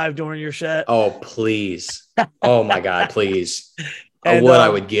stage dive during your set. Oh, please. Oh my God, please. I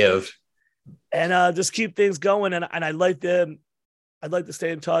would give. And just keep things going. And I'd like to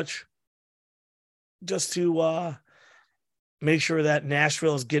stay in touch just to make sure that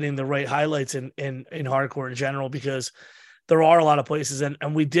Nashville is getting the right highlights in hardcore in general, because there are a lot of places, and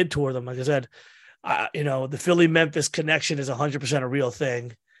we did tour them. Like I said, the Philly-Memphis connection is 100% a real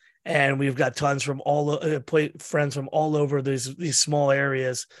thing. And we've got tons from friends from all over these small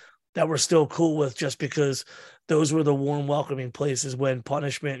areas that we're still cool with, just because those were the warm, welcoming places when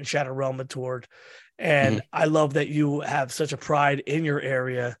Punishment and Shadow Realm had toured. And I love that you have such a pride in your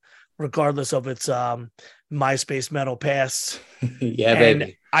area, regardless of its MySpace metal past. Yeah, and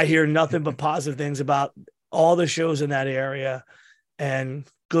baby. I hear nothing but positive things about all the shows in that area, and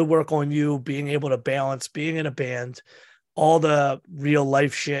good work on you being able to balance being in a band, all the real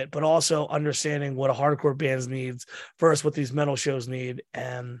life shit, but also understanding what a hardcore band needs versus what these metal shows need.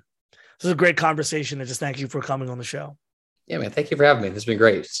 And this is a great conversation. And just thank you for coming on the show. Yeah, man. Thank you for having me. This has been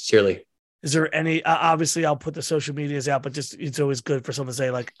great. Sincerely. Is there any, obviously I'll put the social medias out, but just, it's always good for someone to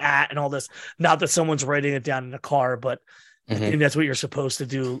say like and all this, not that someone's writing it down in the car, but I think that's what you're supposed to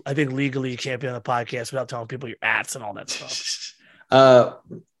do. I think legally you can't be on the podcast without telling people your ats and all that stuff.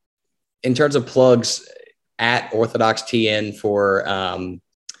 In terms of plugs, at Orthodox TN for our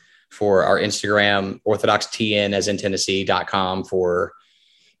Instagram, Orthodox TN as in Tennessee.com for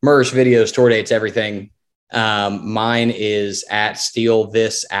merch, videos, tour dates, everything. Mine is at Steal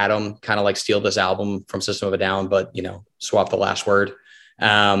This Atom, kind of like Steal This Album from System of a Down, but swap the last word.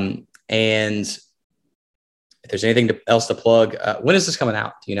 And if there's anything else to plug, when is this coming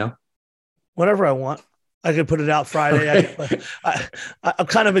out? Do you know? Whenever I want. I could put it out Friday. I'm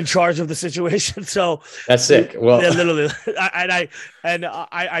kind of in charge of the situation, so that's sick. Well, yeah, literally,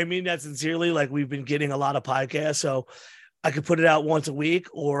 I mean that sincerely. Like, we've been getting a lot of podcasts, so I could put it out once a week,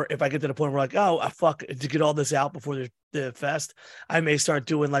 or if I get to the point where like, oh, I fuck to get all this out before the fest, I may start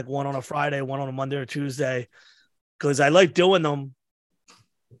doing like one on a Friday, one on a Monday or Tuesday, because I like doing them,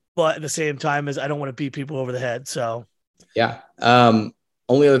 but at the same time as I don't want to beat people over the head. So yeah.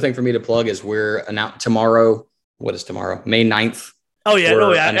 Only other thing for me to plug is we're announced tomorrow. What is tomorrow? May 9th. Oh yeah,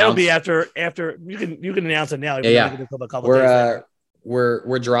 it'll be after you can announce it now. Yeah. Days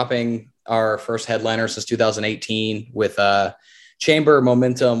we're dropping our first headliner since 2018 with Chamber,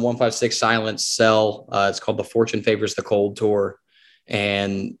 Momentum, 156, Silence, Cell. It's called The Fortune Favors the Cold Tour,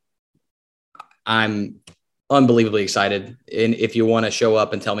 and I'm unbelievably excited. And if you want to show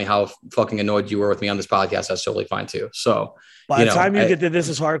up and tell me how fucking annoyed you were with me on this podcast, that's totally fine too. So by the time you get to This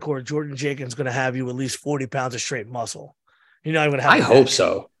Is Hardcore, Jordan Jenkins going to have you at least 40 pounds of straight muscle. You're not even going to have. I hope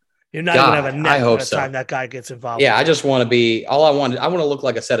so. You're not going to have a neck by the time that guy gets involved. Yeah, I just want to be. I want to look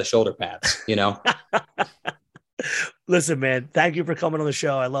like a set of shoulder pads. You know. Listen, man. Thank you for coming on the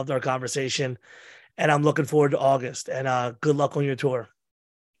show. I loved our conversation, and I'm looking forward to August. And good luck on your tour.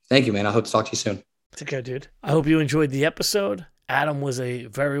 Thank you, man. I hope to talk to you soon. Take care, dude. I hope you enjoyed the episode. Adam was a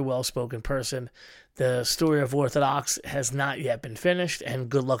very well-spoken person. The story of Orthodox has not yet been finished, and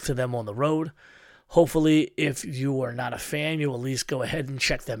good luck to them on the road. Hopefully, if you are not a fan, you'll at least go ahead and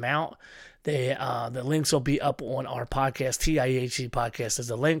check them out. The links will be up on our podcast, TIHC Podcast is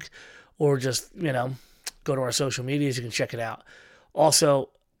the link, or just, go to our social medias. You can check it out. Also,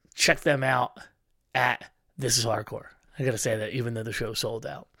 check them out at This Is Hardcore. I got to say that even though the show sold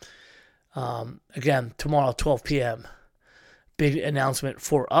out. Again, tomorrow, 12 p.m., big announcement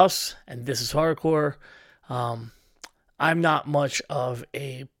for us, and This Is Hardcore. I'm not much of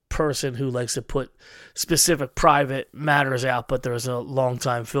a person who likes to put specific private matters out, but there's a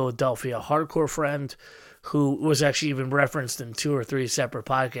longtime Philadelphia hardcore friend who was actually even referenced in 2 or 3 separate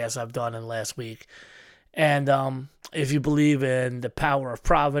podcasts I've done in the last week. And if you believe in the power of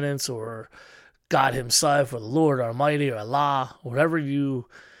providence or God himself or the Lord Almighty or Allah, whatever you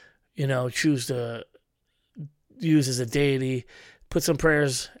choose to use as a deity, put some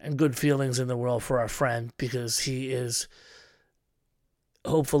prayers and good feelings in the world for our friend, because he is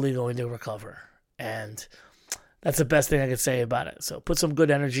hopefully going to recover. And that's the best thing I could say about it. So put some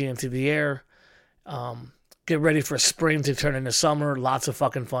good energy into the air. Get ready for spring to turn into summer. Lots of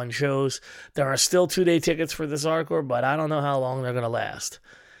fucking fun shows. There are still 2-day tickets for This Hardcore, but I don't know how long they're going to last.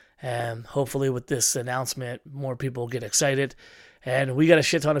 And hopefully with this announcement, more people get excited. And we got a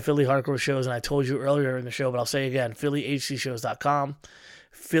shit ton of Philly hardcore shows, and I told you earlier in the show, but I'll say again, PhillyHCShows.com,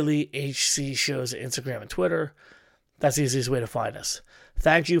 PhillyHC Shows at Instagram and Twitter. That's the easiest way to find us.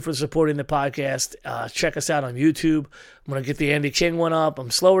 Thank you for supporting the podcast. Check us out on YouTube. I'm going to get the Andy King one up.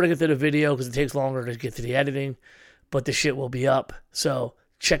 I'm slower to get to the video because it takes longer to get to the editing, but the shit will be up. So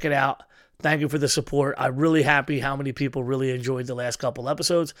check it out. Thank you for the support. I'm really happy how many people really enjoyed the last couple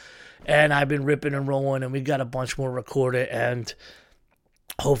episodes. And I've been ripping and rolling, and we got a bunch more recorded, and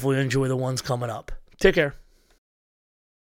hopefully enjoy the ones coming up. Take care.